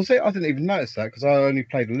that. Oh, was it? I didn't even notice that because I only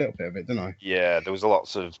played a little bit of it, didn't I? Yeah, there was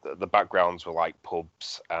lots of the backgrounds were like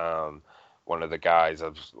pubs. One of the guys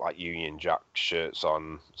had like Union Jack shirts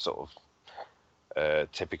on, sort of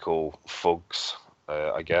typical thugs,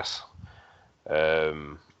 I guess.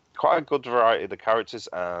 Quite a good variety of the characters,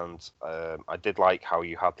 and I did like how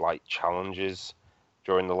you had like challenges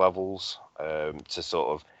during the levels to sort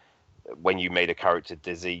of, when you made a character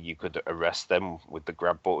dizzy, you could arrest them with the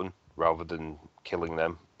grab button rather than killing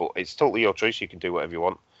them. But it's totally your choice. You can do whatever you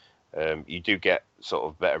want. You do get sort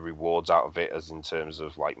of better rewards out of it, as in terms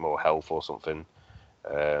of like more health or something.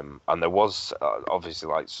 And there was obviously,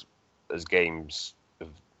 like, as games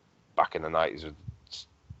back in the 90s with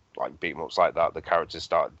like beat 'em ups like that, the characters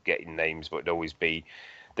started getting names, but it'd always be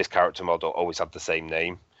this character model always had the same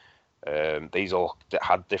name. These all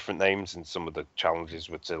had different names, and some of the challenges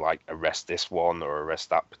were to like arrest this one or arrest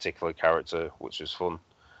that particular character, which was fun.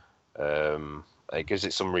 It gives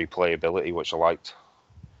it some replayability, which I liked.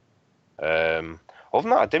 Other than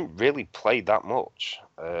that, I didn't really play that much.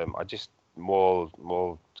 I just more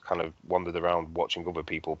kind of wandered around watching other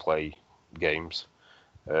people play games.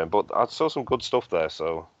 But I saw some good stuff there,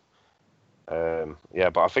 so yeah.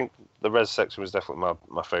 But I think the Res section was definitely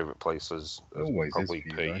my favourite place, as Always probably is for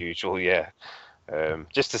you, per though. usual. Yeah,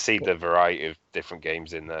 just to see the variety of different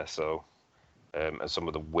games in there. So and some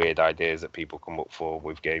of the weird ideas that people come up for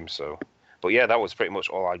with games. So, but yeah, that was pretty much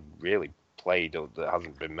all I really played that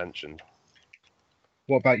hasn't been mentioned.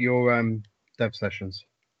 What about your dev sessions?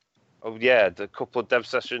 Oh yeah, the couple of dev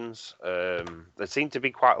sessions. There seemed to be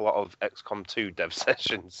quite a lot of XCOM 2 dev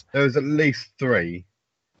sessions. There was at least 3.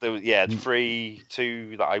 There was, yeah, 3,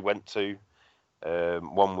 2 that I went to.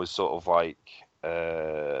 One was sort of like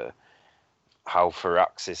how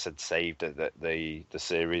Firaxis had saved the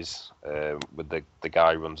series with the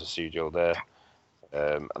guy who runs a studio there.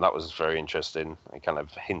 And that was very interesting. I kind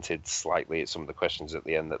of hinted slightly at some of the questions at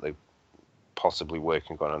the end that they're possibly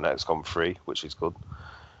working on XCOM 3, which is good.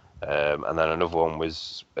 And then another one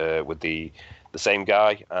was with the the same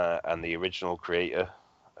guy and the original creator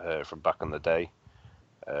from back in the day,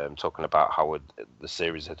 talking about how the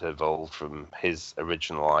series had evolved from his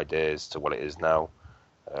original ideas to what it is now.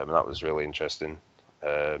 And that was really interesting.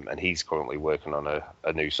 And he's currently working on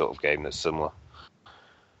a new sort of game that's similar.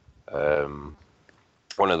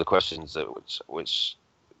 One of the questions that which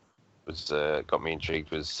was got me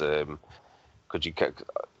intrigued was could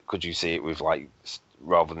you see it with like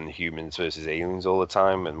rather than humans versus aliens all the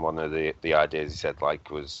time? And one of the ideas he said like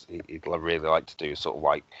was he'd really like to do sort of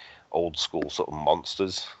like old school sort of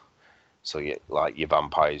monsters. So you get like your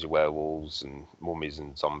vampires, your werewolves, and mummies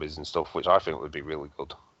and zombies and stuff, which I think would be really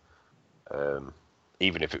good.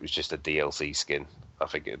 Even if it was just a DLC skin, I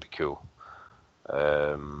think it'd be cool.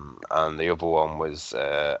 And the other one was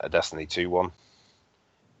a Destiny 2 one.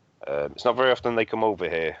 It's not very often they come over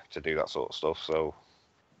here to do that sort of stuff. So,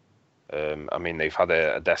 I mean, they've had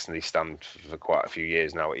a Destiny stand for quite a few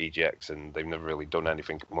years now at EGX, and they've never really done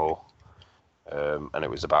anything more. And it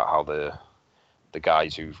was about how the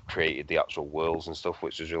guys who've created the actual worlds and stuff,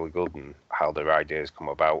 which was really good, and how their ideas come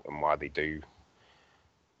about and why they do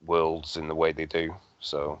worlds in the way they do.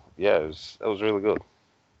 So yeah, it was really good.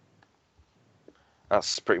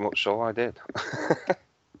 That's pretty much all I did.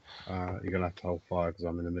 You're gonna have to hold fire because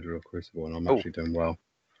I'm in the middle of Crucible and I'm actually doing well.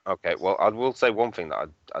 Okay, well, I will say one thing that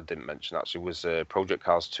I didn't mention actually was Project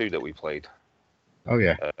Cars 2 that we played. Oh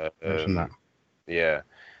yeah, mention that. Yeah,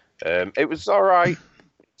 it was all right.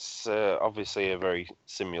 It's obviously a very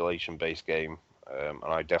simulation-based game, and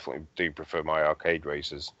I definitely do prefer my arcade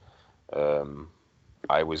races.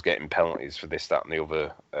 I was getting penalties for this, that, and the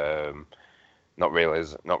other. Not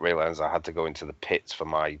realize I had to go into the pits for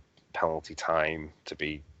my penalty time to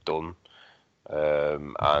be done.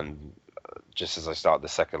 And just as I started the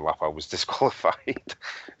second lap, I was disqualified.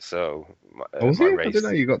 So Was my it? race, I didn't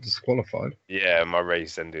know you got disqualified. yeah, my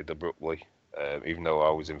race ended abruptly, even though I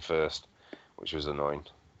was in first, which was annoying.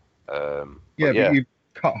 But you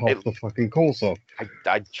cut half the fucking course off.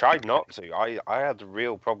 I tried not to. I had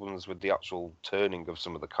real problems with the actual turning of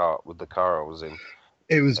some of the car I was in.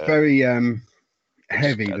 It was very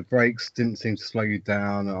heavy. The brakes didn't seem to slow you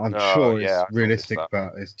down. I'm sure it's realistic,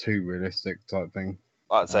 but it's too realistic type thing.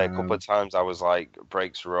 Like I say, a couple of times I was like,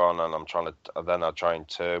 brakes are on, and then I try and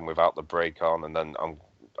turn without the brake on, and then I'm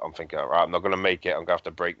thinking, all right, I'm not going to make it. I'm going to have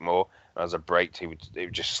to brake more. And as I braked, it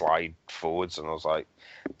would just slide forwards, and I was like,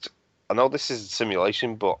 I know this is a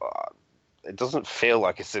simulation, but it doesn't feel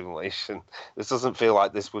like a simulation. This doesn't feel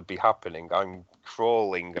like this would be happening. I'm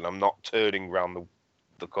crawling, and I'm not turning around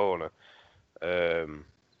the corner. Yeah,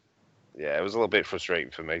 it was a little bit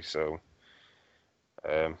frustrating for me. So,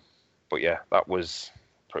 but yeah, that was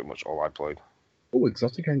pretty much all I played. Oh,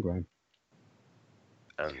 exotic engram.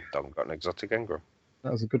 And I haven't got an exotic engram.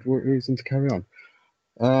 That was a good reason to carry on.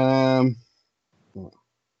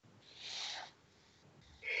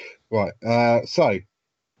 Right. So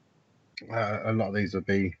a lot of these would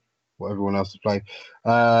be what everyone else has played.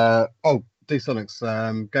 D-Sonic's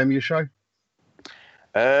game of your show.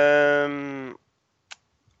 I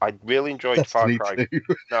really enjoyed Destiny Far Cry. 2.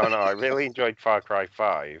 No, I really enjoyed Far Cry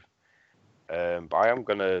 5. But I am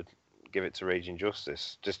gonna give it to Raging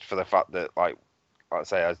Justice just for the fact that, like I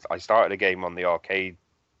say, I started a game on the arcade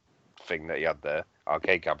thing that he had there,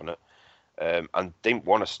 arcade cabinet, and didn't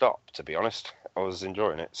want to stop. To be honest, I was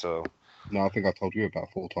enjoying it. So. No, I think I told you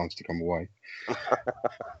about 4 times to come away.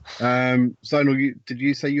 Zonal, did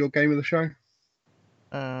you say your game of the show?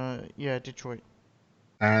 Yeah, Detroit.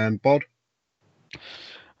 And Bod?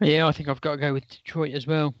 Yeah, I think I've got to go with Detroit as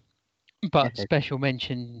well. But Okay. special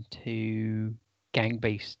mention to Gang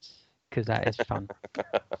Beasts, because that is fun.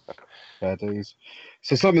 Fair dues.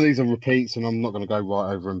 So some of these are repeats, and I'm not going to go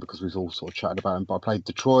right over them because we've all sort of chatted about them. But I played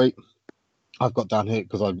Detroit. I've got down here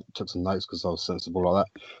because I took some notes because I was sensible like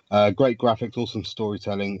that. Great graphics, awesome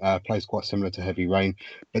storytelling. Plays quite similar to Heavy Rain,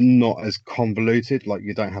 but not as convoluted. Like,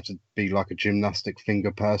 you don't have to be like a gymnastic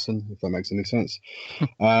finger person, if that makes any sense.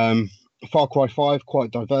 Far Cry 5,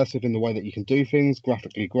 quite diversive in the way that you can do things.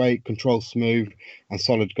 Graphically great, controls smooth, and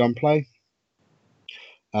solid gunplay.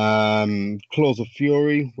 Claws of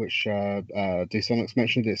Fury, which D-Sonic's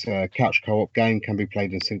mentioned, it's a couch co-op game, can be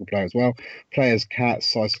played in single player as well. Players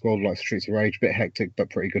cats, side scroll like Streets of Rage, bit hectic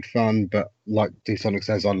but pretty good fun. But like D-Sonic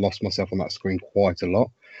says, I lost myself on that screen quite a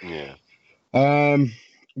lot. Yeah.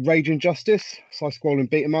 Raging Justice, side scrolling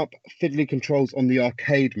beat 'em up, fiddly controls on the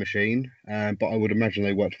arcade machine, but I would imagine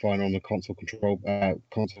they worked fine on the console controller.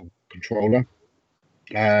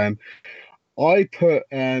 I put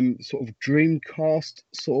sort of Dreamcast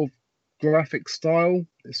sort of graphic style.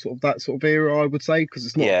 It's sort of that sort of era, I would say, because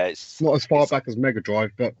it's not Yeah, not as far back as Mega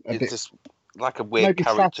Drive, but it's just like a weird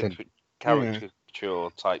character. caricature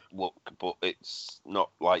type look, but it's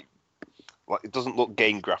not like it doesn't look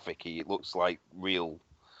game graphic-y. It looks like real.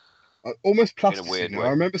 Almost In a weird plasticine. way. I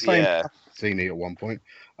remember saying Yeah. plasticine at one point,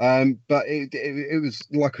 but it was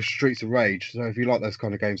like a Streets of Rage. So if you like those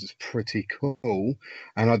kind of games, it's pretty cool.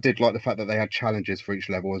 And I did like the fact that they had challenges for each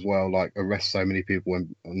level as well, like arrest so many people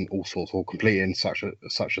and all sorts, or complete it in such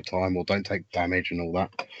a time, or don't take damage and all that.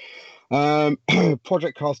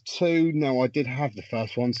 Project Cars 2. Now I did have the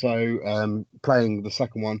first one, so playing the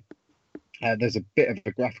second one, there's a bit of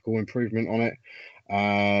a graphical improvement on it.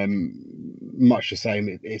 Much the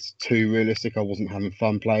same. It's too realistic. I wasn't having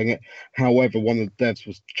fun playing it. However, one of the devs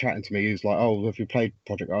was chatting to me. He was like, "Oh, have you played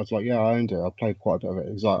Project?" I was like, "Yeah, I owned it. I played quite a bit of it."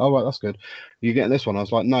 He was like, "Oh, right, that's good. You getting this one?" I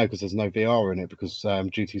was like, "No, because there's no VR in it because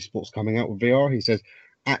GT Sport's coming out with VR." He says,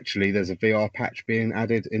 "Actually, there's a VR patch being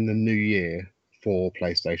added in the new year for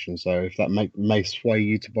PlayStation. So if that may sway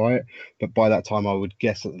you to buy it, but by that time, I would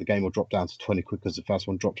guess that the game will drop down to 20 quid because the first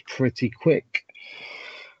one dropped pretty quick."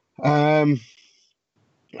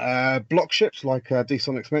 Block ships, like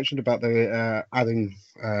D-Sonics mentioned about the adding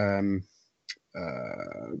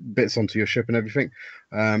bits onto your ship and everything.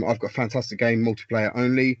 I've got a fantastic game, multiplayer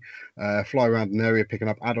only. Fly around an area picking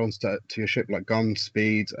up add-ons to your ship like gun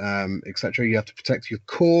speed, etc. You have to protect your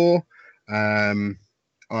core.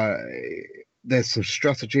 There's some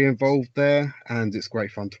strategy involved there, and it's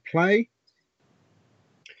great fun to play.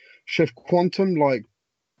 Shift Quantum, like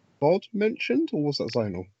Bod mentioned, or was that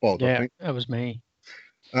Zonal? Bod, I think. That was me.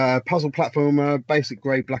 Puzzle platformer, basic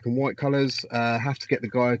grey, black and white colours. Have to get the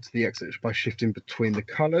guide to the exit by shifting between the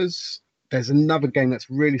colours. There's another game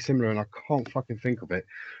that's really similar and I can't fucking think of it.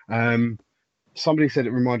 Somebody said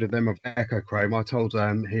it reminded them of Echo Chrome. I told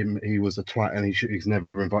him he was a twat and he's never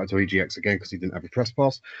invited to EGX again because he didn't have a press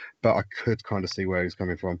pass, but I could kind of see where he's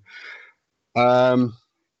coming from.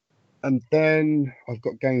 And then I've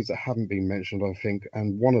got games that haven't been mentioned, I think,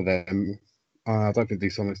 and one of them, I don't think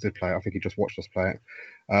D-Sonics did play it. I think he just watched us play it.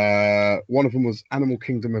 One of them was Animal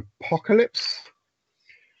Kingdom Apocalypse,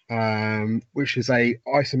 which is a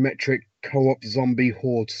isometric co-op zombie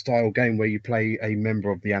horde style game where you play a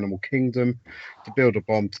member of the animal kingdom to build a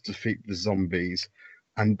bomb to defeat the zombies,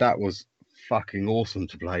 and that was fucking awesome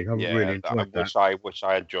to play. I really enjoyed that. I wish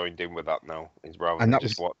I had joined in with that now. Rather And than that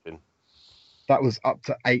just watching. That was up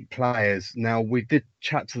to 8 players. Now, we did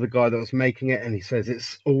chat to the guy that was making it, and he says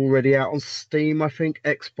it's already out on Steam, I think,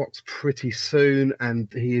 Xbox pretty soon, and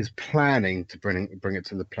he is planning to bring it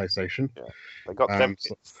to the PlayStation. Yeah. They got dev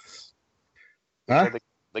kits. Huh?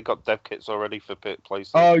 They got dev kits already for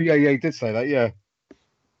PlayStation. Oh, yeah, he did say that, yeah.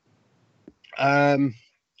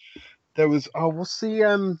 There was, what's the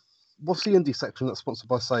indie section that's sponsored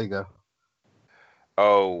by Sega?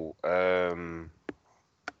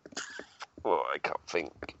 Well, I can't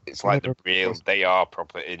think. It's like they are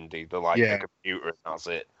proper indie. They're like a computer and that's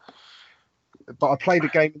it. But I played a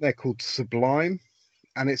game there called Sublime,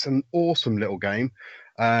 and it's an awesome little game.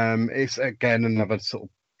 It's, again, another sort of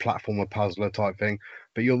platformer puzzler type thing,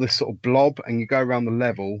 but you're this sort of blob and you go around the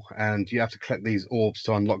level and you have to collect these orbs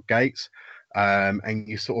to unlock gates. And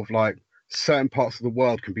you sort of like, certain parts of the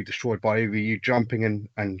world can be destroyed by either you jumping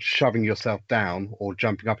and shoving yourself down or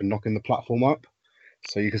jumping up and knocking the platform up.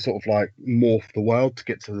 So you can sort of like morph the world to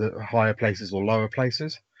get to the higher places or lower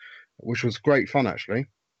places, which was great fun actually.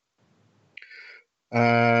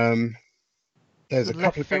 There's a Left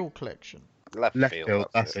couple Field collection. Left field,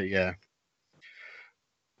 that's it, yeah.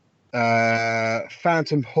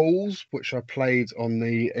 Phantom Halls, which I played on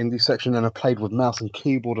the indie section, and I played with mouse and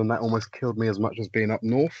keyboard, and that almost killed me as much as being up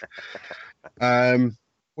north.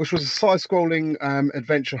 Which was a side-scrolling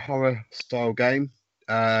adventure horror style game.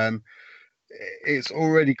 It's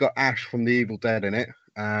already got Ash from The Evil Dead in it,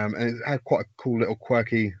 and it had quite a cool little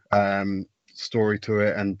quirky story to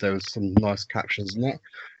it, and there was some nice captions in that.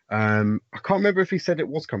 I can't remember if he said it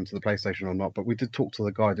was coming to the PlayStation or not, but we did talk to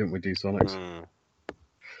the guy, didn't we, D-Sonics?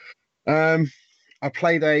 I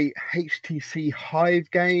played a HTC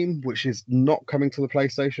Hive game, which is not coming to the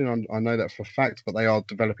PlayStation. I know that for a fact, but they are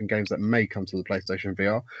developing games that may come to the PlayStation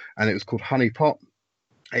VR, and it was called Honey Pot.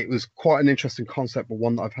 It was quite an interesting concept, but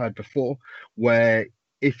one that I've heard before, where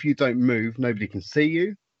if you don't move, nobody can see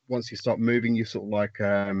you. Once you start moving, you sort of like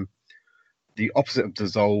the opposite of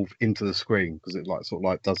dissolve into the screen, because it like sort of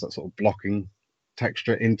like does that sort of blocking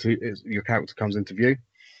texture into your character comes into view.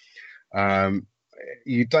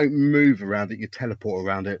 You don't move around it, you teleport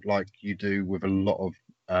around it like you do with a lot of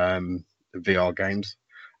VR games.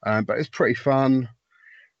 But it's pretty fun.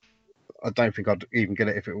 I don't think I'd even get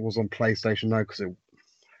it if it was on PlayStation though, because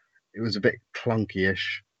it was a bit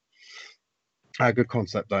clunky-ish. Good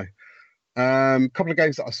concept though. Couple of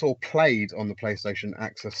games that I saw played on the PlayStation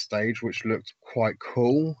Access stage, which looked quite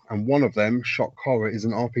cool, and one of them, shock horror, is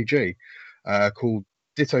an RPG called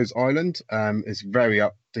Ditto's Island. It's very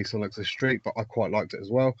up Desolix's street, but I quite liked it as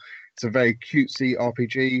well. It's a very cutesy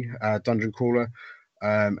RPG, dungeon crawler,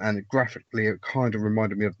 and graphically it kind of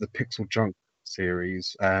reminded me of the Pixel Junk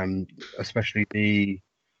series, especially the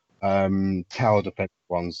tower defense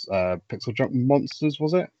ones. Pixel Junk Monsters,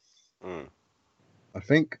 was it? Mm. I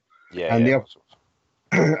think. Yeah, And yeah.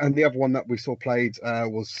 and the other one that we saw played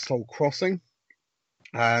was Soul Crossing.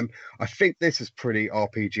 I think this is pretty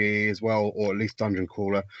RPG as well, or at least dungeon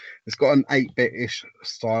crawler. It's got an 8-bit-ish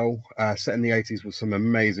style, set in the 80s with some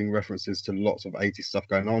amazing references to lots of 80s stuff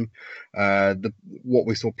going on. What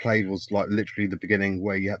we saw played was like literally the beginning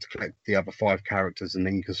where you had to collect the other 5 characters and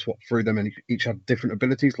then you could swap through them, and each had different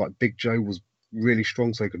abilities. Like Big Joe was really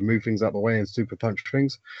strong, so he could move things out of the way and super punch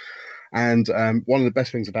things. And one of the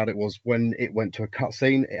best things about it was when it went to a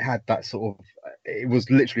cutscene, it had that sort of, it was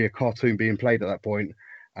literally a cartoon being played at that point.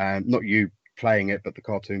 Not you playing it, but the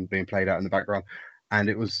cartoon being played out in the background. And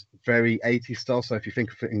it was very 80s style. So if you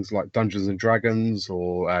think of things like Dungeons and Dragons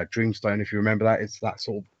or Dreamstone, if you remember that, it's that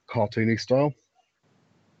sort of cartoony style.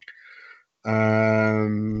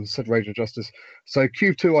 Said Rage of Justice. So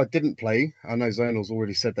Cube 2 I didn't play. I know Zonal's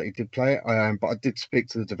already said that he did play it, but I did speak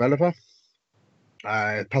to the developer.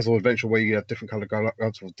 Puzzle adventure where you have different colored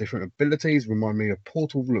guards with different abilities. Remind me of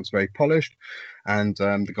Portal, looks very polished. And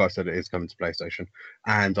the guy said it is coming to PlayStation.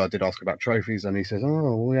 And I did ask about trophies, and he says,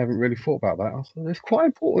 "Oh, we haven't really thought about that." I said, "It's quite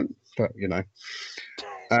important," but you know.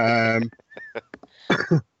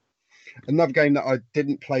 Another game that I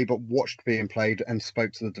didn't play but watched being played and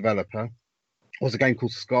spoke to the developer was a game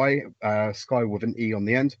called Sky. Sky with an E on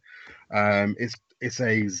the end. It's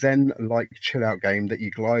a Zen-like chill-out game that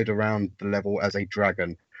you glide around the level as a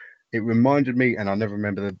dragon. It reminded me, and I never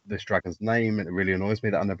remember this dragon's name, and it really annoys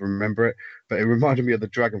me that I never remember it, but it reminded me of the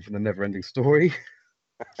dragon from the Never-Ending Story.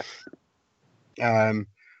 But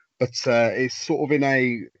it's sort of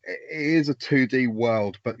it is a 2D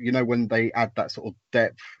world, but you know when they add that sort of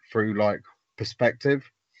depth through like perspective,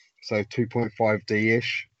 so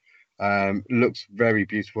 2.5D-ish, looks very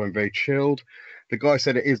beautiful and very chilled. The guy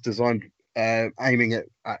said it is designed aiming at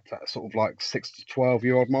that sort of like 6 to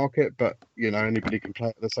 12-year-old market, but you know anybody can play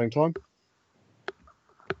it at the same time.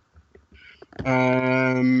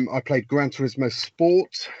 I played Gran Turismo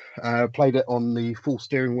Sport, played it on the full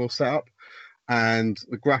steering wheel setup, and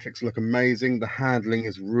the graphics look amazing. The handling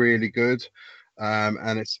is really good,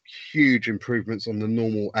 and it's huge improvements on the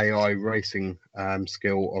normal AI racing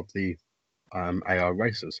skill of the AI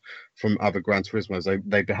racers from other Gran Turismos.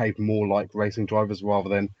 They behave more like racing drivers rather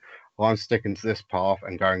than I'm sticking to this path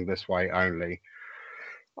and going this way only.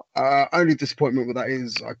 Only disappointment with that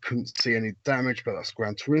is I couldn't see any damage, but that's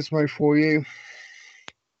Gran Turismo for you.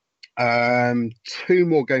 2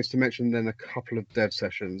 more games to mention, then a couple of dev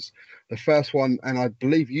sessions. The first one, and I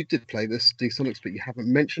believe you did play this, D-Sonics, but you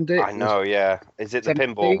haven't mentioned it. I know, yeah. Is it the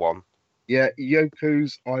 17? pinball one? Yeah,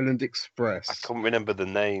 Yoku's Island Express. I couldn't remember the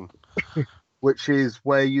name. Which is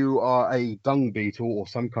where you are a dung beetle or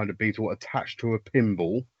some kind of beetle attached to a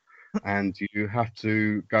pinball, and you have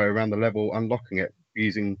to go around the level unlocking it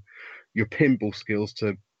using your pinball skills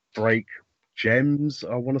to break gems.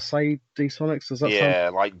 I want to say D-Sonics. Does that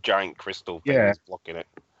sound? Like giant crystal things blocking it.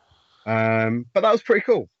 But that was pretty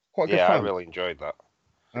cool. Quite good fun. I really enjoyed that.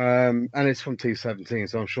 And it's from T17,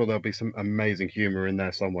 so I'm sure there'll be some amazing humor in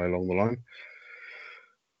there somewhere along the line.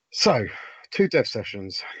 So, 2 dev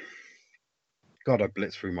sessions. God, I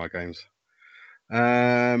blitz through my games.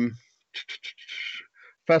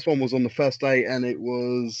 First one was on the first day, and it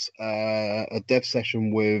was a dev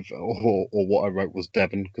session with, or what I wrote was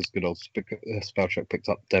Devon, because good old spell check picked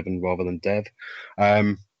up Devon rather than Dev.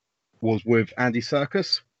 Was with Andy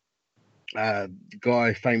Serkis, the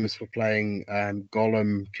guy famous for playing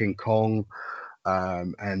Gollum, King Kong,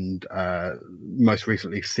 and most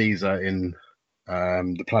recently Caesar in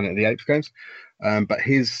the Planet of the Apes games. But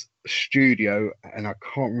his studio, and I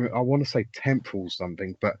can't remember, I want to say Temporal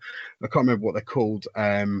something, but I can't remember what they're called,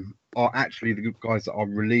 are actually the guys that are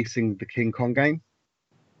releasing the King Kong game.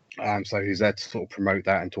 So he's there to sort of promote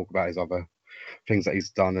that and talk about his other things that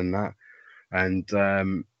he's done and that.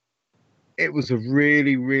 And it was a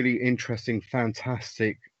really, really interesting,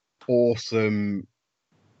 fantastic, awesome,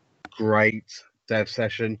 great dev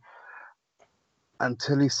session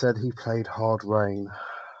until he said he played Hard Rain.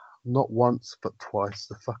 Not once, but twice.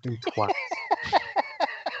 The fucking twat.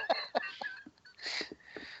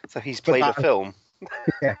 So he's played a film?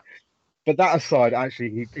 Yeah. But that aside,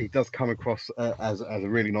 actually, he does come across as a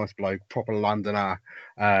really nice bloke, proper Londoner,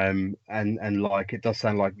 and like it does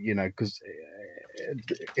sound like, you know, because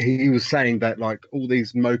he was saying that like all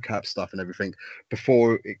these mocap stuff and everything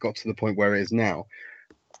before it got to the point where it is now,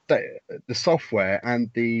 that the software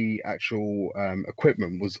and the actual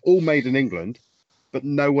equipment was all made in England, but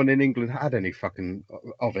no one in England had any fucking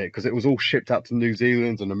of it because it was all shipped out to New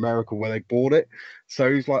Zealand and America where they bought it.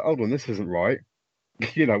 So he's like, hold on, this isn't right.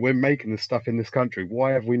 You know, we're making this stuff in this country.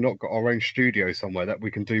 Why have we not got our own studio somewhere that we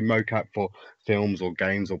can do mocap for films or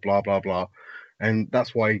games or blah blah blah? And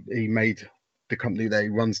that's why he made the company that he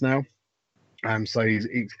runs now. So he's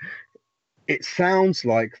it sounds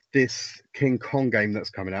like this King Kong game that's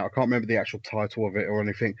coming out. I can't remember the actual title of it or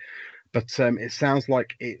anything, but it sounds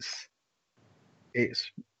like it's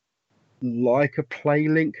like a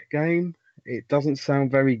PlayLink game. It doesn't sound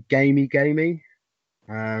very gamey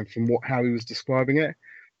from how he was describing it.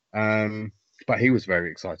 But he was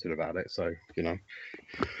very excited about it, so you know,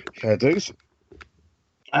 fair dues.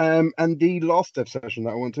 And the last dev session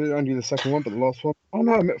that I went to, only the second one, but the last one. Oh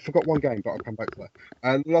no, I forgot one game, but I'll come back to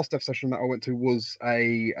that. The last dev session that I went to was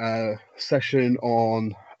a session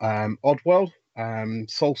on Oddworld,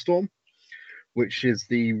 Soulstorm, which is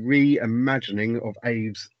the reimagining of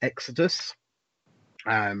Abe's Exodus,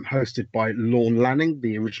 hosted by Lorne Lanning,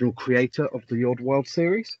 the original creator of the Oddworld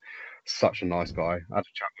series. Such a nice guy. I had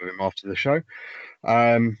a chat with him after the show.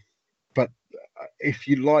 But if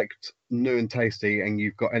you liked New and Tasty and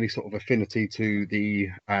you've got any sort of affinity to the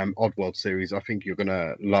Oddworld series, I think you're going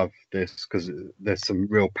to love this because there's some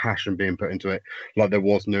real passion being put into it, like there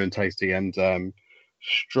was New and Tasty and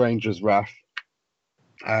Stranger's Wrath.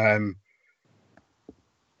 And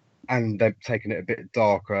they've taken it a bit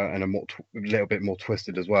darker and a little bit more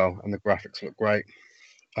twisted as well. And the graphics look great.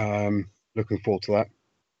 Looking forward to that.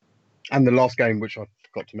 And the last game, which I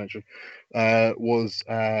forgot to mention, was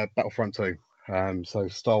Battlefront 2. So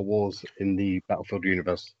Star Wars in the Battlefield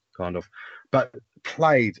universe, kind of. But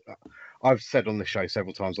played, I've said on the show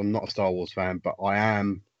several times, I'm not a Star Wars fan, but I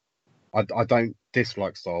am. I don't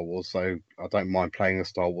dislike Star Wars, so I don't mind playing a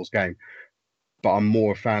Star Wars game. But I'm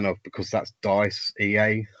more a fan of, because that's DICE,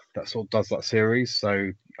 EA, that sort of does that series.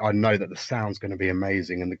 So I know that the sound's going to be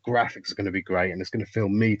amazing and the graphics are going to be great and it's going to feel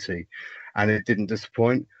meaty. And it didn't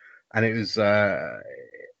disappoint. And it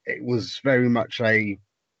was very much a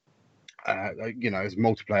you know, as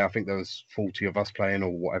multiplayer. I think there was 40 of us playing, or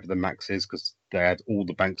whatever the max is, because they had all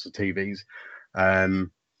the banks of TVs.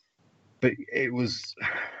 But it was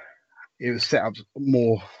set up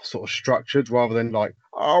more sort of structured rather than like,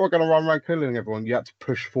 oh, we're going to run around killing everyone. You had to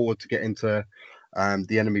push forward to get into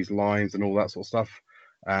the enemy's lines and all that sort of stuff.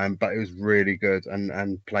 But it was really good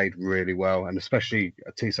and played really well. And especially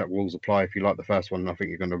Tpsuk rules apply if you like the first one. I think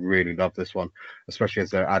you're going to really love this one, especially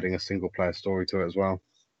as they're adding a single player story to it as well.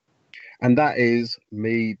 And that is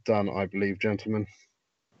me done, I believe, gentlemen.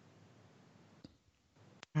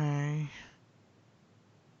 Okay.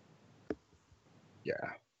 Yeah.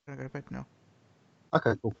 I'm gonna go to bed now.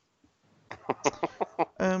 Okay, cool.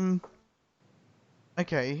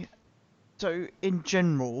 Okay. So in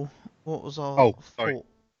general, what was our Oh, sorry. thought?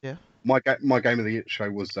 Yeah. My game of the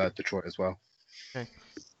show was Detroit as well. Okay.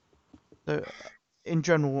 So in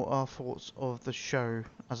general, what are our thoughts of the show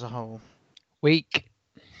as a whole? Weak.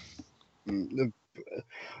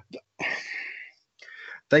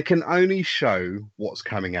 They can only show what's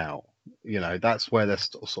coming out. You know, that's where they're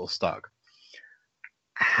sort of stuck.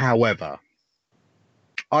 However,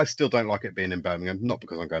 I still don't like it being in Birmingham, not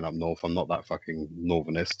because I'm going up north. I'm not that fucking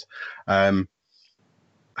northernist.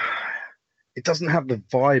 It doesn't have the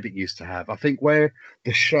vibe it used to have. I think where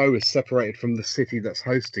the show is separated from the city that's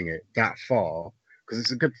hosting it that far, because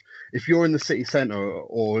it's a good, if you're in the city centre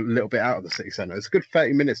or a little bit out of the city centre, it's a good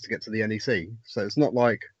 30 minutes to get to the NEC. So it's not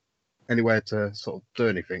like anywhere to sort of do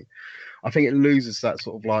anything. I think it loses that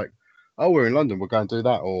sort of like, oh, we're in London, we're going to do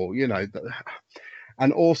that, or, you know.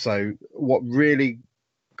 And also, what really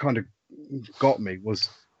kind of got me was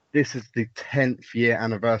this is the 10th year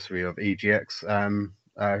anniversary of EGX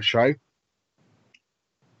show.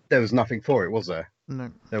 There was nothing for it, was there?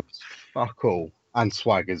 No. There was fuck all. And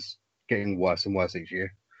swag is getting worse and worse each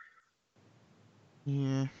year.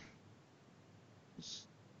 Yeah. It's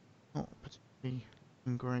not particularly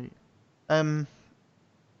looking great.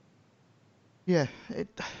 Yeah.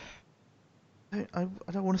 I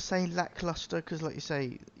don't want to say lackluster because, like you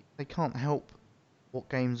say, they can't help what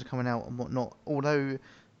games are coming out and whatnot. Although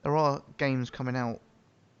there are games coming out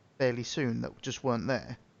fairly soon that just weren't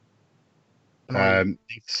there. And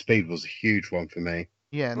Need for Speed was a huge one for me.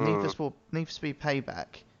 yeah, Need for Speed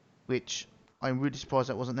Payback, which I'm really surprised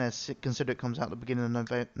that wasn't there. Consider it comes out at the beginning of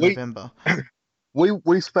We- November.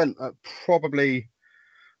 We spent probably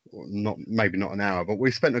maybe not an hour, but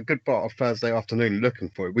we spent a good part of Thursday afternoon looking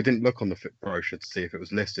for it. We didn't look on the brochure to see if it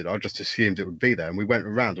was listed. I just assumed it would be there, and we went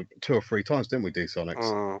around 2 or 3 times, didn't we? Do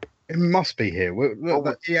Sonics? It must be here.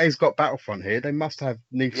 Look, EA's got Battlefront here. They must have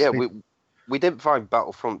Need for Yeah, Speed. we didn't find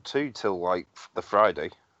Battlefront 2 till like the Friday.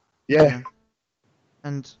 Yeah.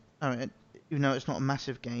 And even though it's not a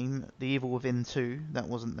massive game, The Evil Within 2 that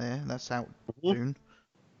wasn't there. That's out soon.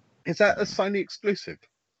 Is that a Sony exclusive?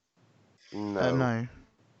 No. No.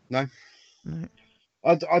 No? No.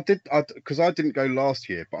 I because I didn't go last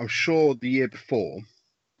year, but I'm sure the year before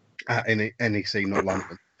at NEC, not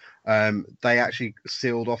London, they actually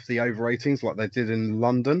sealed off the over 18s like they did in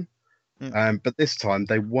London. Yeah. But this time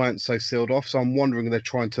they weren't so sealed off. So I'm wondering if they're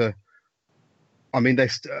trying to. I mean, they,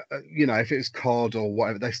 if it was COD or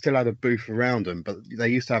whatever, they still had a booth around them, but they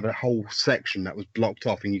used to have a whole section that was blocked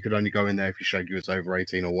off, and you could only go in there if you showed you was over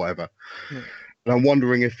 18 or whatever. Yeah. And I'm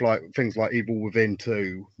wondering if like things like Evil Within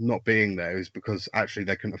 2 not being there is because actually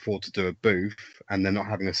they couldn't afford to do a booth and they're not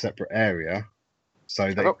having a separate area,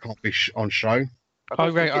 so they can't be on show. I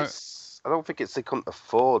don't think it's they couldn't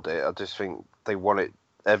afford it. I just think they wanted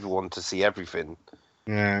everyone to see everything.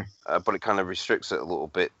 Yeah. But it kind of restricts it a little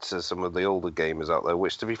bit to some of the older gamers out there,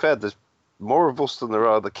 which, to be fair, there's more of us than there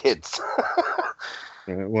are the kids.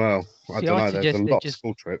 Yeah, well, I don't know. There's a lot of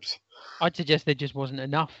school trips. I'd suggest there just wasn't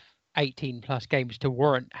enough 18-plus games to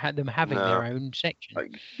warrant them having their own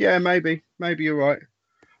section. Yeah, maybe you're right.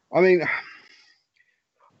 I mean,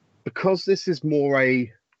 because this is more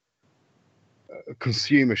a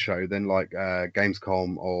consumer show than like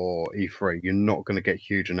Gamescom or E3, you're not going to get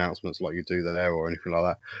huge announcements like you do there or anything like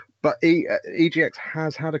that. But EGX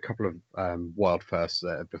has had a couple of wild firsts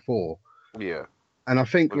there before. Yeah. And I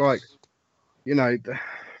think, like,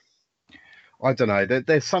 I don't know,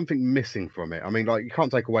 there's something missing from it. I mean, like, you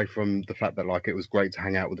can't take away from the fact that, like, it was great to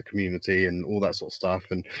hang out with the community and all that sort of stuff.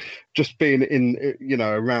 And just being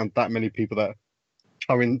around that many people that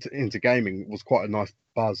are into gaming was quite a nice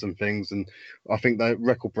buzz and things. And I think the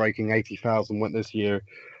record-breaking 80,000 went this year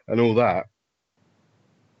and all that.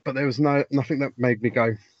 But there was nothing that made me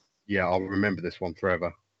go, yeah, I'll remember this one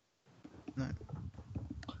forever. No.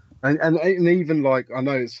 And even, like, I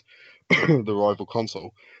know it's the rival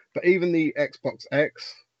console, but even the Xbox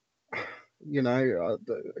X,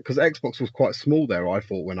 because Xbox was quite small there, I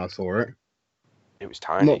thought, when I saw it. It was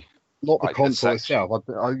tiny. Not the console itself.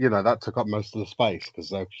 That took up most of the space because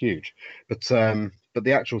they're huge. But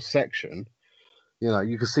the actual section,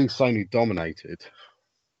 you could see Sony dominated.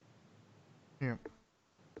 Yeah.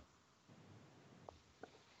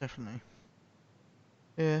 Definitely.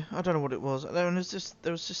 Yeah, I don't know what it was. There was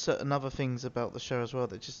just certain other things about the show as well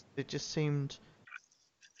that just seemed,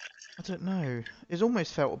 I don't know. It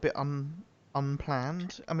almost felt a bit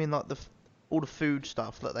unplanned. I mean, like all the food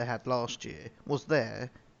stuff that they had last year was there,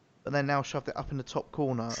 but they now shoved it up in the top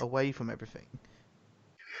corner, away from everything.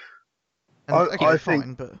 And I think,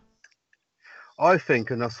 fine, but I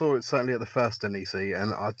think, and I saw it certainly at the first NEC,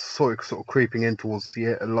 and I saw it sort of creeping in towards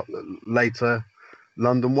the later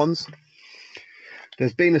London ones.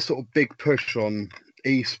 There's been a sort of big push on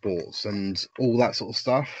esports and all that sort of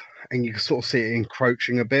stuff, and you can sort of see it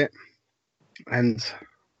encroaching a bit. And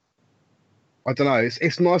I don't know,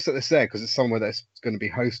 it's nice that it's there because it's somewhere that's going to be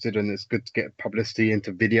hosted, and it's good to get publicity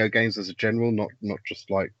into video games as a general, not just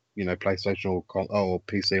like PlayStation or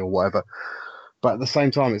PC or whatever. But at the same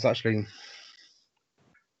time, it's actually,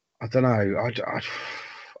 I don't know,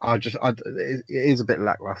 it is a bit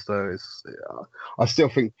lackluster. I still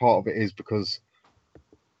think part of it is because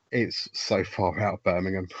it's so far out of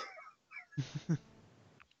Birmingham.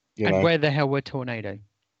 Where the hell were Tornado?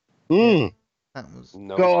 Mm. that was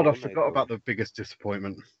God, I forgot about the biggest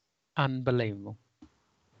disappointment. Unbelievable.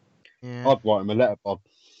 yeah. I'd write him a letter, Bob.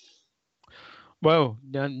 Well,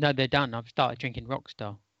 no, they're done. I've started drinking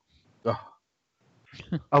Rockstar.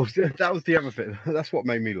 Oh, that was the other bit. That's what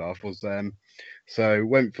made me laugh. Was so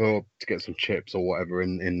went to get some chips or whatever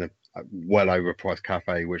in the well overpriced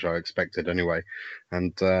cafe, which I expected anyway,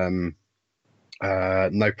 and no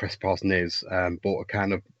press pass Niz bought a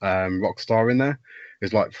can of Rockstar in there. It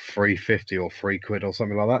was like £3.50 or £3 or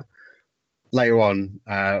something like that. Later on,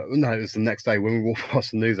 no, it was the next day when we walked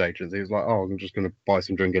past the newsagents. He was like, "Oh, I'm just going to buy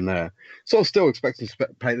some drink in there." So I was still expecting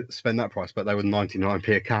to spend that price, but they were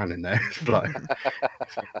 99p a can in there. It's like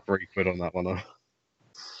 £3 on that one.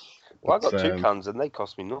 Well, I got 2 cans and they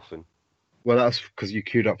cost me nothing. Well, that's because you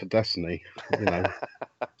queued up for Destiny.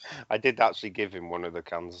 I did actually give him one of the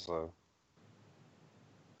cans, so.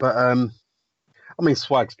 But I mean,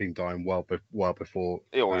 Swag's been dying well before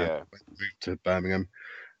Oh yeah. moved to Birmingham.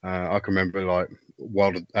 I can remember like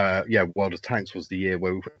World of Tanks was the year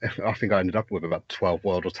where I think I ended up with about 12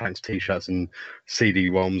 World of Tanks t-shirts and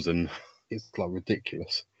CD-ROMs, and it's like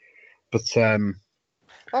ridiculous. But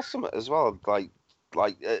That's something as well.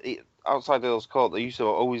 Outside Earl's Court, there used to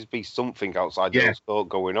always be something outside Yeah. Earl's Court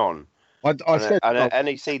going on. I said at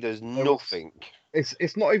NEC, there's nothing.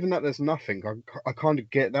 It's not even that there's nothing. I kind of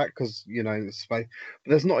get that because the space, but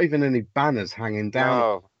there's not even any banners hanging down,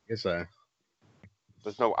 No, is there?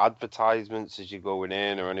 there's no advertisements as you're going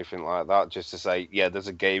in or anything like that. Just to say, yeah, there's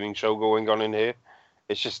a gaming show going on in here.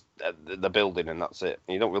 It's just the building, and that's it.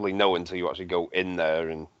 You don't really know until you actually go in there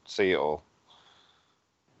and see it all.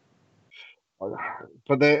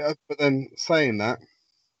 But then saying that,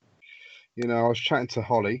 I was chatting to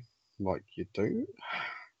Holly, like you do.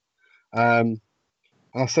 And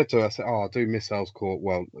I said to her, "Oh, I do miss Earl's Court.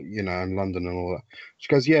 Well, in London and all that." She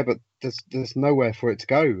goes, "Yeah, but there's nowhere for it to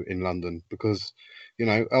go in London because,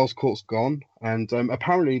 Earl's Court's gone, and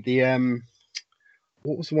apparently the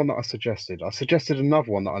what was the one that I suggested? I suggested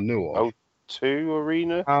another one that I knew of. O2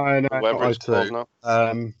 Arena? Oh, no, Whatever not it's called now.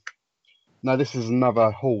 O2. No, this is another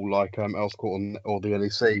hall like Earl's Court or the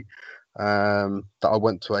LEC. That I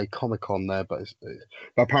went to a Comic-Con there, but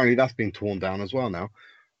apparently that's been torn down as well now.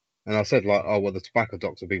 And I said like, oh well, the tobacco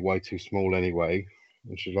docks would be way too small anyway.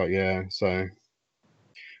 And she's like, yeah. So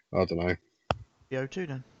I don't know. The O2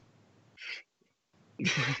 then.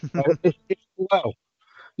 Well,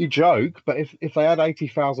 you joke, but if they had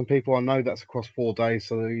 80,000 people, I know that's across 4 days,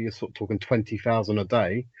 so you're sort of talking 20,000 a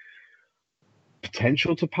day.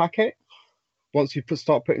 Potential to pack it once you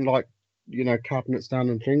start putting like cabinets down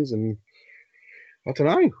and things, and I don't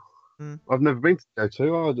know. I've never been to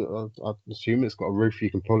O2. I'd assume it's got a roof you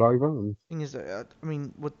can pull over. And Thing is, I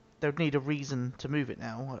mean, they'd need a reason to move it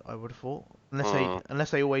now. I would have thought, unless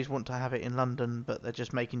they always want to have it in London, but they're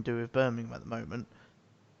just making do with Birmingham at the moment,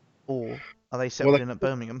 or are they settled in at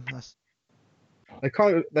Birmingham? they've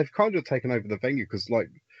kind of taken over the venue because like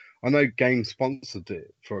I know Game sponsored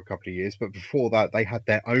it for a couple of years, but before that they had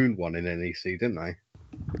their own one in NEC, didn't they?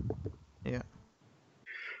 Yeah.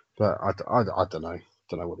 But I don't know.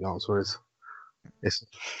 Don't know what the answer is. It's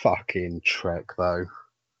fucking trek though.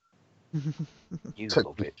 You Took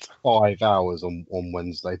love me it. 5 hours on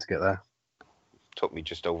Wednesday to get there. Took me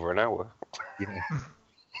just over an hour. Yeah.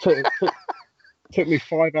 took me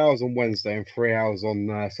 5 hours on Wednesday and 3 hours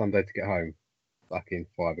on Sunday to get home. Fucking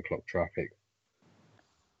 5 o'clock traffic.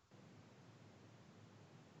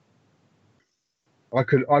 I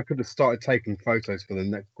could have started taking photos for the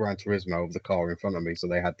next Gran Turismo of the car in front of me, so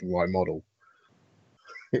they had the right model.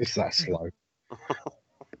 It's that slow.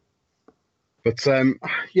 But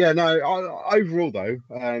yeah, no. Overall, though,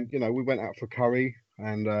 we went out for curry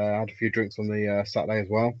and had a few drinks on the Saturday as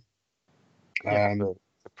well.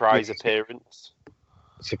 Surprise appearance.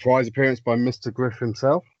 Surprise appearance by Mr. Griff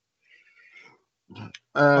himself.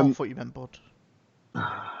 I thought you meant Bod.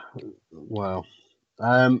 Well,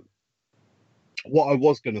 what I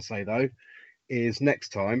was going to say though is next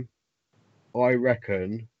time, I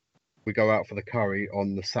reckon we go out for the curry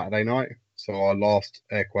on the Saturday night, so our last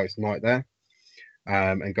air quotes night there,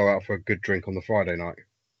 and go out for a good drink on the Friday night.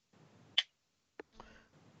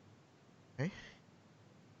 Okay.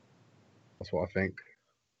 That's what I think.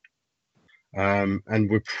 And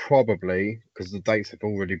we're probably, because the dates have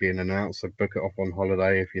already been announced, so book it off on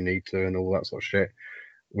holiday if you need to and all that sort of shit.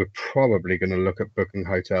 We're probably going to look at booking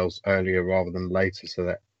hotels earlier rather than later so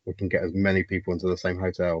that we can get as many people into the same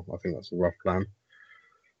hotel. I think that's a rough plan.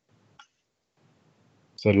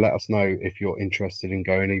 So let us know if you're interested in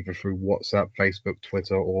going either through WhatsApp, Facebook,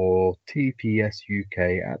 Twitter, or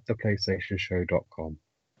TPSUK at theplaystationshow.com.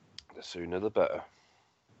 The sooner the better.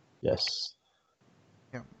 Yes.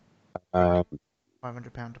 Yeah. £500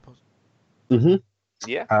 deposit. Mm-hmm.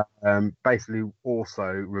 Yeah. Basically, also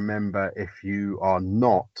remember if you are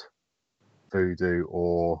not Voodoo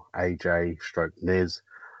or AJ stroke Niz,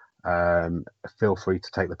 feel free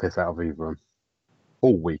to take the piss out of either of them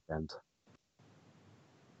all weekend.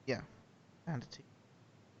 Yeah. And a tea.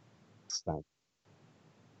 Stand.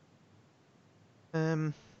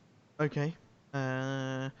 Okay.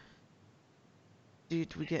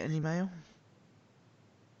 Did we get any mail?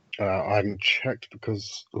 I haven't checked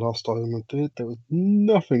because last time I did, there was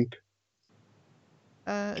nothing.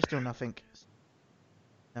 Still nothing.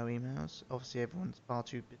 No emails. Obviously, everyone's far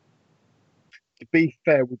too busy. To be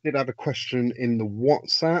fair, we did have a question in the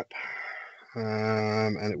WhatsApp,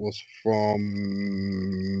 and it was from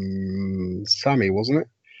Sammy, wasn't it?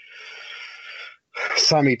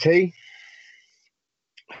 Sammy T.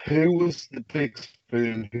 Who was the big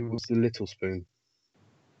spoon? Who was the little spoon?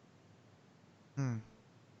 Hmm.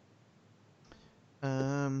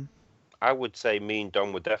 Um. I would say me and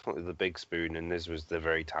Don were definitely the big spoon, and Liz was the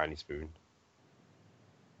very tiny spoon.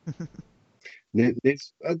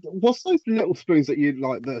 What's those little spoons that you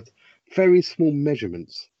like? The very small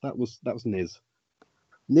measurements. That was Niz.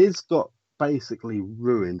 Niz got basically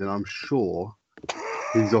ruined, and I'm sure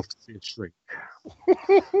he's off to see a shrink.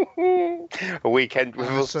 A weekend with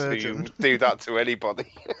And a us surgeon. to do that to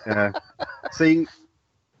anybody. Yeah. See,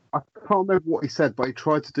 I can't remember what he said, but he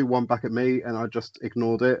tried to do one back at me, and I just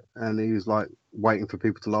ignored it. And he was like waiting for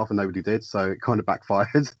people to laugh, and nobody did, so it kind of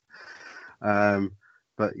backfired.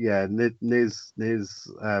 But yeah, Niz.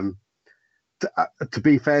 To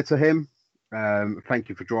be fair to him, thank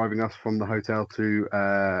you for driving us from the hotel to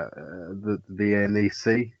the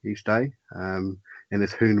NEC each day in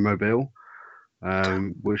this Hoonmobile,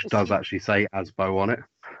 which does actually say Asbo on it.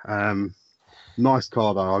 Nice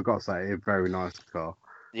car though, I got to say, a very nice car.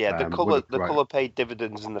 Yeah, the With a colour paid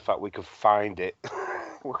dividends in the fact we could find it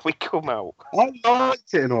when we come out. I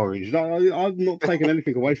liked it in orange. No, I'm not taking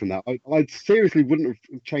anything away from that. I seriously wouldn't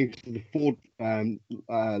have changed the Ford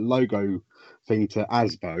logo thing to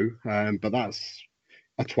Asbo, but that's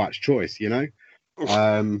a twat's choice, you know.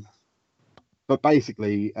 But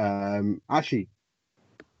basically, actually,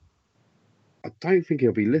 I don't think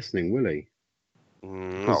he'll be listening, will he?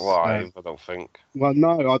 Not live, I don't think. Well,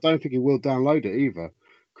 no, I don't think he will download it either,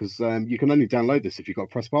 because you can only download this if you've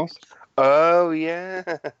got Press Pass. Oh yeah.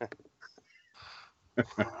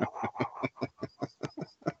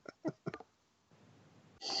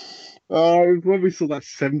 Oh, when we saw that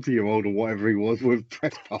 70-year-old or whatever he was with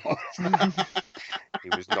Press Pass. He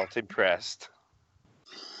was not impressed.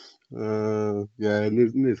 Yeah,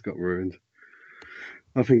 Niz got ruined.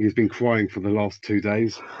 I think he's been crying for the last 2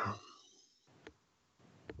 days.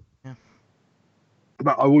 Yeah.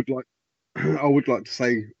 But I would like, I would like to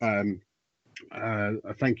say a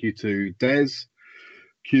thank you to Des,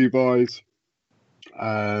 Cube Eyes,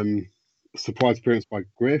 surprise appearance by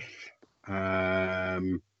Griff,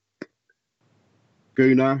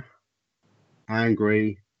 Guna,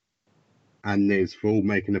 Angry, and Niz for all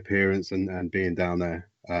making an appearance and being down there.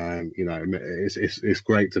 You know, it's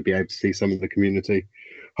great to be able to see some of the community.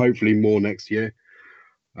 Hopefully more next year.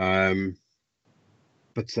 But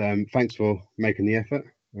thanks for making the effort,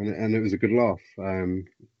 and it was a good laugh.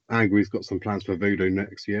 Angry's got some plans for Voodoo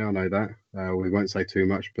next year. I know that. We won't say too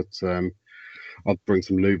much, but I'd bring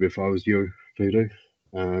some lube if I was you, Voodoo.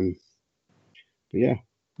 But yeah,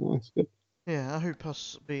 no, it's good. Yeah, I hope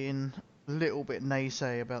us being a little bit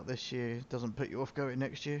naysay about this year doesn't put you off going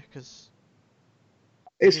next year, because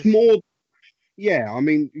It's more. Yeah, I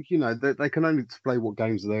mean, you know, they can only display what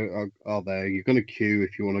games are there. You're going to queue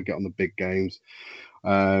if you want to get on the big games.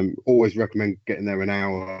 Always recommend getting there an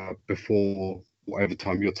hour before whatever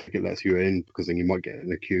time your ticket lets you in, because then you might get in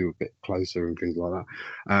the queue a bit closer and things like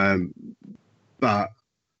that. But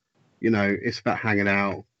you know, it's about hanging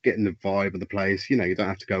out, getting the vibe of the place. You know, you don't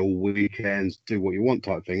have to go all weekends, do what you want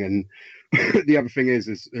type thing. And the other thing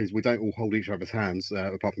is we don't all hold each other's hands,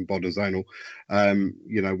 apart from Bod and Zonal.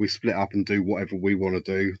 You know, we split up and do whatever we want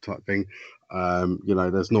to do type thing. You know,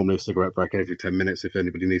 there's normally a cigarette break every 10 minutes if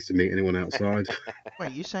anybody needs to meet anyone outside.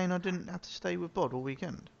 wait, you saying I didn't have to stay with Bod all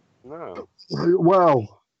weekend? No.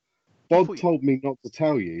 Well, Bod thought you- told me not to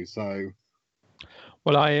tell you, so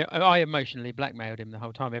Well, I emotionally blackmailed him the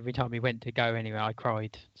whole time. Every time he went to go anywhere, I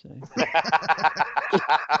cried. So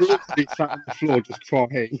he literally sat on the floor just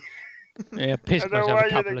crying. yeah, pissed I don't myself want a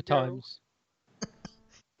you couple to of go.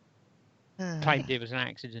 times. Claimed it was an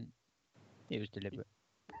accident. It was deliberate.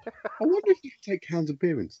 I wonder if you can take cans of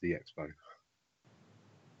beer into the expo.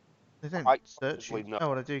 They don't Quite search you. possibly not. Oh,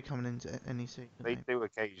 well, they do coming into NEC. They Don't do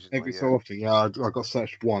occasionally. Every Yeah. so often, yeah, I got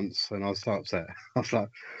searched once and I was so upset. I was like,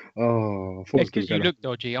 oh, I thought it was Because you going to look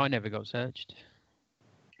dodgy. I never got searched.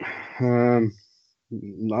 go.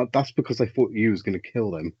 No, that's because they thought you was going to kill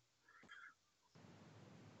them.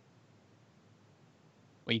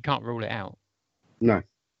 Well, you can't rule it out. No.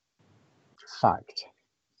 Fact.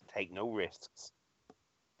 Take no risks.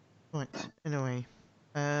 Right. Anyway,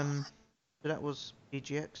 so that was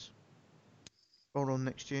EGX. Roll on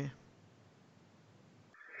next year.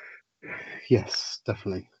 Yes,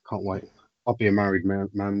 definitely. Can't wait. I'll be a married man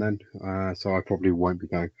then, so I probably won't be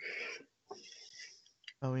going.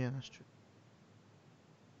 Oh yeah, that's true.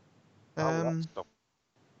 Why will that stop?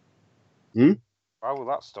 Hmm? Why will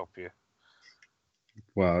that stop you?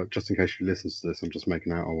 Well, just in case she listens to this, I'm just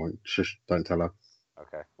making out. I won't. Shush, don't tell her.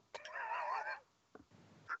 Okay.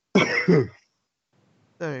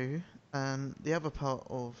 So, the other part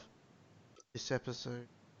of this episode,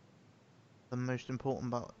 the most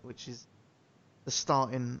important part, which is the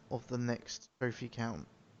starting of the next trophy count,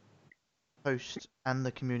 post and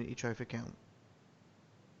the community trophy count.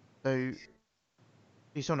 So,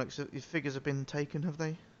 Dsonics, your figures have been taken, have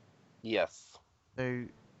they? Yes. So, you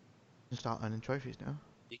can start earning trophies now.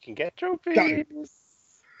 You can get trophies.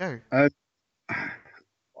 Go.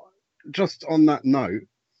 Just on that note,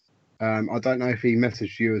 I don't know if he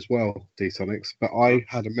messaged you as well, Dsonics, but I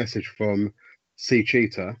had a message from C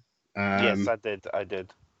Cheetah. Yes, I did. I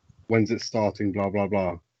did. When's it starting? Blah blah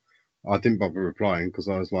blah. I didn't bother replying because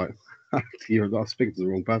I was like, "You're speaking to the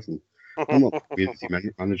wrong person. I'm not the community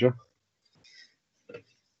manager."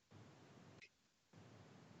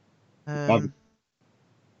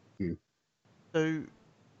 So,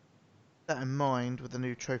 that in mind, with the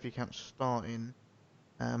new trophy count starting,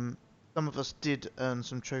 some of us did earn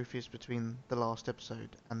some trophies between the last episode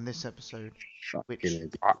and this episode, which Fucking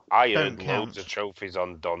idiot. I don't earned count. loads of trophies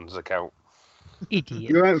on Don's account. Idiot.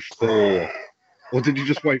 You're at 4. Or did you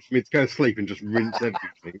just wait for me to go to sleep and just rinse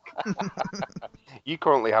everything? You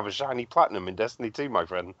currently have a shiny platinum in Destiny 2, my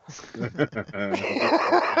friend.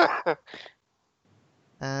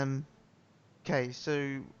 Okay,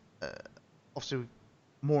 so obviously,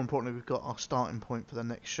 more importantly, we've got our starting point for the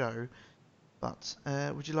next show. But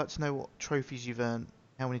would you like to know what trophies you've earned?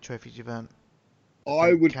 How many trophies you've earned?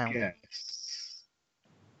 I would count. guess.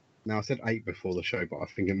 Now, I said 8 before the show, but I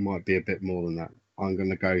think it might be a bit more than that. I'm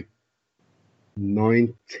going to go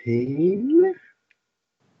 19.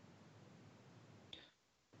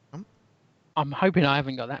 I'm hoping I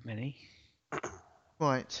haven't got that many.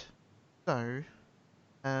 Right. So,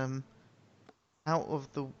 out of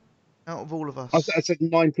all of us. I said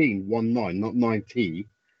 19, 19, not 90.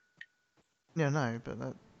 Yeah, no, but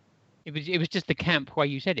that. It was just the camp where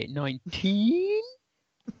you said it. 19.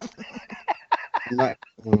 Okay.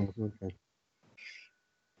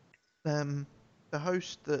 The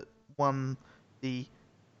host that won the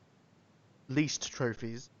least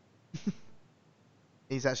trophies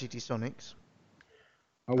is actually Dsonics.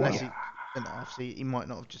 Oh, wow. Obviously, he might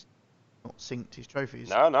not have just not synced his trophies.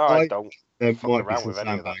 No, I don't. There fuck might be around some with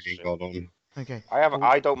any of that sandbagging shit. going on. Okay.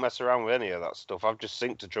 I don't mess around with any of that stuff. I've just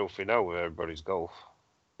synced a trophy now with everybody's golf.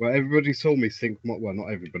 Well, everybody saw me sync. Well, not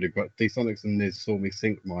everybody, but Dsonics and Niz saw me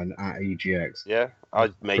sync mine at EGX. Yeah,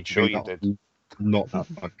 I made sure you did. Not that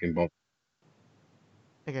fucking bothered.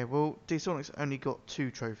 Okay, well, Dsonics only got 2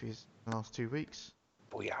 trophies in the last 2 weeks.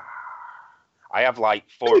 Booyah. I have like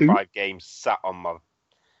 4 or 5 games sat on my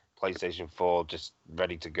PlayStation 4 just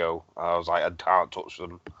ready to go. I was like, I can't touch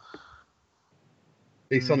them.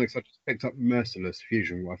 Dsonics, I just picked up Merciless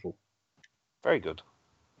Fusion Rifle. Very good.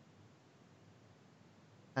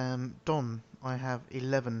 Don, I have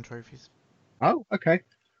 11 trophies. Oh, okay.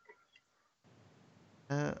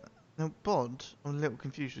 Now, Bod, I'm a little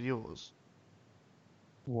confused with yours.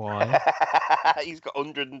 Why? He's got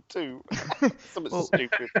 102. Something Well,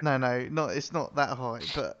 stupid. No, it's not that high,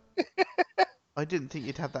 but I didn't think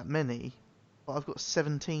you'd have that many. But I've got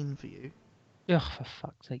 17 for you. Ugh, for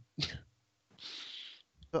fuck's sake.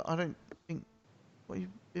 But I don't think what you've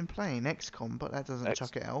been playing XCOM, but that doesn't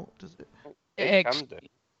chuck it out, does it? It can do.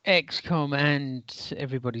 XCOM and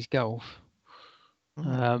everybody's golf.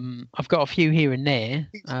 I've got a few here and there.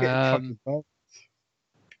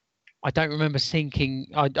 I don't remember syncing.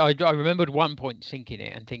 I remembered one point syncing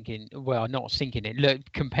it and thinking, well, not syncing it. Look,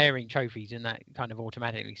 comparing trophies and that kind of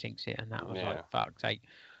automatically syncs it, and that was like fuck's sake.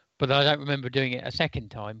 But I don't remember doing it a second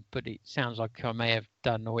time. But it sounds like I may have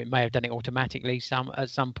done, or it may have done it automatically at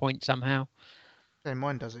some point somehow. Yeah,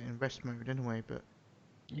 mine does it in rest mode anyway, but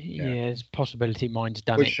yeah, there's a possibility mine's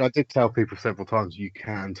done Which it. I did tell people several times you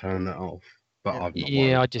can turn that off, but I've not.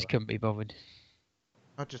 Yeah, I just couldn't be bothered.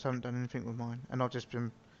 I just haven't done anything with mine, and I've just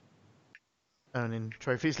been earning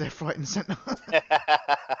trophies left, right, and centre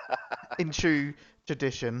in true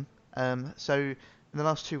tradition. So in the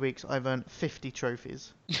last 2 weeks, I've earned 50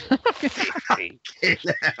 trophies.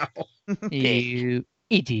 You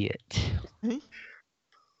idiot.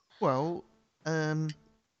 Well,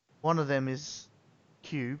 one of them is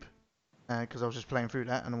Cube, because I was just playing through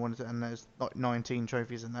that, and there's like 19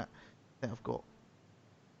 trophies in that. I think I've got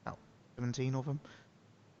about 17 of them.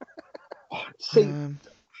 See,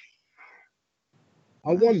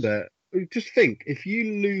 I wonder. Just think, if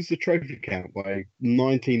you lose the trophy count by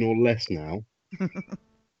 19 or less now.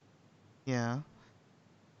 Yeah.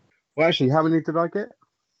 Well, actually, how many did I get?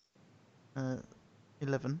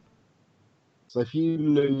 11. So if you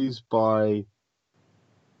lose by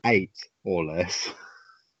 8 or less,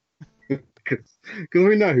 because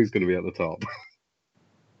we know who's going to be at the top.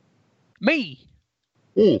 Me.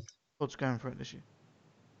 Bod's going for it this year.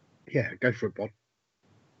 Yeah, go for it, Bod.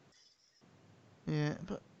 Yeah,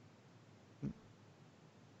 but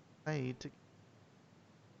paid to...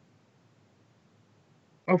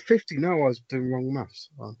 Oh, 50. No, I was doing wrong maths.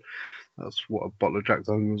 That's what a bottle of Jack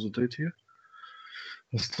Daniels will do to you.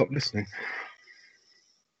 I'll stop listening.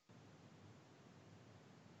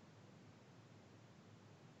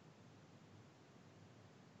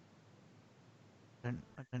 I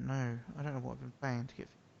don't know. I don't know what I've been playing to get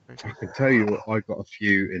 50 I trophies. can tell you what, I got a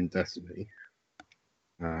few in Destiny.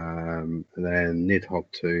 And then Nidhogg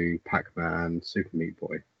 2, Pac-Man, Super Meat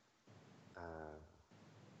Boy.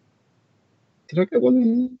 Did I get one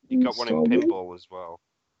in You got one in Star Wars? pinball as well.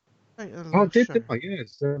 Hey, the Oh, I last did, show. didn't I?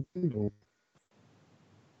 Yes, pinball.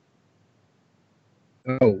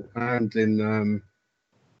 Oh, and in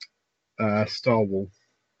Star Wars.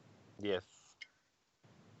 Yes.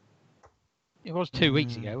 It was 2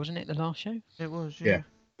 weeks ago, wasn't it? The last show. It was, Yeah.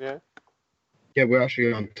 Yeah. Yeah, we're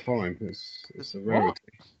actually on time. It's a rarity.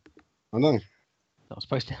 I know. Not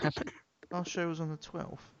supposed to happen. Last show was on the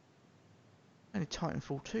 12th. Only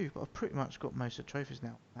Titanfall 2, but I've pretty much got most of the trophies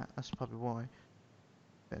now. That's probably why.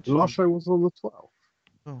 The last show was on the 12th.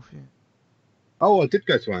 12th, yeah. Oh, I did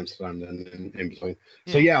go to Amsterdam then in between.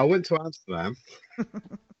 So Yeah. yeah, I went to Amsterdam.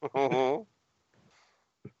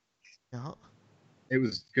 Yeah. It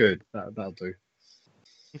was good. That'll do.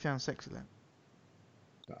 You found sexy then?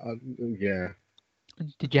 Yeah.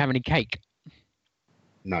 Did you have any cake?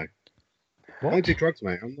 No. What? I don't do drugs,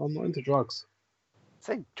 mate. I'm not into drugs.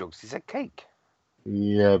 Say drugs, he said cake.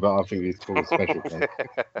 Yeah, but I think he's called a special cake.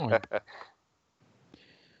 Oh,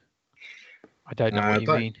 I don't know what you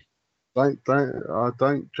mean. I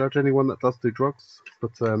don't judge anyone that does do drugs,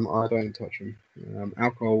 but I don't touch them.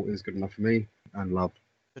 Alcohol is good enough for me, and love.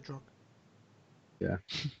 The drug. Yeah.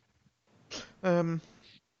 Okay.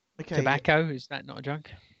 Tobacco, is that not a drug?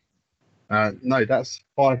 No, that's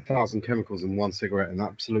 5,000 chemicals in one cigarette, an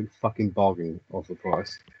absolute fucking bargain of the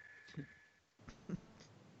price.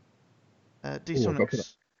 Oh, I've got to put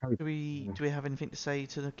D-Sonics, that- do we have anything to say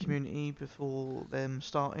to the community before them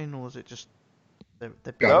starting, or is it just they're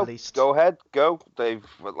being Go, released? go ahead, go. They've,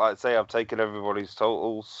 like I say, I've taken everybody's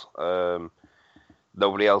totals.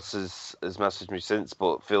 Nobody else has messaged me since,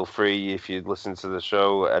 but feel free if you listen to the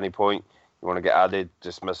show at any point, you want to get added,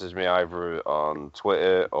 just message me either on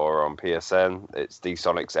Twitter or on PSN. It's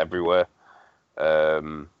D-Sonics everywhere.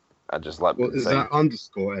 And just let me Well, is say, that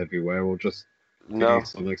underscore everywhere or just no,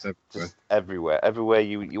 D-Sonics everywhere? just everywhere. Everywhere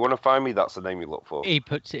you want to find me, that's the name you look for. He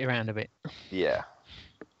puts it around a bit. Yeah.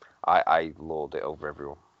 I lord it over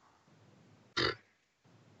everyone.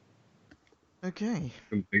 Okay.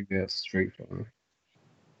 Completely at Street Fighter.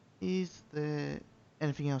 Is there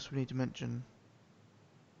anything else we need to mention?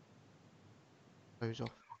 Close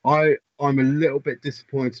off. I'm a little bit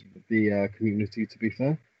disappointed with the community, to be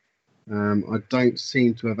fair. I don't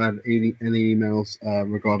seem to have had any emails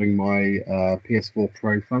regarding my PS4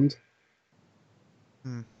 Pro fund,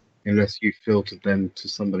 unless you filtered them to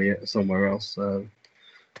somebody somewhere else.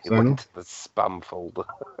 It went to the spam folder.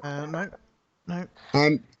 No.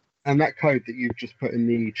 And that code that you've just put in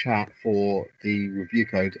the chat for the review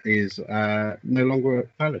code is no longer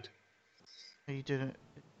valid. Are you doing it?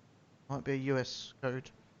 It might be a US code.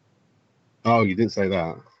 Oh, you didn't say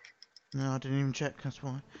that. No, I didn't even check. That's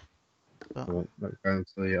why. But Right, let's go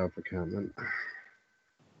into the other account then.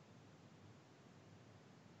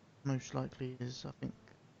 most likely is, I think.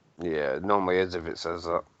 Yeah, it normally is if it says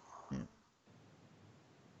that. Yeah.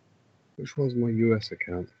 Which one's my US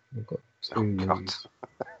account? I've got two Oh, God. news.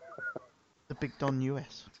 The Big Don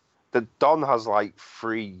US. The Don has like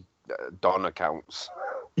 3 Don accounts.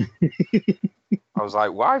 I was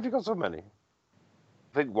like, why have you got so many?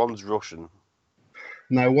 I think one's Russian.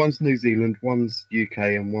 No, one's New Zealand, one's UK,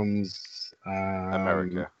 and one's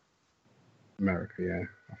America. America, yeah.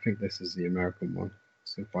 I think this is the American one.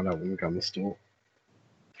 So find out when we go in the store.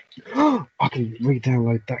 I can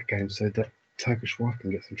re-download that game so that Turkish wife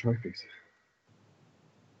can get some trophies.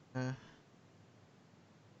 For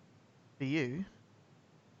you?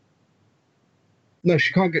 No,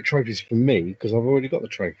 she can't get trophies from me because I've already got the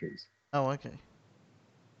trophies. Oh, okay.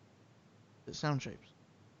 It's sound shapes.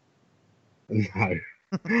 No.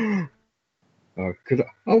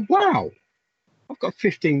 Oh wow! I've got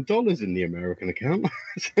 $15 in the American account.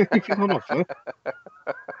 Is there anything on offer?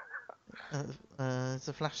 Is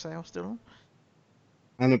the flash sale still on?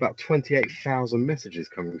 And about 28,000 messages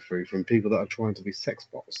coming through from people that are trying to be sex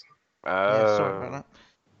bots. Yeah, sorry about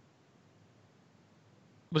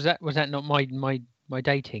Was that not my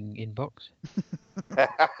dating inbox?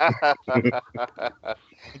 that.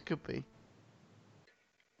 It could be.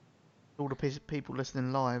 All the people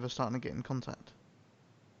listening live are starting to get in contact.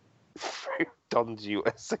 Don's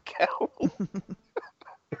US account.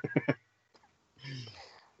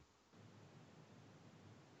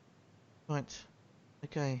 Right.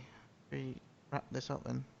 Okay. We wrap this up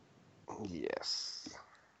then. Yes.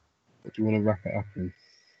 Do you want to wrap it up in?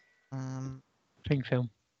 Cling film.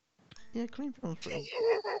 Yeah, clean film's pretty.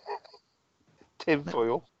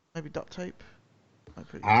 Tinfoil. Maybe duct tape. Like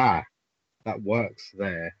pretty. Ah, that works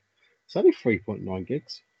there. It's only 3.9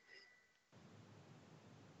 gigs.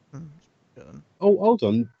 Good. Oh, hold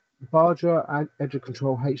on. Barger and Edge of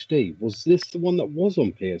Control HD. Was this the one that was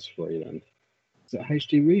on PS3 then? Is it a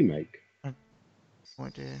HD remake? No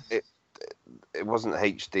idea. It wasn't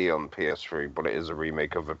HD on PS3, but it is a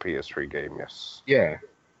remake of a PS3 game. Yes. Yeah,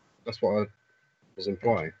 that's what I was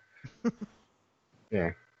implying.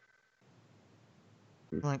 Yeah.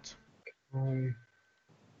 Right.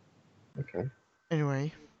 Okay.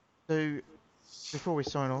 Anyway, so before we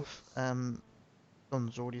sign off,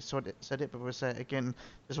 Don's already said it, but we'll say it again.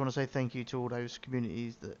 Just want to say thank you to all those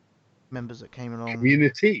members that came along.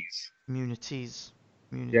 Communities. Communities.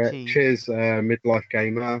 Yeah. Cheers, Midlife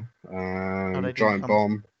Gamer, they didn't Giant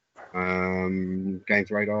come. Bomb,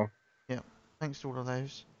 Games Radar. Yeah. Thanks to all of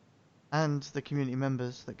those, and the community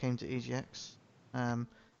members that came to EGX. The Obviously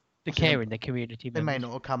care in the community They may members.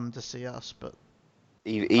 not have come to see us, but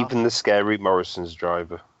Even the scary Morrison's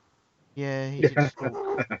driver. yeah, he did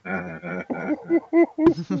stalk.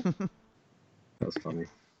 That's funny.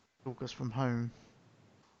 Stalk us from home.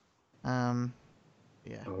 Yeah.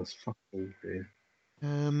 Oh, that's fucking dear.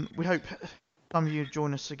 We hope some of you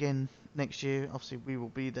join us again next year. Obviously, we will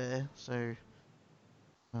be there, so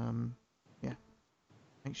yeah,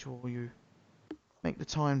 make sure you make the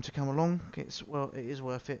time to come along. It is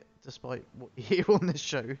worth it, despite what you hear on this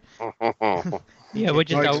show. Yeah,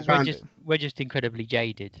 we're just incredibly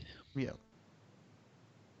jaded. Yeah.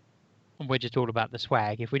 And we're just all about the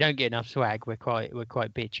swag. If we don't get enough swag, we're quite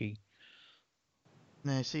bitchy.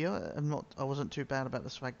 No, see, I wasn't too bad about the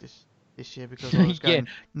swag this year because I was going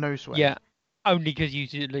no swag. Yeah, only because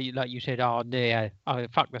like you said, oh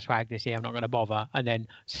fuck the swag this year, I'm not going to bother. And then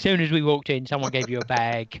as soon as we walked in, someone gave you a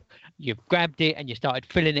bag, you grabbed it and you started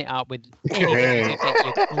filling it up with anything you could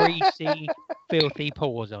get your greasy, filthy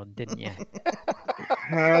paws on, didn't you?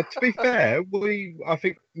 To be fair, I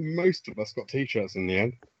think most of us got t-shirts in the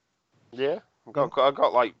end. Yeah, I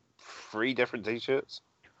got like 3 different t-shirts.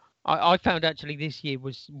 I found actually this year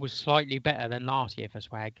was slightly better than last year for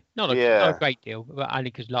swag. Not a great deal, but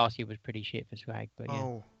only because last year was pretty shit for swag. But yeah.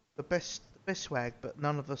 Oh, the best swag, but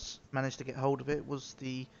none of us managed to get hold of it. Was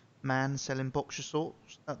the man selling boxer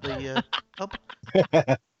shorts at the pub?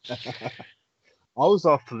 I was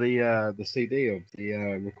after the CD of the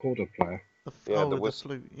recorder player. The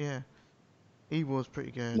flute. Yeah, he was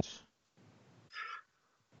pretty good.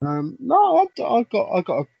 No, I got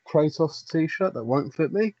a Kratos t-shirt that won't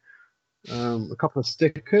fit me. A couple of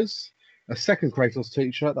stickers, a second Kratos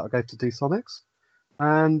t-shirt that I gave to Tpsuk,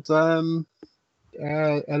 and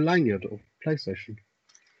a lanyard of PlayStation,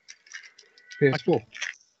 PS4.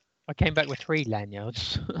 I came back with 3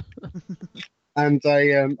 lanyards. And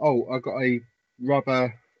I got a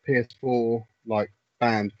rubber PS4 like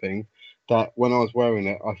band thing that when I was wearing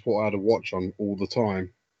it, I thought I had a watch on all the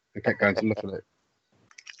time and kept going to look at it.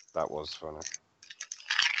 That was funny.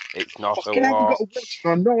 It's not a I haven't watch. got a watch.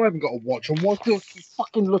 I know I haven't got a watch on. Why do I keep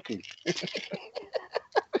fucking looking?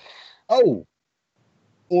 Oh,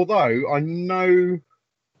 although I know,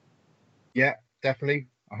 yeah, definitely,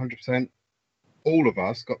 100%. All of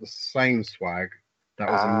us got the same swag. That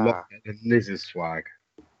was a lot better than Liz's swag.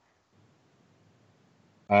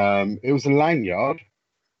 It was a lanyard.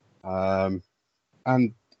 And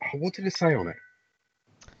what did it say on it?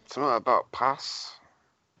 Something about pass.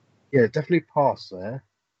 Yeah, definitely pass there.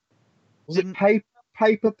 Was it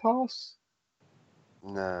paper pass?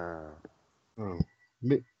 No. Oh.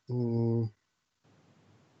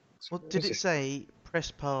 What did it say?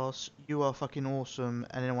 Press pass. You are fucking awesome,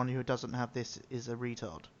 and anyone who doesn't have this is a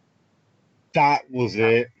retard. That was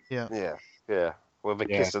it. Yeah. Yeah. With a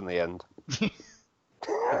kiss in the end.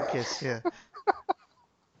 A kiss. Yeah.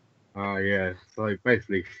 Oh yeah. So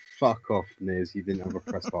basically, fuck off, Niz. You didn't have a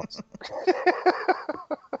press pass.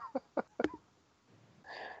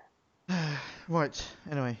 Right.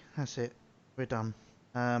 Anyway, that's it. We're done.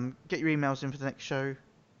 Get your emails in for the next show.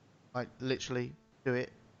 Like literally, do it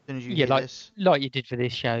as soon as you hear this. Like you did for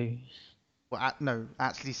this show. Well, no,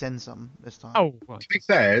 actually send some this time. Oh, right. To be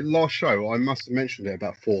fair, last show I must have mentioned it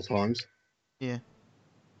about 4 times. Yeah.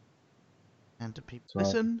 And do people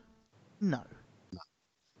listen? No.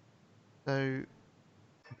 So.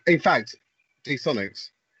 In fact, Tpsuk,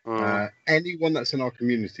 anyone that's in our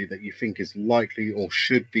community that you think is likely or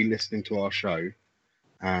should be listening to our show,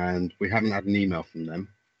 and we haven't had an email from them,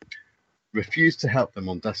 refuse to help them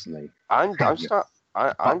on Destiny. I'm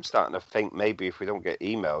I'm starting to think maybe if we don't get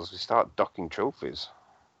emails, we start docking trophies.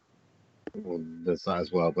 Well, there's that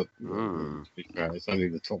as well, but Mm. to be fair, it's only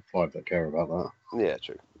the top 5 that care about that. Yeah,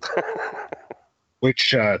 true.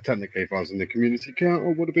 Which, technically, if I was in the community account,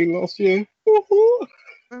 I would have been last year. Woohoo!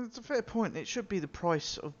 Well, it's a fair point. It should be the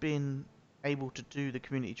price of being able to do the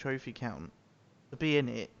community trophy count. To be in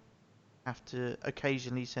it, have to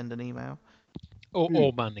occasionally send an email Or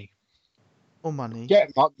money. or money Yeah,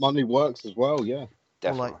 money works as well, yeah.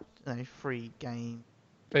 or like Definitely. free game.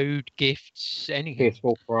 Food, gifts, anything.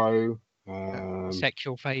 PS4 Pro.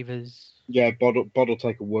 Sexual favours. Yeah, bottle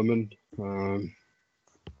take a woman.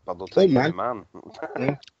 Bundle taking man. a man.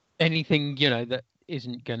 Yeah. Anything, that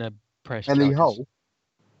isn't going to press Any charges. hole.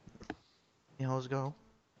 Yeah, how's go?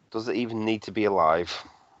 Does it even need to be alive?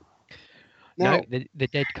 No, Now, the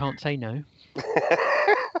dead can't say no.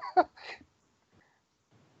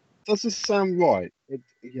 does this sound right?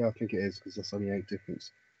 Yeah, I think it is, because that's only 8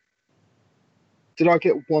 difference. Did I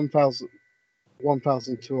get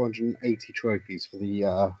 1,280 trophies for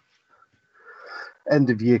the end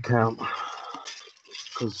of year count?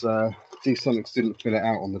 Because Tpsuk didn't fill it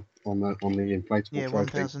out on the inflatable Yeah,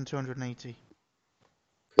 trophy. 1,280.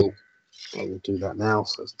 Cool. I will do that now,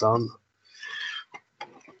 so it's done.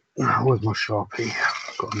 Where's my Sharpie?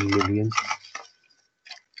 I've got a million.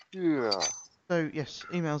 Yeah. So yes,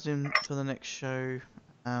 emails in for the next show.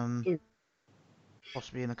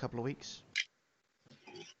 Possibly in a couple of weeks.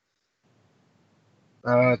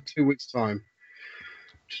 2 weeks time.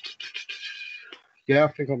 Yeah, I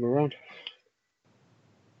think I'm around.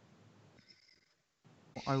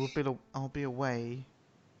 I'll be away,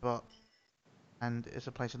 and it's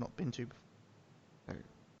a place I've not been to before.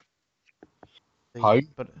 So, Home?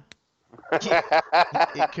 but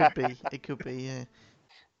it could be. It could be. Yeah.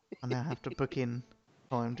 I now have to book in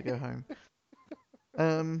time to go home.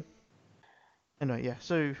 Anyway, yeah.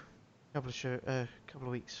 So, couple of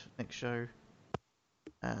weeks next show.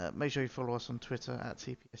 Make sure you follow us on Twitter at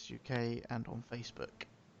TPSUK and on Facebook.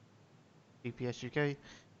 TPSUK.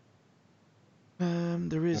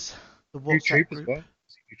 There is the WhatsApp YouTube as group. well.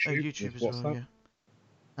 YouTube as well.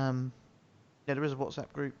 Yeah. Yeah, there is a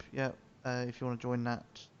WhatsApp group. Yeah. If you want to join that,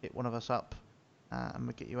 hit one of us up, and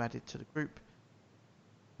we'll get you added to the group.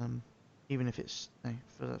 Even if it's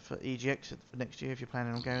for EGX for next year, if you're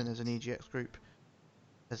planning on going, there's an EGX group.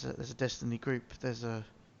 There's a Destiny group. There's a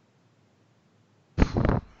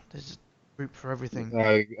group for everything.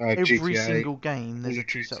 Every GTA, single game, there's a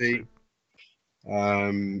Call of Tpsuk Duty, group.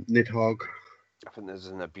 Nidhogg. I think there's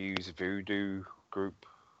an abuse voodoo group.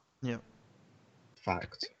 Yeah.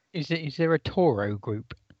 Fact. Is there a Toro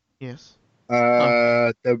group? Yes.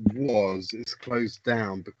 There was. It's closed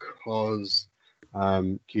down because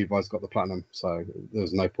Cubi's got the platinum, so there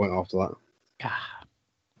was no point after that. Ah,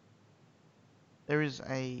 There is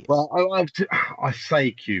a. Well, I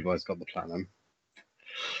say Cubi's got the platinum.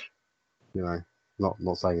 Not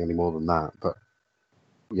saying any more than that, but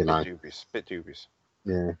Bit dubious.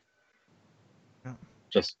 yeah. Yeah.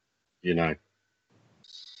 Just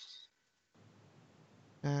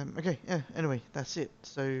Okay. Yeah. Anyway, that's it.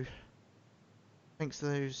 So, thanks to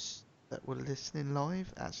those that were listening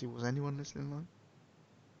live. Actually, was anyone listening live?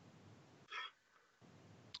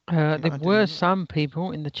 there I didn't were know. some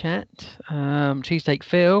people in the chat. Cheesesteak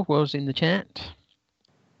Phil was in the chat.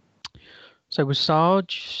 So was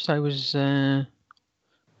Sarge. So was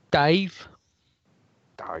Dave.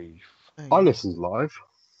 Dave. I listened live.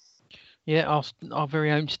 Yeah, our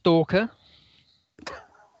very own stalker.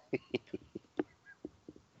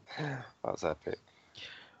 That's epic.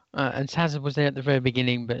 And Tazza was there at the very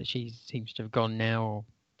beginning, but she seems to have gone now. Or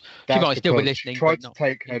she That's might still be because listening. She tried but to not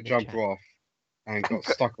take in her the jumper chat. off and got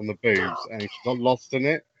stuck on the boobs, and she got lost in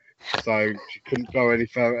it, so she couldn't go any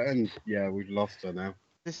further. And yeah, we've lost her now.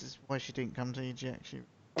 This is why she didn't come to EGX.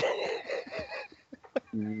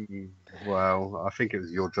 Well, I think it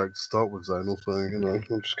was your joke to start with, Zonal, so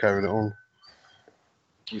I'm just carrying it on.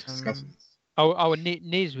 And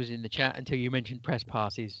Niz was in the chat until you mentioned press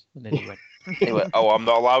passes, and then he went. He went, oh, I'm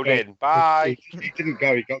not allowed in. Bye. He didn't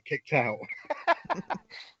go. He got kicked out.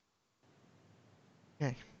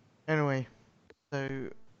 Okay. Anyway, so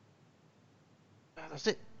that's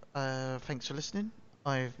it. Thanks for listening.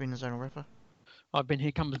 I've been the Zonal Rapper. I've been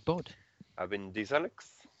Here Comes Bod. I've been Desanix.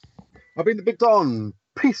 I've been the Big Don.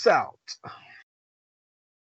 Peace out.